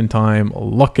just in time.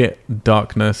 Lock it,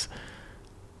 darkness.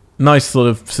 Nice sort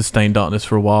of sustained darkness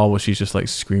for a while where she's just like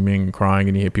screaming and crying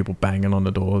and you hear people banging on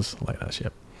the doors. Like that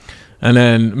shit. And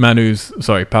then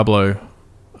Pablo,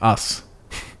 us,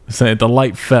 said the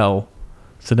light fell.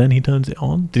 So then he turns it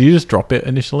on. Did he just drop it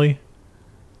initially?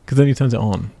 Because then he turns it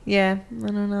on. Yeah, I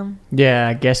don't know. Yeah,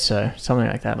 I guess so. Something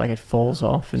like that. Like it falls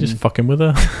off. And Just fucking with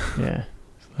her. yeah.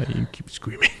 Like, you keep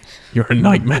screaming. You're a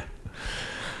nightmare.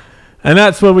 And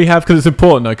that's where we have, because it's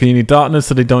important though, because you need darkness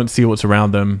so they don't see what's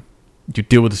around them. You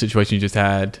deal with the situation you just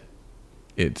had.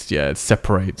 It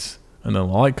separates. And then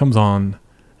the light comes on.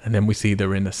 And then we see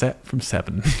they're in a set from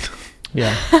Seven.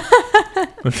 Yeah.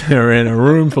 They're in a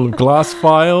room full of glass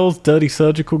files, dirty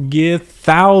surgical gear,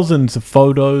 thousands of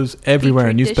photos everywhere,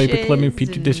 Petri newspaper dishes clippings,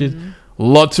 petri and- dishes.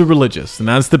 Lots of religious, and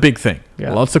that's the big thing.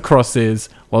 Yeah. Lots of crosses,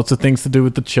 lots of things to do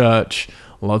with the church,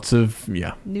 lots of,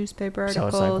 Newspaper So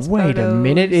articles. it's like, wait a photos.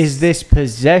 minute, is this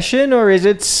possession or is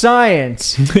it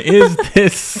science? Is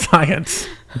this science?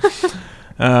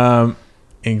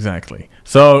 Exactly.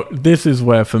 So this is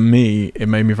where, for me, it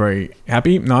made me very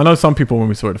happy. Now, I know some people, when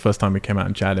we saw it the first time, we came out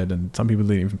and chatted, and some people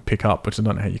didn't even pick up, which I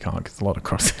don't know how you can't, because there's a lot of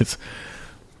crosses.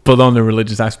 But on the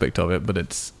religious aspect of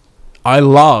it, I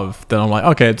love that I'm like,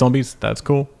 okay, it's zombies, that's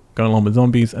cool, going along with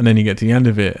zombies, and then you get to the end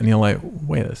of it, and you're like,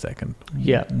 wait a second.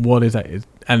 Yeah. What is that?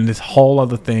 And this whole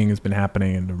other thing has been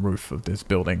happening in the roof of this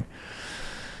building.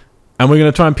 And we're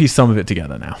going to try and piece some of it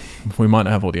together now. We might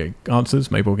not have all the answers.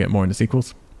 Maybe we'll get more in the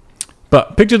sequels.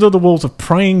 But pictures of the walls of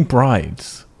praying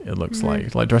brides, it looks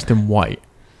like dressed in white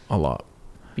a lot.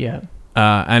 Yeah.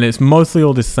 And it's mostly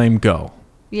all this same girl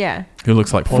Yeah. who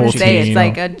looks like I would 14, say it's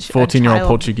like a 14-year-old child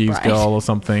Portuguese bride. girl or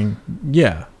something.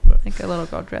 Yeah. Like a little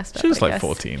girl dressed up. She was I like guess.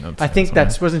 14. I think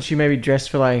wasn't she maybe dressed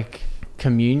for like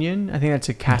communion? I think that's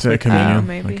a Catholic communion.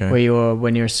 maybe. Okay. where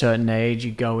when you're a certain age,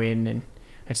 you go in and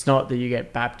it's not that you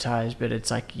get baptized, but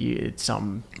it's like it's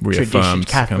some tradition, Reaffirmed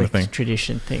Catholic kind of thing.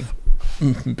 tradition thing.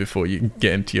 Before you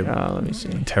get into your Let me see.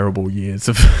 terrible years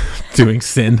of doing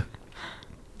sin.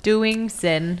 Doing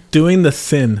sin. Doing the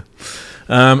sin.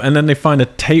 And then they find a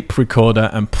tape recorder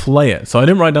and play it. So I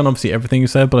didn't write down obviously everything you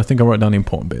said, but I think I wrote down the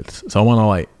important bits. So I want to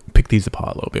like pick these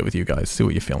apart a little bit with you guys, see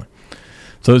what you're feeling.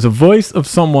 So it's a voice of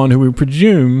someone who we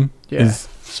presume is...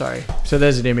 Sorry. So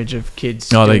there's an image of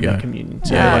kids Oh, there doing you the go. communion.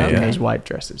 So Yeah, like in okay. those white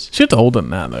dresses. She looked older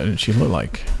than that though, didn't she? Looked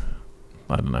like,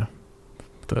 I don't know,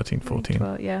 13, 14.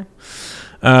 Well, yeah.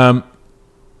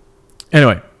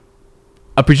 Anyway,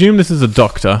 I presume this is a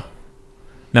doctor.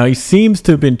 Now he seems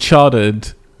to have been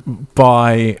chartered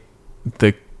by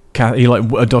a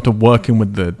doctor working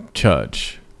with the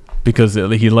church, because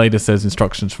he later says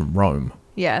instructions from Rome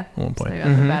Yeah. at one So point. you got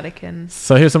the Vatican.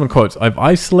 So here's some of the quotes. I've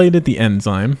isolated the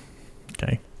enzyme.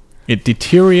 Okay. It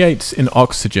deteriorates in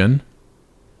oxygen.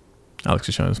 Alex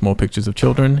is showing us more pictures of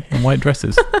children in white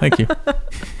dresses. Thank you.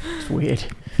 It's weird.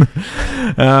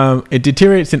 It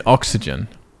deteriorates in oxygen.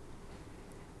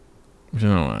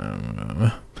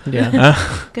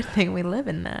 Yeah. Good thing we live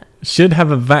in that. Should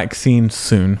have a vaccine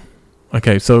soon.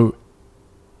 Okay, so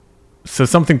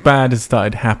something bad has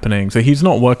started happening. So he's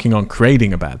not working on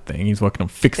creating a bad thing. He's working on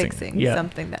fixing Fixing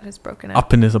something that has broken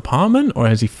up in his apartment, or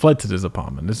has he fled to his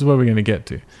apartment? This is where we're going to get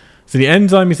to. So the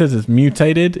enzyme, he says, is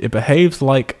mutated. It behaves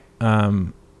like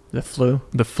The flu.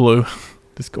 the flu.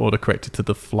 This autocorrected to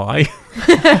the fly.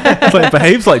 It's like, it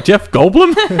behaves like Jeff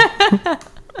Goldblum.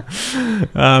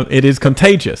 It is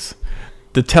contagious.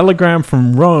 The telegram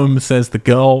from Rome says the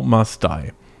girl must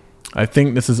die. I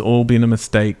think this has all been a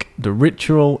mistake. The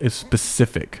ritual is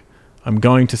specific. I'm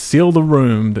going to seal the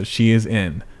room that she is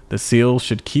in. The seal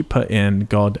should keep her in.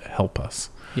 God help us.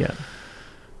 Yeah.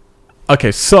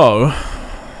 Okay, so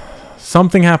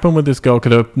something happened with this girl.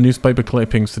 Could have newspaper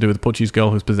clippings to do with the Portuguese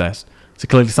girl who's possessed. So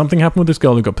clearly something happened with this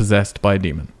girl who got possessed by a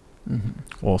demon.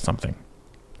 Or something.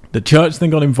 The church then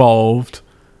got involved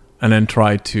and then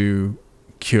tried to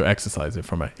exorcise it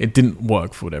from her. It didn't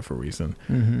work for whatever reason.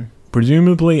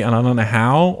 Presumably, and I don't know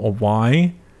how or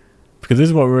why, because this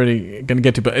is what we're really going to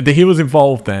get to, but he was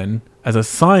involved then as a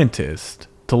scientist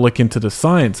to look into the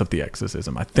science of the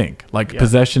exorcism, I think. Like,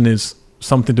 possession is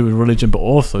something to do with religion, but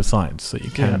also science, so you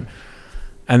can.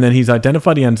 And then he's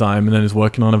identified the enzyme and then is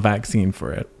working on a vaccine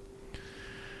for it.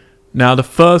 Now, the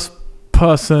first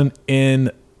person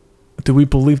in... Do we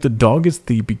believe the dog is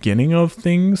the beginning of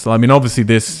things? I mean, obviously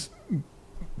this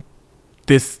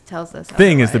Tells us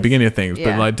thing is the otherwise. beginning of things, but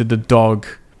Yeah. like, did the dog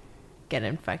Get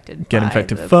infected by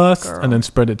the first girl. and then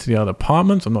spread it to the other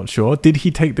apartments? I'm not sure. Did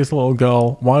he take this little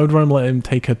girl? Why would Rome let him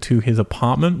take her to his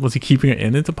apartment? Was he keeping her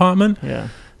in his apartment? Yeah.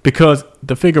 Because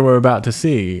the figure we're about to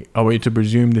see, are we to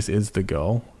presume this is the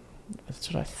girl?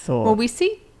 That's what I thought. Well, we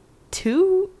see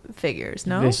two figures,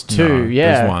 no? There's two, No,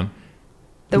 yeah. There's one.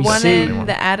 The we one see- in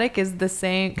the attic is the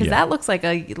same, because Yeah. that looks like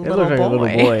a It little looked like boy. a little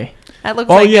boy. That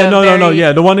looks Oh, like yeah, a no, very,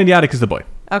 yeah. The one in the attic is the boy.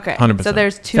 Okay. 100%. So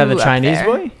there's Is two. that the up Chinese there.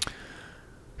 boy?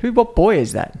 What boy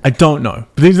is that? I don't know.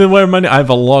 But these are where I have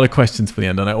a lot of questions for the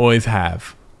end, and I always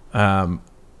have. And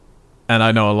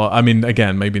I know a lot. I mean,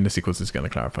 again, maybe in the sequels is going to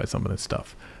clarify some of this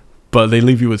stuff. But they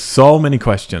leave you with so many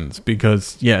questions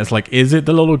because, yeah, it's like, is it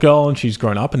the little girl and she's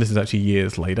grown up and this is actually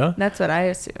years later? That's what I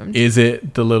assumed. Is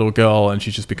it the little girl and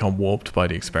she's just become warped by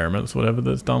the experiments, whatever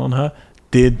that's done on her?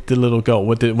 Did the little girl,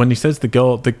 when he says the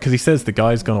girl, because he says the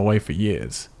guy's gone away for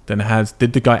years, then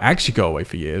did the guy actually go away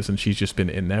for years and she's just been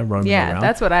in there roaming Yeah, around?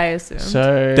 that's what I assumed.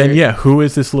 So Then, yeah, who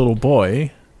is this little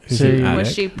boy? Who's So- an Was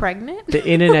addict? she pregnant? the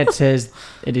internet says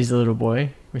it is a little boy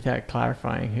without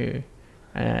clarifying who,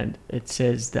 and it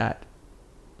says that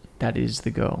is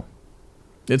the girl.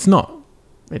 It's not.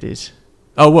 It is.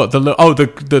 Oh, what?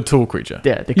 The tall creature.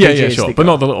 Yeah, the Yeah, creature yeah, is sure. the But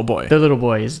girl. not the little boy. The little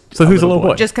boy is. So who's the little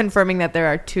boy? Just confirming that there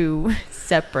are two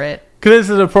separate. Because this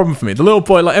is a problem for me. The little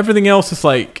boy, like everything else, is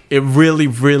like it really,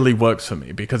 really works for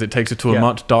me because it takes it to a Yeah.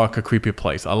 much darker, creepier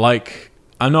place.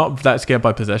 I'm not that scared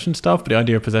by possession stuff, but the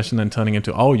idea of possession then turning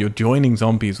into you're joining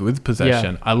zombies with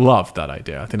possession. I love that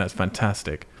idea. I think that's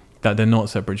fantastic. That they're not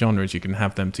separate genres. You can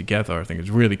have them together. I think it's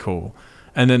really cool.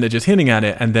 And then they're just hinting at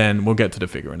it, and then we'll get to the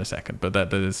figure in a second. But that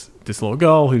there's this little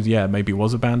girl who's maybe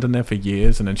was abandoned there for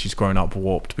years, and then she's grown up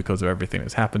warped because of everything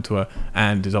that's happened to her,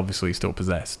 and is obviously still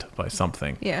possessed by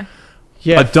something. Yeah.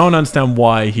 Yeah, I don't understand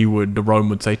why Rome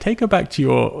would say, take her back to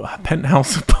your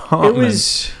penthouse apartment. it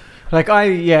was like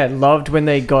I loved when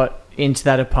they got into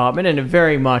that apartment, and it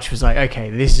very much was like, okay,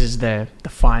 this is the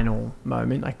final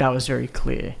moment. Like that was very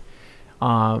clear.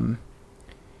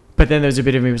 But then there was a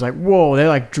bit of me was like, whoa, they're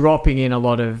like dropping in a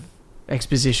lot of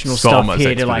expositional So stuff much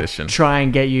here to like exposition. try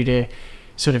and get you to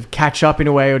sort of catch up in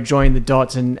a way or join the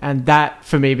dots, and that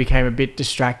for me became a bit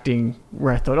distracting.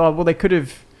 Where I thought, oh well, they could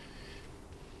have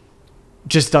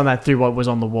just done that through what was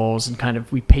on the walls and kind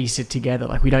of we piece it together.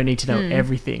 Like we don't need to know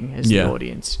everything as the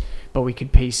audience, but we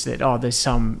could piece that. Oh, there's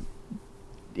some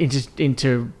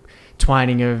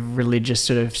intertwining of religious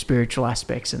sort of spiritual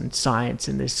aspects and science,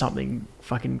 and there's something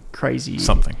fucking crazy.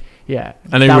 something. Yeah,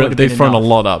 And that would've they've been thrown a enough.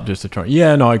 lot up just to try.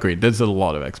 Yeah, no, I agree. There's a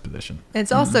lot of exposition.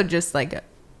 It's also just like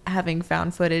having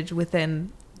found footage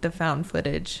within the found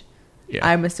footage. Yeah.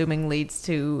 I'm assuming leads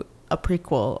to a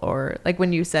prequel, or like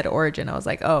when you said origin, I was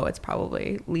like, oh, it's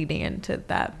probably leading into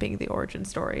that being the origin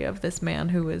story of this man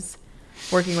who was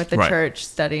working with the Right. church,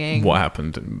 studying What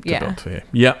happened and Yeah. built to here.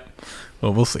 Yeah.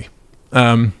 Well, we'll see.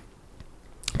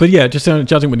 But yeah, just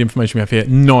judging with the information we have here,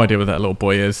 no idea what that little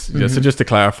boy is. Yeah, so just to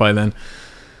clarify then.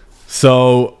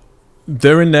 So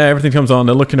they're in there, everything comes on,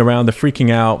 they're looking around, they're freaking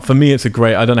out. For me, it's a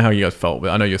great, I don't know how you guys felt,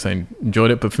 but I know you're saying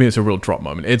enjoyed it, but for me, it's a real drop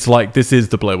moment. It's like, this is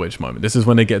the Blair Witch moment. This is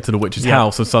when they get to the witch's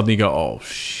house and suddenly you go, oh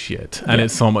shit. And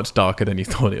it's so much darker than you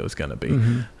thought it was going to be.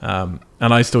 And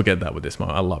I still get that with this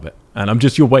moment. I love it.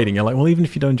 And you're waiting. You're like, well, even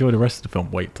if you don't enjoy the rest of the film,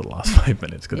 wait till the last 5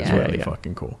 minutes because Yeah. it's really Yeah.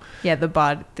 fucking cool. Yeah, the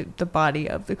body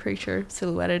of the creature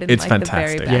silhouetted in It's like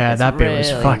fantastic. the very back. Yeah, is that bit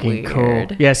was really fucking weird.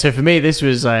 cool. Yeah, so for me, this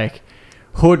was like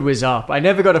hood was up. I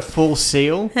never got a full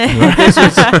seal.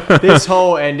 this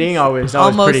whole ending, I was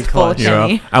Almost pretty full close.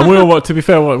 Kenny. Yeah. And we were, to be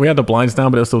fair, we had the blinds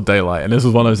down, but it was still daylight. And this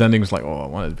was one of those endings like, oh, I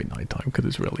want it to be nighttime because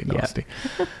it's really Yeah. nasty.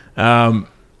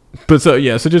 But so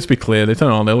just to be clear, they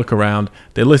turn it on, they look around,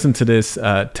 they listen to this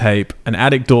tape. An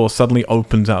attic door suddenly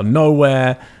opens out of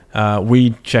nowhere.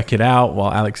 We check it out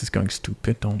while Alex is going,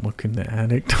 stupid, don't look in the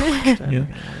attic. Yeah.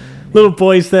 Little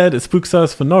boy's there that spooks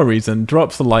us for no reason,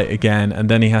 drops the light again, and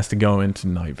then he has to go into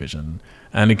night vision.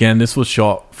 And again, this was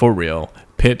shot for real,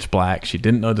 pitch black. She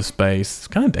didn't know the space. It's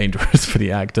kind of dangerous for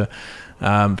the actor.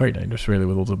 Very dangerous, really,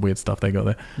 with all the weird stuff they got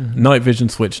there. Night vision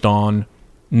switched on,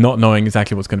 not knowing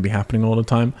exactly what's going to be happening all the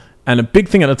time. And a big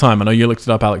thing at the time, I know you looked it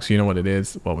up, Alex, you know what it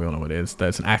is. Well, we all know what it is.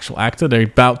 There's an actual actor. They're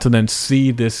about to then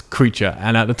see this creature.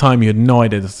 And at the time, you had no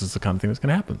idea this is the kind of thing that's going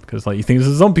to happen. Because like you think this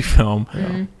is a zombie film.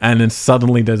 And then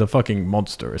suddenly there's a fucking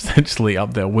monster essentially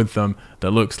up there with them that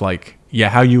looks like,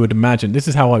 how you would imagine. This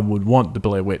is how I would want the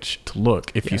Blair Witch to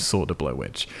look if you saw the Blair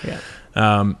Witch.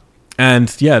 Yeah. And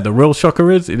the real shocker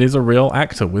is it is a real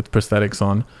actor with prosthetics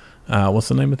on. What's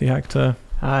the name of the actor?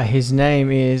 His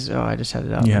name is... Oh, I just had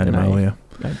it up. You had him earlier.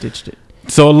 I ditched it.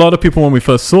 So a lot of people, when we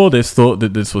first saw this, thought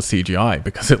that this was CGI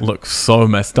because it looks so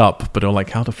messed up. But they're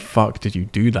like, how the fuck did you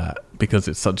do that? Because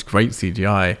it's such great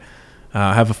CGI.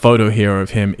 I have a photo here of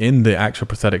him in the actual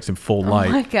prosthetics in full light.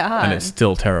 Oh my god. And it's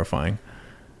still terrifying.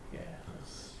 Yeah,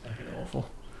 that's fucking awful.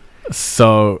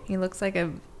 So He looks like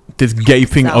a this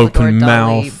gaping Salvador open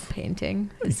Dali mouth,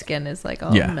 painting. His skin is like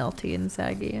all Yeah. melty and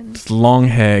saggy, and this long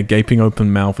hair, gaping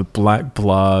open mouth with black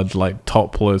blood, like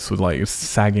topless with like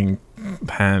sagging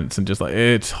pants and just like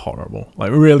it's horrible,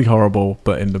 like really horrible,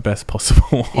 but in the best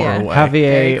possible horror way.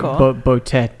 Very Javier cool.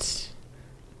 Botet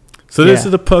So this Yeah.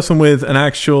 is a person with an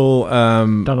actual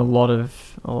done a lot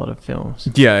of films.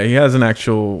 yeah, he has an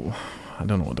actual, I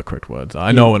don't know what the correct words are.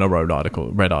 I know in a read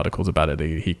articles about it,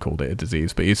 he called it a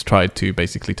disease, but he's tried to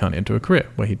basically turn it into a career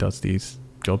where he does these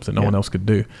jobs that no Yeah. one else could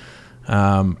do.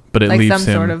 But it Like leaves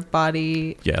some him, sort of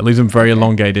body. yeah, it leaves him very Okay.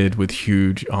 elongated with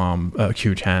huge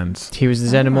huge hands. He was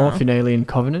the xenomorph in Alien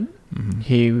Covenant. Mhm.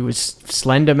 He was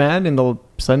Slender Man in the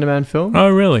Slender Man film. Oh,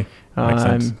 really? Makes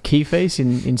sense. Keyface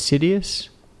in Insidious.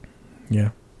 Yeah.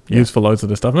 Yeah. Used for loads of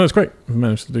the stuff. No, it's great. He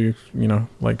managed to do,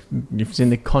 like... He was in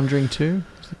The Conjuring 2.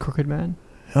 The Crooked Man.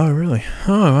 Oh, really?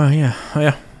 Oh, well, yeah. Oh,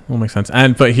 yeah. All makes sense.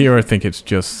 But here I think it's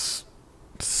just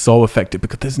so effective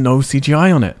because there's no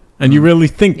CGI on it. And you really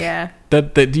think Yeah.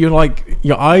 that you're like...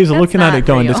 Your eyes are That's looking at not it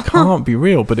going, real. this can't be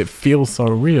real, but it feels so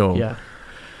real. Yeah.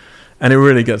 And it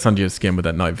really gets under your skin with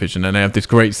that night vision. And they have this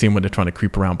great scene where they're trying to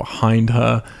creep around behind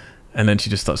her. And then she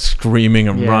just starts screaming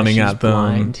and Yeah, running she's at them.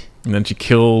 blind. And then she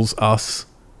kills us.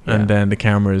 Yeah. And then the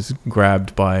camera is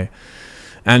grabbed by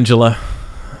Angela.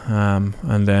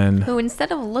 And then, Who,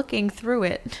 instead of looking through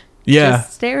it, yeah,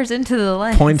 just stares into the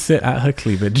lens. points it at her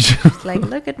cleavage. Like,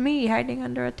 look at me hiding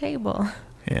under a table.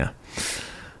 Yeah.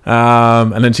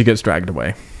 And then she gets dragged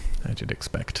away, as you'd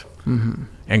expect. Mm-hmm.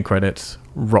 End credits,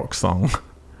 rock song.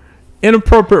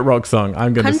 Inappropriate rock song,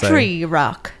 I'm going to say. Country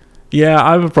rock. Yeah,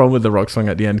 I have a problem with the rock song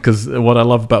at the end because what I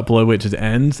love about Blair Witch is it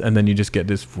ends and then you just get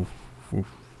this woof, woof,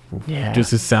 woof, Yeah.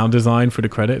 just this sound design for the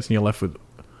credits and you're left with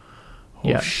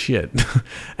Yeah. shit.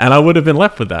 And I would have been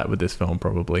left with that with this film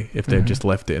probably if they'd Mhm. just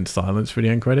left it in silence for the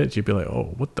end credits. You'd be like,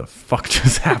 oh, what the fuck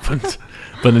just happened?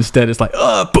 But instead it's like,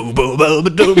 oh, boom, boom, boom,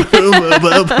 boom, boom,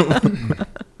 boom, boom.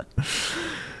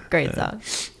 Great song.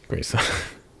 Great song.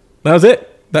 That was it.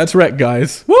 That's Wreck,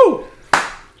 guys. Woo!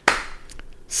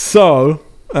 So,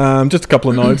 just a couple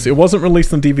of notes. It wasn't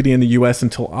released on DVD in the US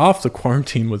until after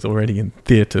quarantine was already in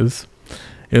theaters.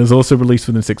 It was also released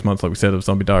within 6 months, like we said, of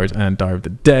Zombie Diaries and Diary of the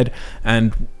Dead.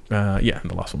 And, and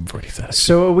the last one we've already said.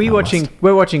 So are we Our watching? last.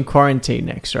 We're watching Quarantine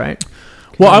next, right?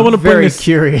 Well, I I'm want to bring very this...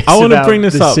 curious. I wanna about bring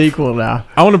this the up. sequel now.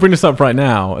 I want to bring this up right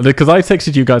now because I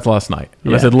texted you guys last night.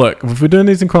 And I Yeah. said, look, if we're doing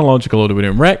these in chronological order, we're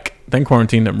doing Wreck, then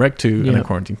Quarantine, then Wreck 2, and Yeah. then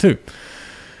Quarantine 2.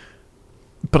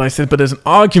 But I said, but there's an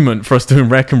argument for us doing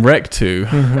Wreck and Wreck 2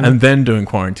 Mhm. and then doing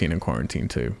Quarantine and Quarantine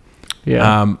 2.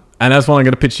 Yeah. And that's what I'm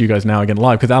going to pitch to you guys now again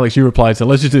live because Alex, you replied, so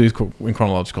let's just do this in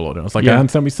chronological order. I was like, Yeah. I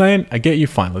understand what you're saying. I get you.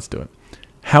 Fine, let's do it.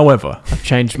 However, I've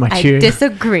changed my I tune.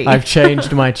 disagree. I've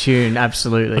changed my tune.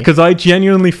 Absolutely. because I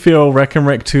genuinely feel Wreck and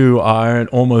Wreck 2 are an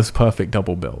almost perfect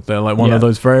double bill. They're like one Yeah. of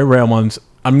those very rare ones.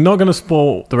 I'm not going to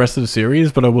spoil the rest of the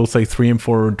series, but I will say 3 and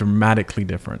 4 are dramatically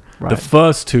different. Right. The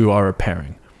first 2 are a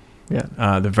pairing.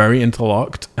 Yeah. They're very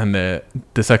interlocked, and the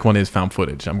second one is found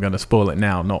footage. I'm going to spoil it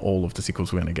now. Not all of the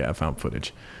sequels we're going to get are found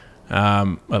footage,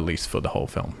 at least for the whole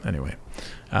film, anyway.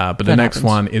 But the That next happens.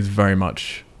 one is very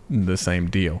much the same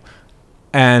deal.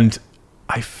 And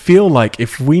I feel like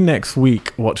if we next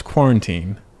week watch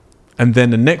Quarantine, and then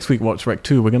the next week watch Wreck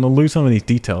 2, we're going to lose some of these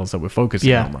details that we're focusing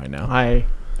Yeah. on right now. I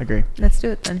agree. Let's do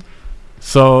it then.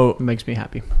 So, It makes me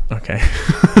happy. okay.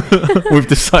 We've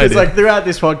decided. It's like throughout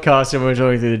this podcast, and we're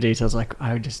going through the details. Like,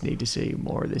 I just need to see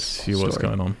more of this. See what's story.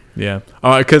 going on. Yeah.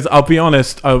 All right, because I'll be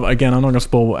honest, again, I'm not going to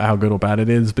spoil how good or bad it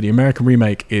is, but the American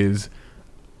remake is,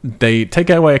 they take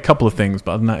away a couple of things,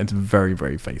 but other than that, it's very,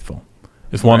 very faithful.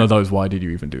 It's one Right. of those, why did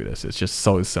you even do this? It's just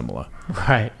so similar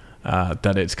Right.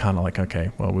 that it's kind of like,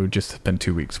 okay, well, we'll just spend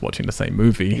 2 weeks watching the same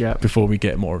movie Yeah. before we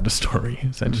get more of the story,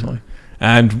 essentially.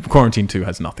 And Quarantine 2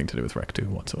 has nothing to do with Wreck 2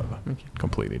 whatsoever. Okay.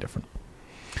 Completely different.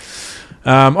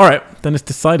 All right, then it's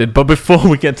decided. But before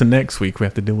we get to next week, we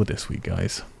have to deal with this week,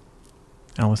 guys.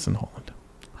 Alison Holland.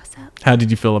 What's up? How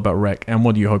did you feel about Wreck, and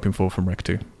what are you hoping for from Wreck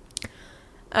 2?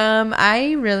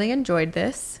 I really enjoyed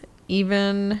this.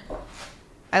 Even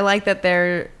I like that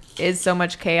there is so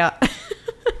much chaos.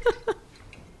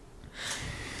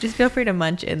 Just feel free to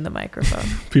munch in the microphone.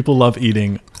 People love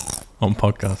eating on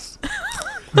podcasts.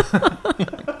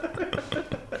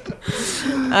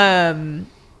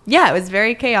 Yeah, it was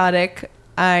very chaotic.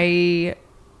 I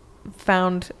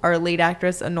found our lead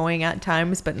actress annoying at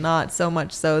times, but not so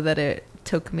much so that it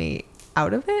took me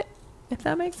out of it, if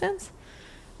that makes sense.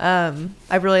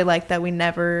 I really like that we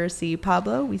never see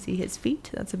Pablo. We see his feet.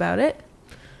 That's about it.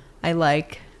 I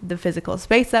like the physical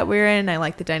space that we're in. I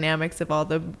like the dynamics of all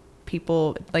the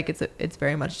people. Like it's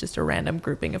very much just a random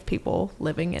grouping of people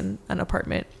living in an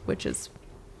apartment, which is,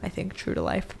 I think, true to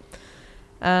life.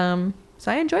 So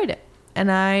I enjoyed it. And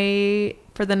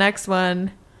for the next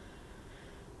one,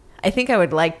 I think I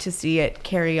would like to see it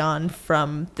carry on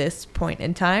from this point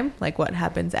in time, like what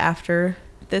happens after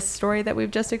this story that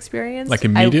we've just experienced. Like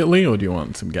immediately, or do you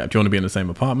want some gap? Do you want to be in the same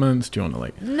apartments? Do you want to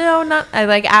like... No, not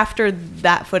like after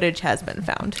that footage has been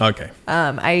found. Okay.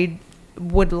 I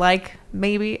would like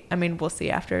maybe, I mean, we'll see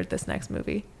after this next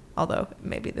movie, although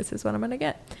maybe this is what I'm going to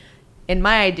get. In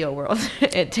my ideal world,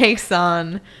 it takes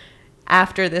on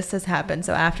after this has happened.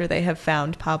 So after they have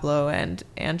found Pablo and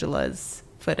Angela's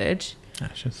footage.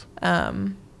 Ashes.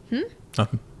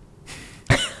 Nothing.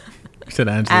 You said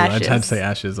Angela. Ashes. I had to say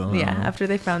ashes. After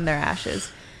they found their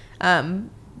ashes.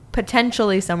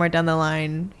 Potentially somewhere down the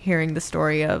line, hearing the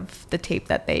story of the tape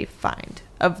that they find,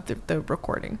 of the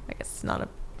recording. I guess it's not a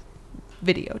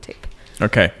videotape.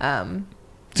 Okay.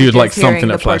 So you'd like something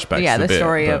that flashbacks yeah, a the bit,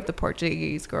 story but... of the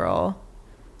Portuguese girl,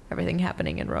 everything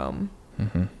happening in Rome.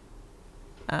 Mm-hmm.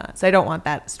 So I don't want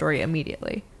that story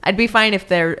immediately. I'd be fine if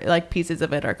they're like pieces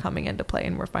of it are coming into play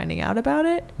and we're finding out about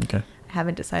it. Okay. I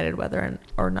haven't decided whether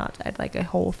or not I'd like a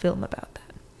whole film about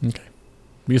that. Okay.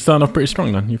 You're starting off pretty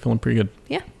strong then. You're feeling pretty good.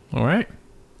 Yeah. All right.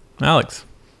 Alex.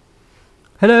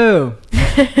 Hello.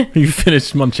 You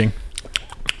finished munching.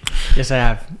 Yes, I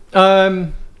have.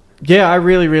 Yeah, I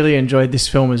really, really enjoyed this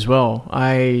film as well.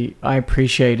 I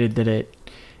appreciated that it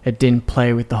didn't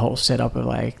play with the whole setup of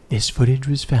like, this footage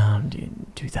was found in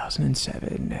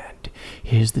 2007 and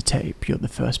here's the tape. You're the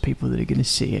first people that are going to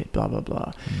see it, blah, blah,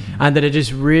 blah. Mm-hmm. And that it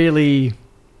just really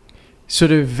sort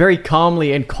of very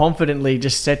calmly and confidently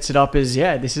just sets it up as,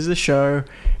 yeah, this is the show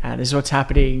and this is what's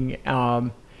happening.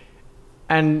 And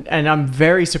I'm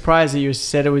very surprised that you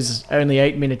said it was only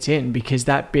 8 minutes in, because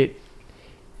that bit,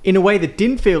 in a way that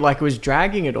didn't feel like it was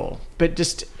dragging at all, but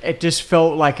it just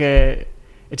felt like a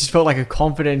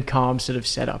confident, calm sort of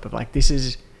setup of like, this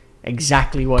is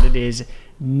exactly what it is.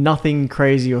 Nothing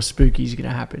crazy or spooky is going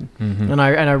to happen. Mm-hmm. And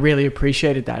I really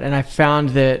appreciated that. And I found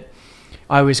that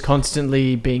I was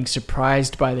constantly being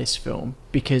surprised by this film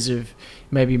because of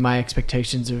maybe my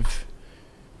expectations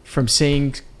from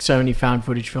seeing so many found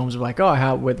footage films of like, oh,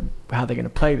 how they're going to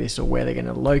play this or where they're going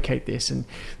to locate this. And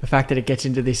the fact that it gets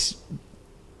into this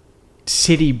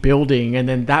city building and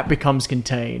then that becomes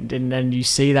contained, and then you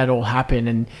see that all happen,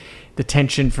 and the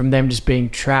tension from them just being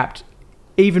trapped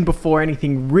even before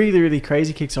anything really, really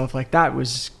crazy kicks off, like that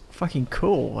was fucking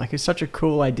cool. Like, it's such a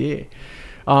cool idea.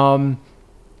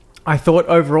 I thought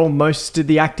overall most of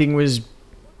the acting was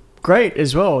great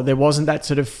as well. There wasn't that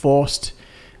sort of forced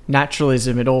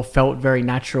naturalism. It all felt very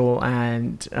natural,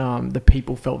 and the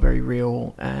people felt very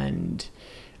real. And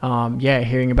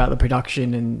hearing about the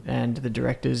production and the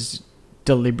directors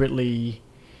deliberately,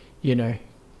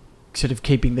 sort of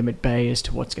keeping them at bay as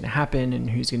to what's going to happen and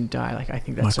who's going to die. Like, I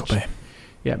think that's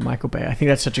Michael Bay. I think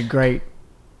that's such a great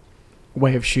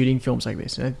way of shooting films like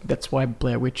this. And that's why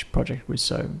Blair Witch Project was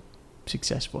so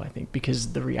successful, I think,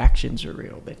 because the reactions are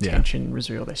real, their tension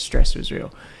was real, their stress was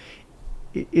real.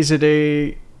 Is it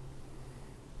a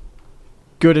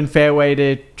good and fair way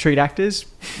to treat actors?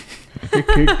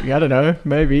 I don't know,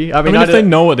 maybe. I mean if they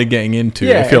know what they're getting into,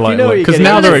 yeah, I feel like, because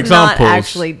now there are examples. Not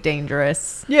actually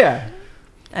dangerous. Yeah.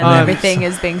 And everything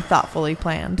is being thoughtfully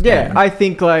planned. Yeah, I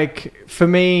think, like, for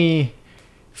me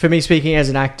speaking as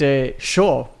an actor,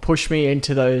 sure, push me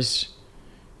into those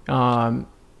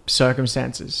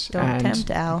circumstances. Don't tempt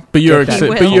Al. But you're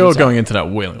going into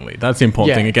that willingly. That's the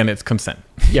important thing. Again, it's consent.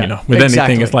 Yeah, with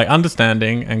anything, it's like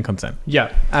understanding and consent.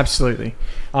 Yeah, absolutely.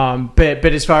 But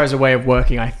as far as a way of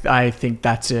working, I think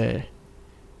that's a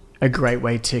great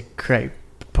way to create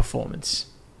performance,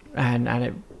 and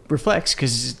it reflects,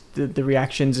 because the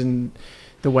reactions and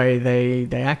the way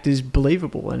they act is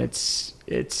believable, and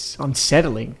it's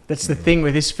unsettling. That's the thing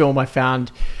with this film. I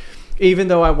found, even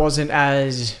though I wasn't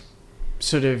as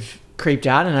sort of creeped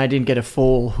out and I didn't get a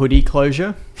full hoodie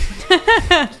closure,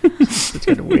 it's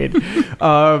kind of weird,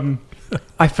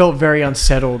 I felt very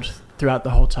unsettled throughout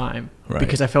the whole time. Right.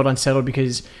 Because I felt unsettled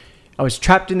because I was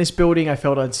trapped in this building. I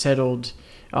felt unsettled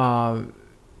because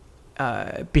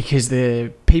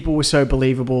the people were so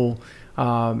believable,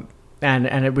 and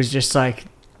it was just like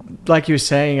you were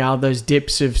saying, Al, those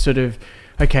dips of sort of,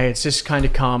 okay, it's just kind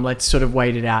of calm, let's sort of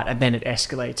wait it out, and then it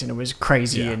escalates, and it was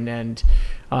crazy. And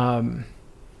I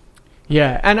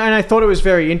thought it was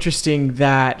very interesting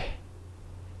that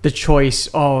the choice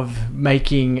of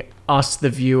making us, the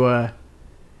viewer,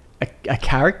 a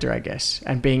character, I guess,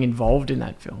 and being involved in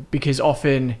that film, because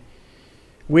often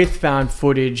with found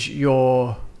footage,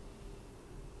 you're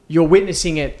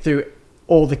witnessing it through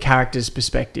all the characters'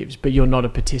 perspectives, but you're not a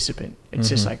participant. It's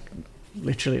just like,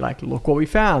 literally like, look what we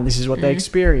found, this is what they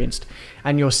experienced,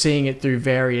 and you're seeing it through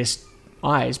various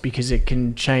eyes, because it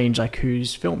can change like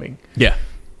who's filming.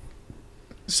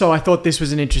 So I thought this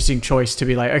was an interesting choice to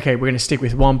be like, okay, we're going to stick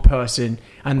with one person,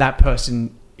 and that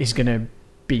person is going to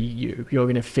be you. You're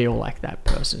going to feel like that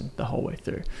person the whole way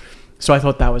through. So I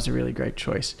thought that was a really great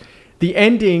choice. The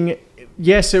ending,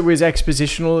 yes, it was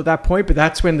expositional at that point, but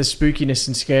that's when the spookiness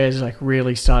and scares like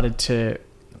really started to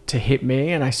hit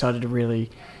me, and I started to really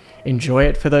enjoy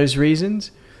it for those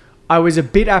reasons. I was a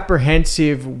bit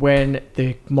apprehensive when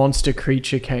the monster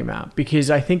creature came out,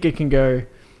 because I think it can go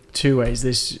two ways.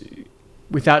 This,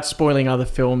 without spoiling other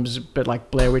films, but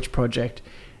like Blair Witch Project,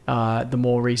 the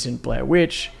more recent Blair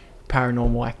Witch,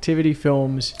 Paranormal Activity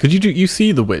films. Could you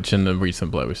see the witch in the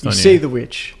recent Blair Witch? You see the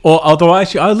witch. Or although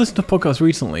actually, I listened to a podcast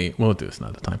recently. We'll do this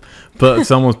another time. But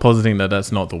someone was positing that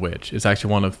that's not the witch. It's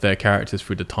actually one of their characters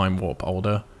through the time warp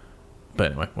older.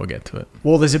 But anyway, we'll get to it.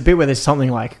 Well, there's a bit where there's something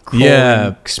like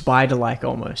crawling, spider-like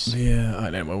almost. Yeah, I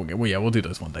know. We'll do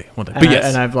those one day. And But yes,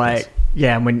 and I've like,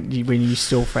 yeah, when you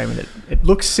still frame it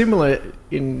looks similar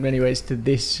in many ways to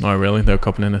this. Oh, really? They're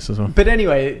copying in this as well. But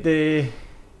anyway,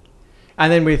 and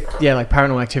then with like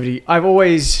Paranormal Activity, I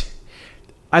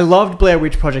loved Blair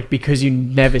Witch Project because you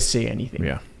never see anything.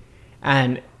 Yeah.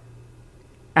 And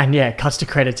yeah, it cuts to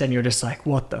credits and you're just like,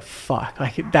 what the fuck?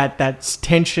 Like that's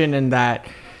tension, and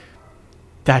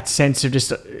that sense of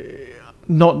just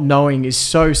not knowing is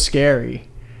so scary,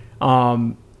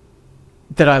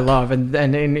 that I love. And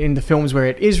in the films where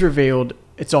it is revealed,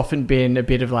 it's often been a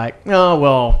bit of like, oh,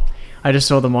 well, I just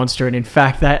saw the monster. And in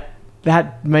fact, that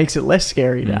makes it less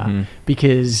scary now,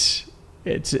 because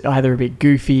it's either a bit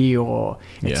goofy, or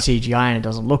it's CGI and it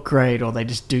doesn't look great, or they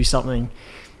just do something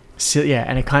silly,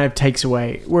 and it kind of takes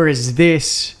away. Whereas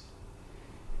this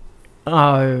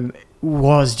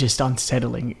was just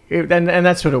unsettling, and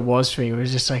that's what it was for me. It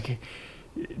was just like,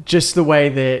 just the way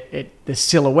that the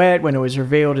silhouette when it was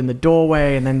revealed in the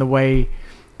doorway, and then the way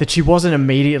that she wasn't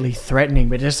immediately threatening,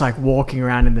 but just like walking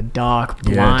around in the dark,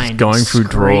 blind, just going through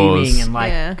drawers and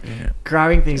like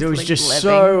grabbing things. It was like just living.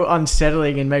 so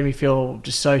unsettling, and made me feel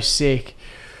just so sick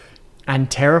and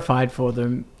terrified for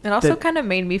them. It also kind of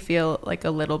made me feel like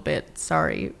a little bit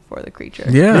sorry for the creature.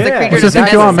 Yeah. The Yeah. creature Which I doesn't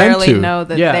think you are meant necessarily to. know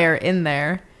that Yeah. they're in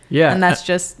there. Yeah. And that's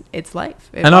just its life.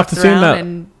 It And walks after seeing around that-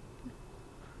 and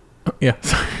Yeah.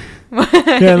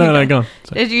 Yeah, no, go on.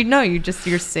 Sorry. as you know,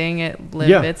 you're seeing it live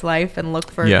Yeah. its life and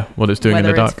look for What it's doing in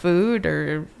whether the it's dark. food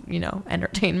or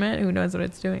entertainment. Who knows what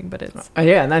it's doing? But it's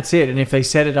Yeah, and that's it. And if they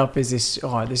set it up as this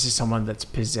is someone that's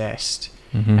possessed,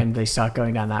 and they start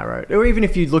going down that road, or even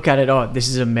if you look at it, this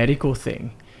is a medical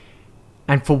thing,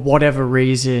 and for whatever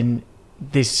reason,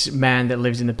 this man that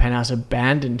lives in the penthouse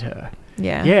abandoned her.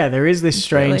 yeah. There is this It's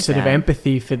strange really sort of sad.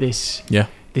 empathy for this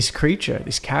creature,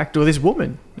 this character, or this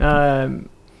woman.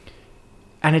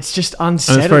 And it's just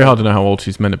unsettling. And it's very hard to know how old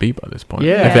she's meant to be by this point.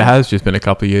 Yeah. If it has just been a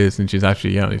couple of years and she's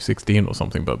actually only 16 or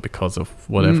something, but because of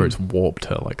whatever, it's warped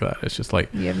her like that. It's just like,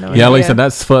 You have no like I idea. said,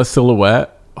 that's first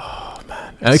silhouette. Oh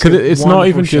man, It's because a it's not wonderful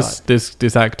even shot. just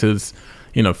this actor's,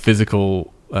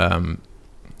 physical,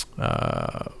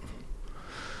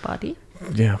 Body.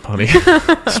 body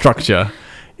structure.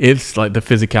 It's like the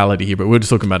physicality here, but we're just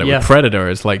talking about it with Predator.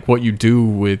 It's like what you do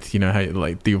with, how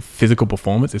like the physical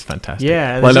performance is fantastic.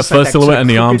 Yeah, like there's that just like first that silhouette sort of and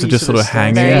the arms are crookedy just sort of sort of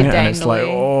hanging, Very and it's like,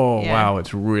 dangly. oh Yeah. wow,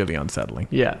 it's really unsettling.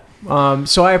 Yeah.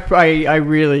 So I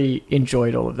really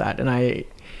enjoyed all of that, and I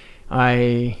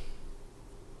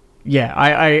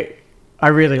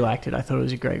really liked it. I thought it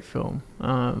was a great film.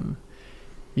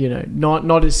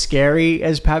 Not as scary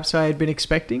as perhaps I had been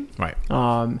expecting. Right.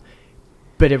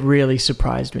 But it really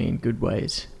surprised me in good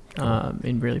ways,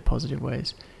 in really positive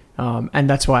ways. And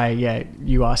that's why,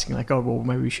 you asking like, oh, well,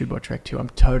 maybe we should watch Rec 2. I'm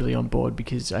totally on board,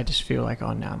 because I just feel like,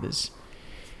 now there's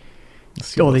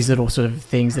all these little sort of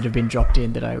things that have been dropped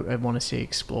in that I want to see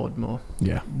explored more.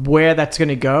 Yeah. Where that's going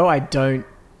to go,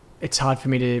 it's hard for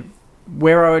me to,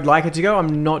 where I would like it to go,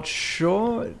 I'm not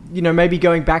sure. Maybe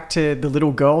going back to the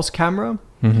little girl's camera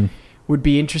would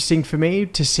be interesting for me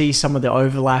to see some of the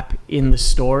overlap in the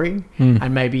story,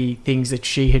 and maybe things that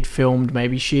she had filmed.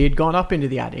 Maybe she had gone up into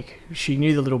the attic. She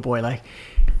knew the little boy. Like,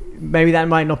 maybe that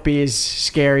might not be as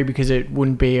scary, because it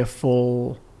wouldn't be a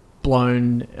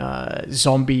full-blown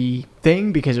zombie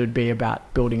thing, because it would be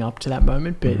about building up to that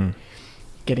moment, but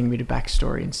getting me to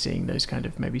backstory and seeing those kind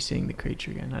of, maybe seeing the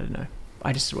creature again. I don't know.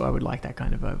 I would like that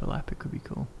kind of overlap. It could be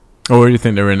cool. Or where do you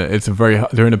think they're in it?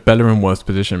 They're in a better and worse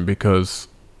position, because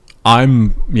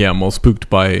I'm more spooked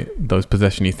by those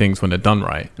possession-y things when they're done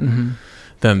right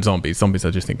than zombies. Zombies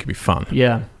I just think could be fun.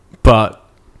 Yeah. But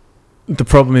the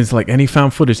problem is, like, any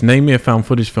found footage, name me a found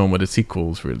footage film where the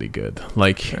sequel's really good.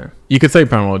 Like, Sure. you could say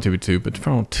Paranormal Activity 2, but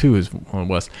Paranormal 2 is one of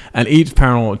the worst. And each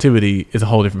Paranormal Activity is a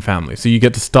whole different family. So you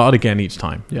get to start again each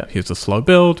time. Yeah. Here's a slow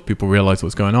build. People realize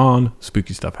what's going on.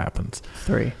 Spooky stuff happens.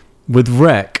 3. With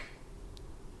Rec,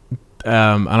 and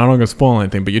I'm not going to spoil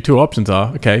anything, but your two options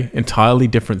are, okay, entirely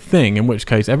different thing, in which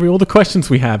case all the questions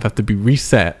we have to be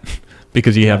reset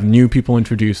because you have new people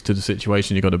introduced to the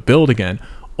situation. You got to build again.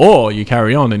 Or you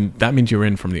carry on, and that means you're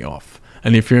in from the off.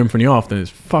 And if you're in from the off, then it's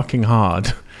fucking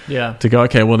hard Yeah. to go,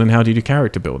 okay, well, then how do you do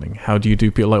character building? How do you do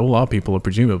people, like, all our people are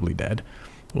presumably dead.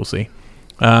 We'll see.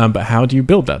 But how do you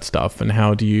build that stuff? And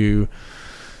how do you,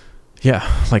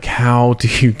 how do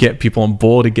you get people on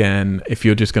board again if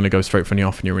you're just going to go straight from the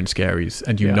off and you're in scaries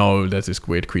and you know there's this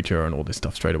weird creature and all this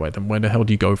stuff straight away? Then where the hell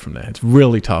do you go from there? It's a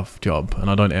really tough job, and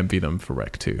I don't envy them for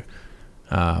Rec 2.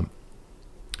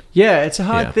 Yeah, it's a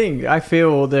hard thing. I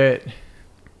feel that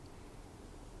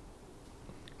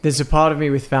there's a part of me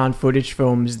with found footage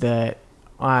films that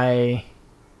I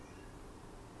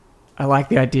like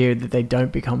the idea that they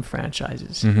don't become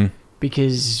franchises. Mm-hmm.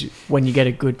 Because when you get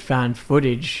a good found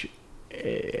footage,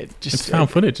 It's found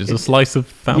footage. It's a slice of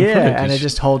found footage. Yeah, and it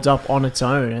just holds up on its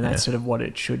own, and that's sort of what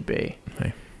it should be.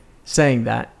 Hey. Saying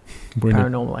that, We're gonna-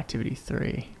 Paranormal Activity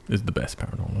 3. is the best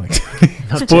Paranormal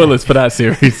Activity. Spoilers for that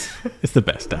series. It's the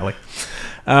best, Ali.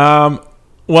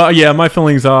 Well, yeah, my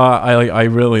feelings are I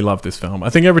really love this film. I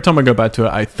think every time I go back to it,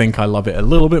 I think I love it a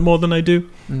little bit more than I do.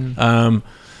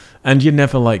 And you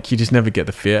just never get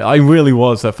the fear. I really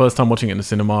was, that first time watching it in the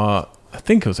cinema, I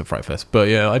think it was at Fright Fest, but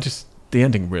yeah, the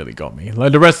ending really got me.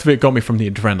 Like, the rest of it got me from the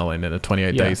adrenaline in a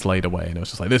 28 Days Later way, and it was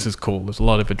just like, this is cool. There's a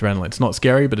lot of adrenaline. It's not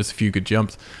scary, but there's a few good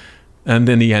jumps. And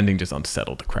then the ending just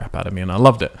unsettled the crap out of me, and I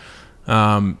loved it.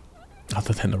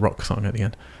 Other than the rock song at the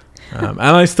end. And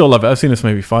I still love it. I've seen this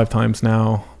maybe 5 times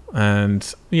now,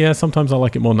 and yeah, sometimes I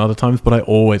like it more than other times, but I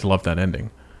always love that ending.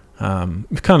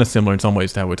 It's kind of similar in some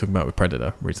ways to how we were talking about with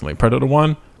Predator recently. Predator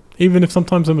 1, even if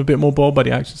sometimes I'm a bit more bored by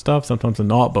the action stuff, sometimes I'm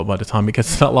not, but by the time it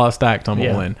gets to that last act, I'm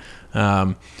all in.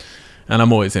 And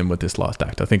I'm always in with this last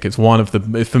act. I think it's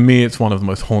for me, it's one of the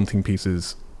most haunting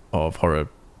pieces of horror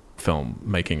film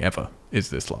making ever,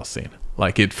 is this last scene.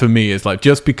 Like, it for me is like,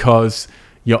 just because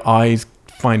your eyes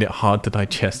find it hard to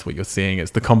digest what you're seeing,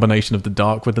 it's the combination of the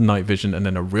dark with the night vision and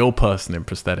then a real person in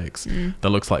prosthetics that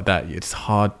looks like that. It's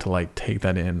hard to like take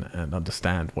that in and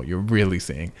understand what you're really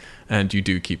seeing, and you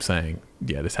do keep saying,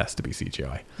 yeah, this has to be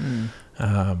CGI.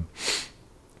 And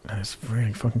it's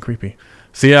really fucking creepy.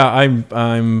 So yeah,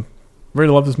 I'm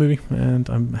really love this movie, and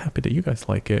I'm happy that you guys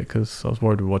like it, because I was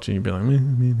worried we'd watching you'd be like, all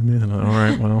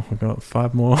right, well, we've got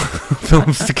 5 more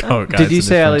films to go, guys. Did you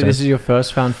say, Ali, this is your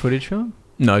first found footage film?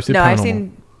 No, I've seen No, Paranormal. I've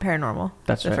seen Paranormal.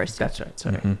 That's the right. first. That's right.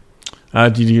 Sorry.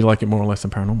 Did you like it more or less than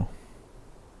Paranormal?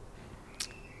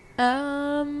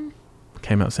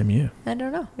 Came out same year. I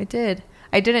don't know. It did.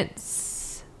 I didn't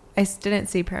see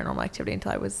Paranormal Activity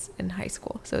until I was in high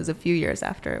school, so it was a few years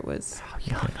after it was.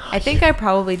 I think I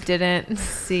probably didn't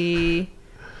see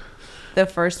the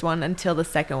first one until the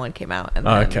second one came out. And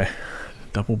Okay.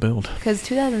 Double build. Because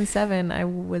 2007, I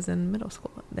was in middle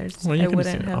school. Well, you could have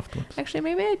seen it afterwards. Actually,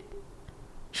 maybe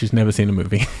She's never seen a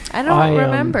movie. I don't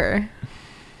remember.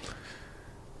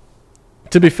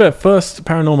 To be fair, first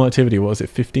Paranormal Activity, was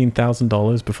it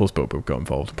 $15,000 before Spielberg got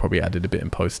involved? Probably added a bit in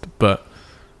post,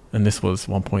 and this was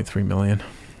 1.3 million.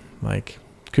 Like,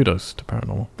 kudos to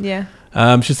Paranormal. Yeah.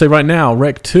 Should say right now,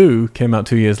 Rec 2 came out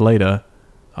 2 years later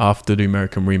after the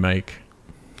American remake.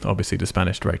 Obviously, the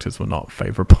Spanish directors were not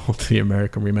favorable to the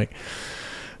American remake.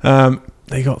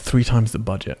 They got 3 times the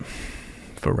budget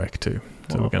for Rec 2.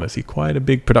 So we're going to see quite a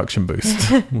big production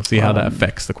boost. We'll see how that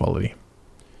affects the quality.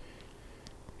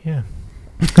 Yeah.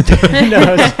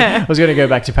 I was going to go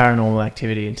back to Paranormal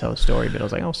Activity and tell a story, but I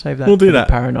was like, I'll save that. We'll do for that.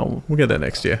 Paranormal. We'll get that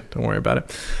next year. Don't worry about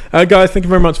it. Guys, thank you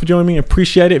very much for joining me.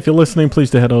 Appreciate it. If you're listening,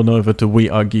 please do head on over to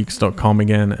wearegeeks.com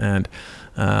again, and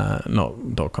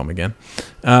not .com again.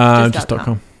 Just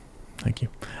 .com. Thank you.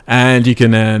 And you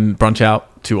can then branch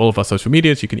out to all of our social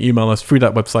medias. You can email us through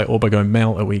that website, or by going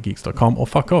mail@wearegeeks.com, or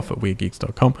fuck off at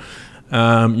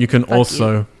wearegeeks.com. You can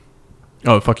also...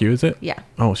 Oh, fuck you, is it? Yeah.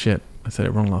 Oh, shit. I said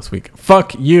it wrong last week.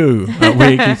 Fuck you.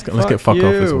 Let's get fuck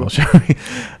off as well, shall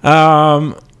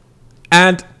we?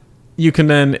 And you can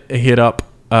then hit up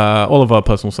all of our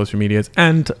personal social medias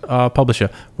and our publisher.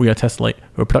 We are Tessellate.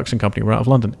 We're a production company. We're out of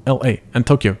London, LA, and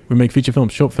Tokyo. We make feature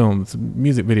films, short films,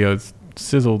 music videos,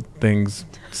 sizzle things,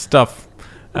 stuff.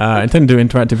 Intend to do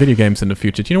interactive video games in the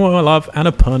future. Do you know what I love?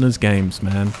 Annapurna's games,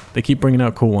 man. They keep bringing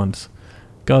out cool ones.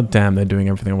 God damn, they're doing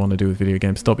everything I want to do with video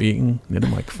games. Stop eating near the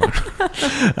microphone.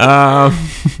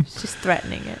 Just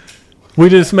threatening it. We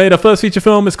just made our first feature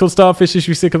film. It's called Starfish. If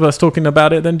you're sick of us talking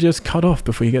about it, then just cut off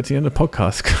before you get to the end of the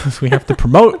podcast, because we have to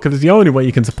promote, because it's the only way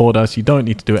you can support us. You don't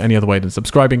need to do it any other way than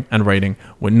subscribing and rating.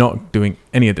 We're not doing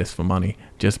any of this for money,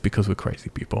 just because we're crazy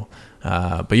people.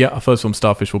 But yeah, our first film,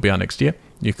 Starfish, will be out next year.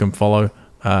 You can follow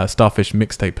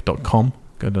starfishmixtape.com.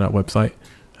 Go to that website,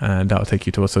 and that'll take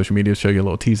you to our social media, show you a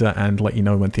little teaser, and let you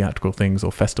know when theatrical things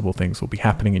or festival things will be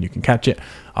happening, and you can catch it.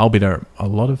 I'll be there at a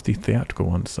lot of the theatrical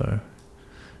ones, so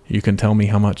you can tell me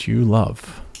how much you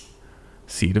love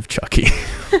Seed of Chucky.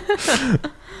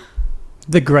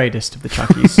 The greatest of the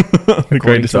Chuckies. The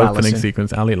greatest to opening Alison.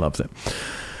 sequence. Ali loves it.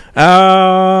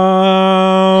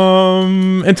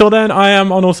 Until then, I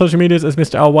am on all social medias as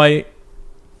Mr. Al White,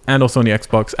 and also on the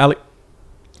Xbox. Ali.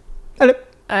 Hello.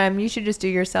 You should just do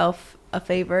yourself a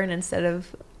favor, and instead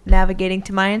of navigating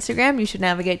to my Instagram, you should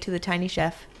navigate to the Tiny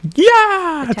Chef.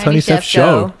 Yeah! The Tiny Chef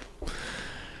Show.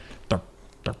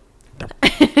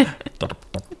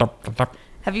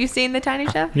 Have you seen the Tiny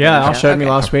Chef? Yeah, Tiny Al Chef? showed me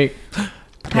Okay. last week.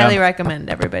 Highly Yeah. recommend,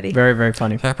 everybody. Very, very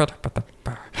funny.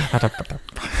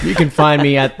 You can find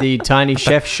me at the Tiny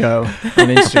Chef Show on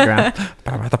Instagram.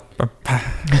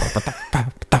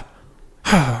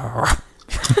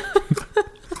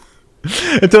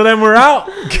 Until then, we're out.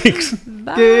 Geeks.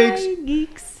 Bye, Gigs.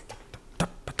 geeks.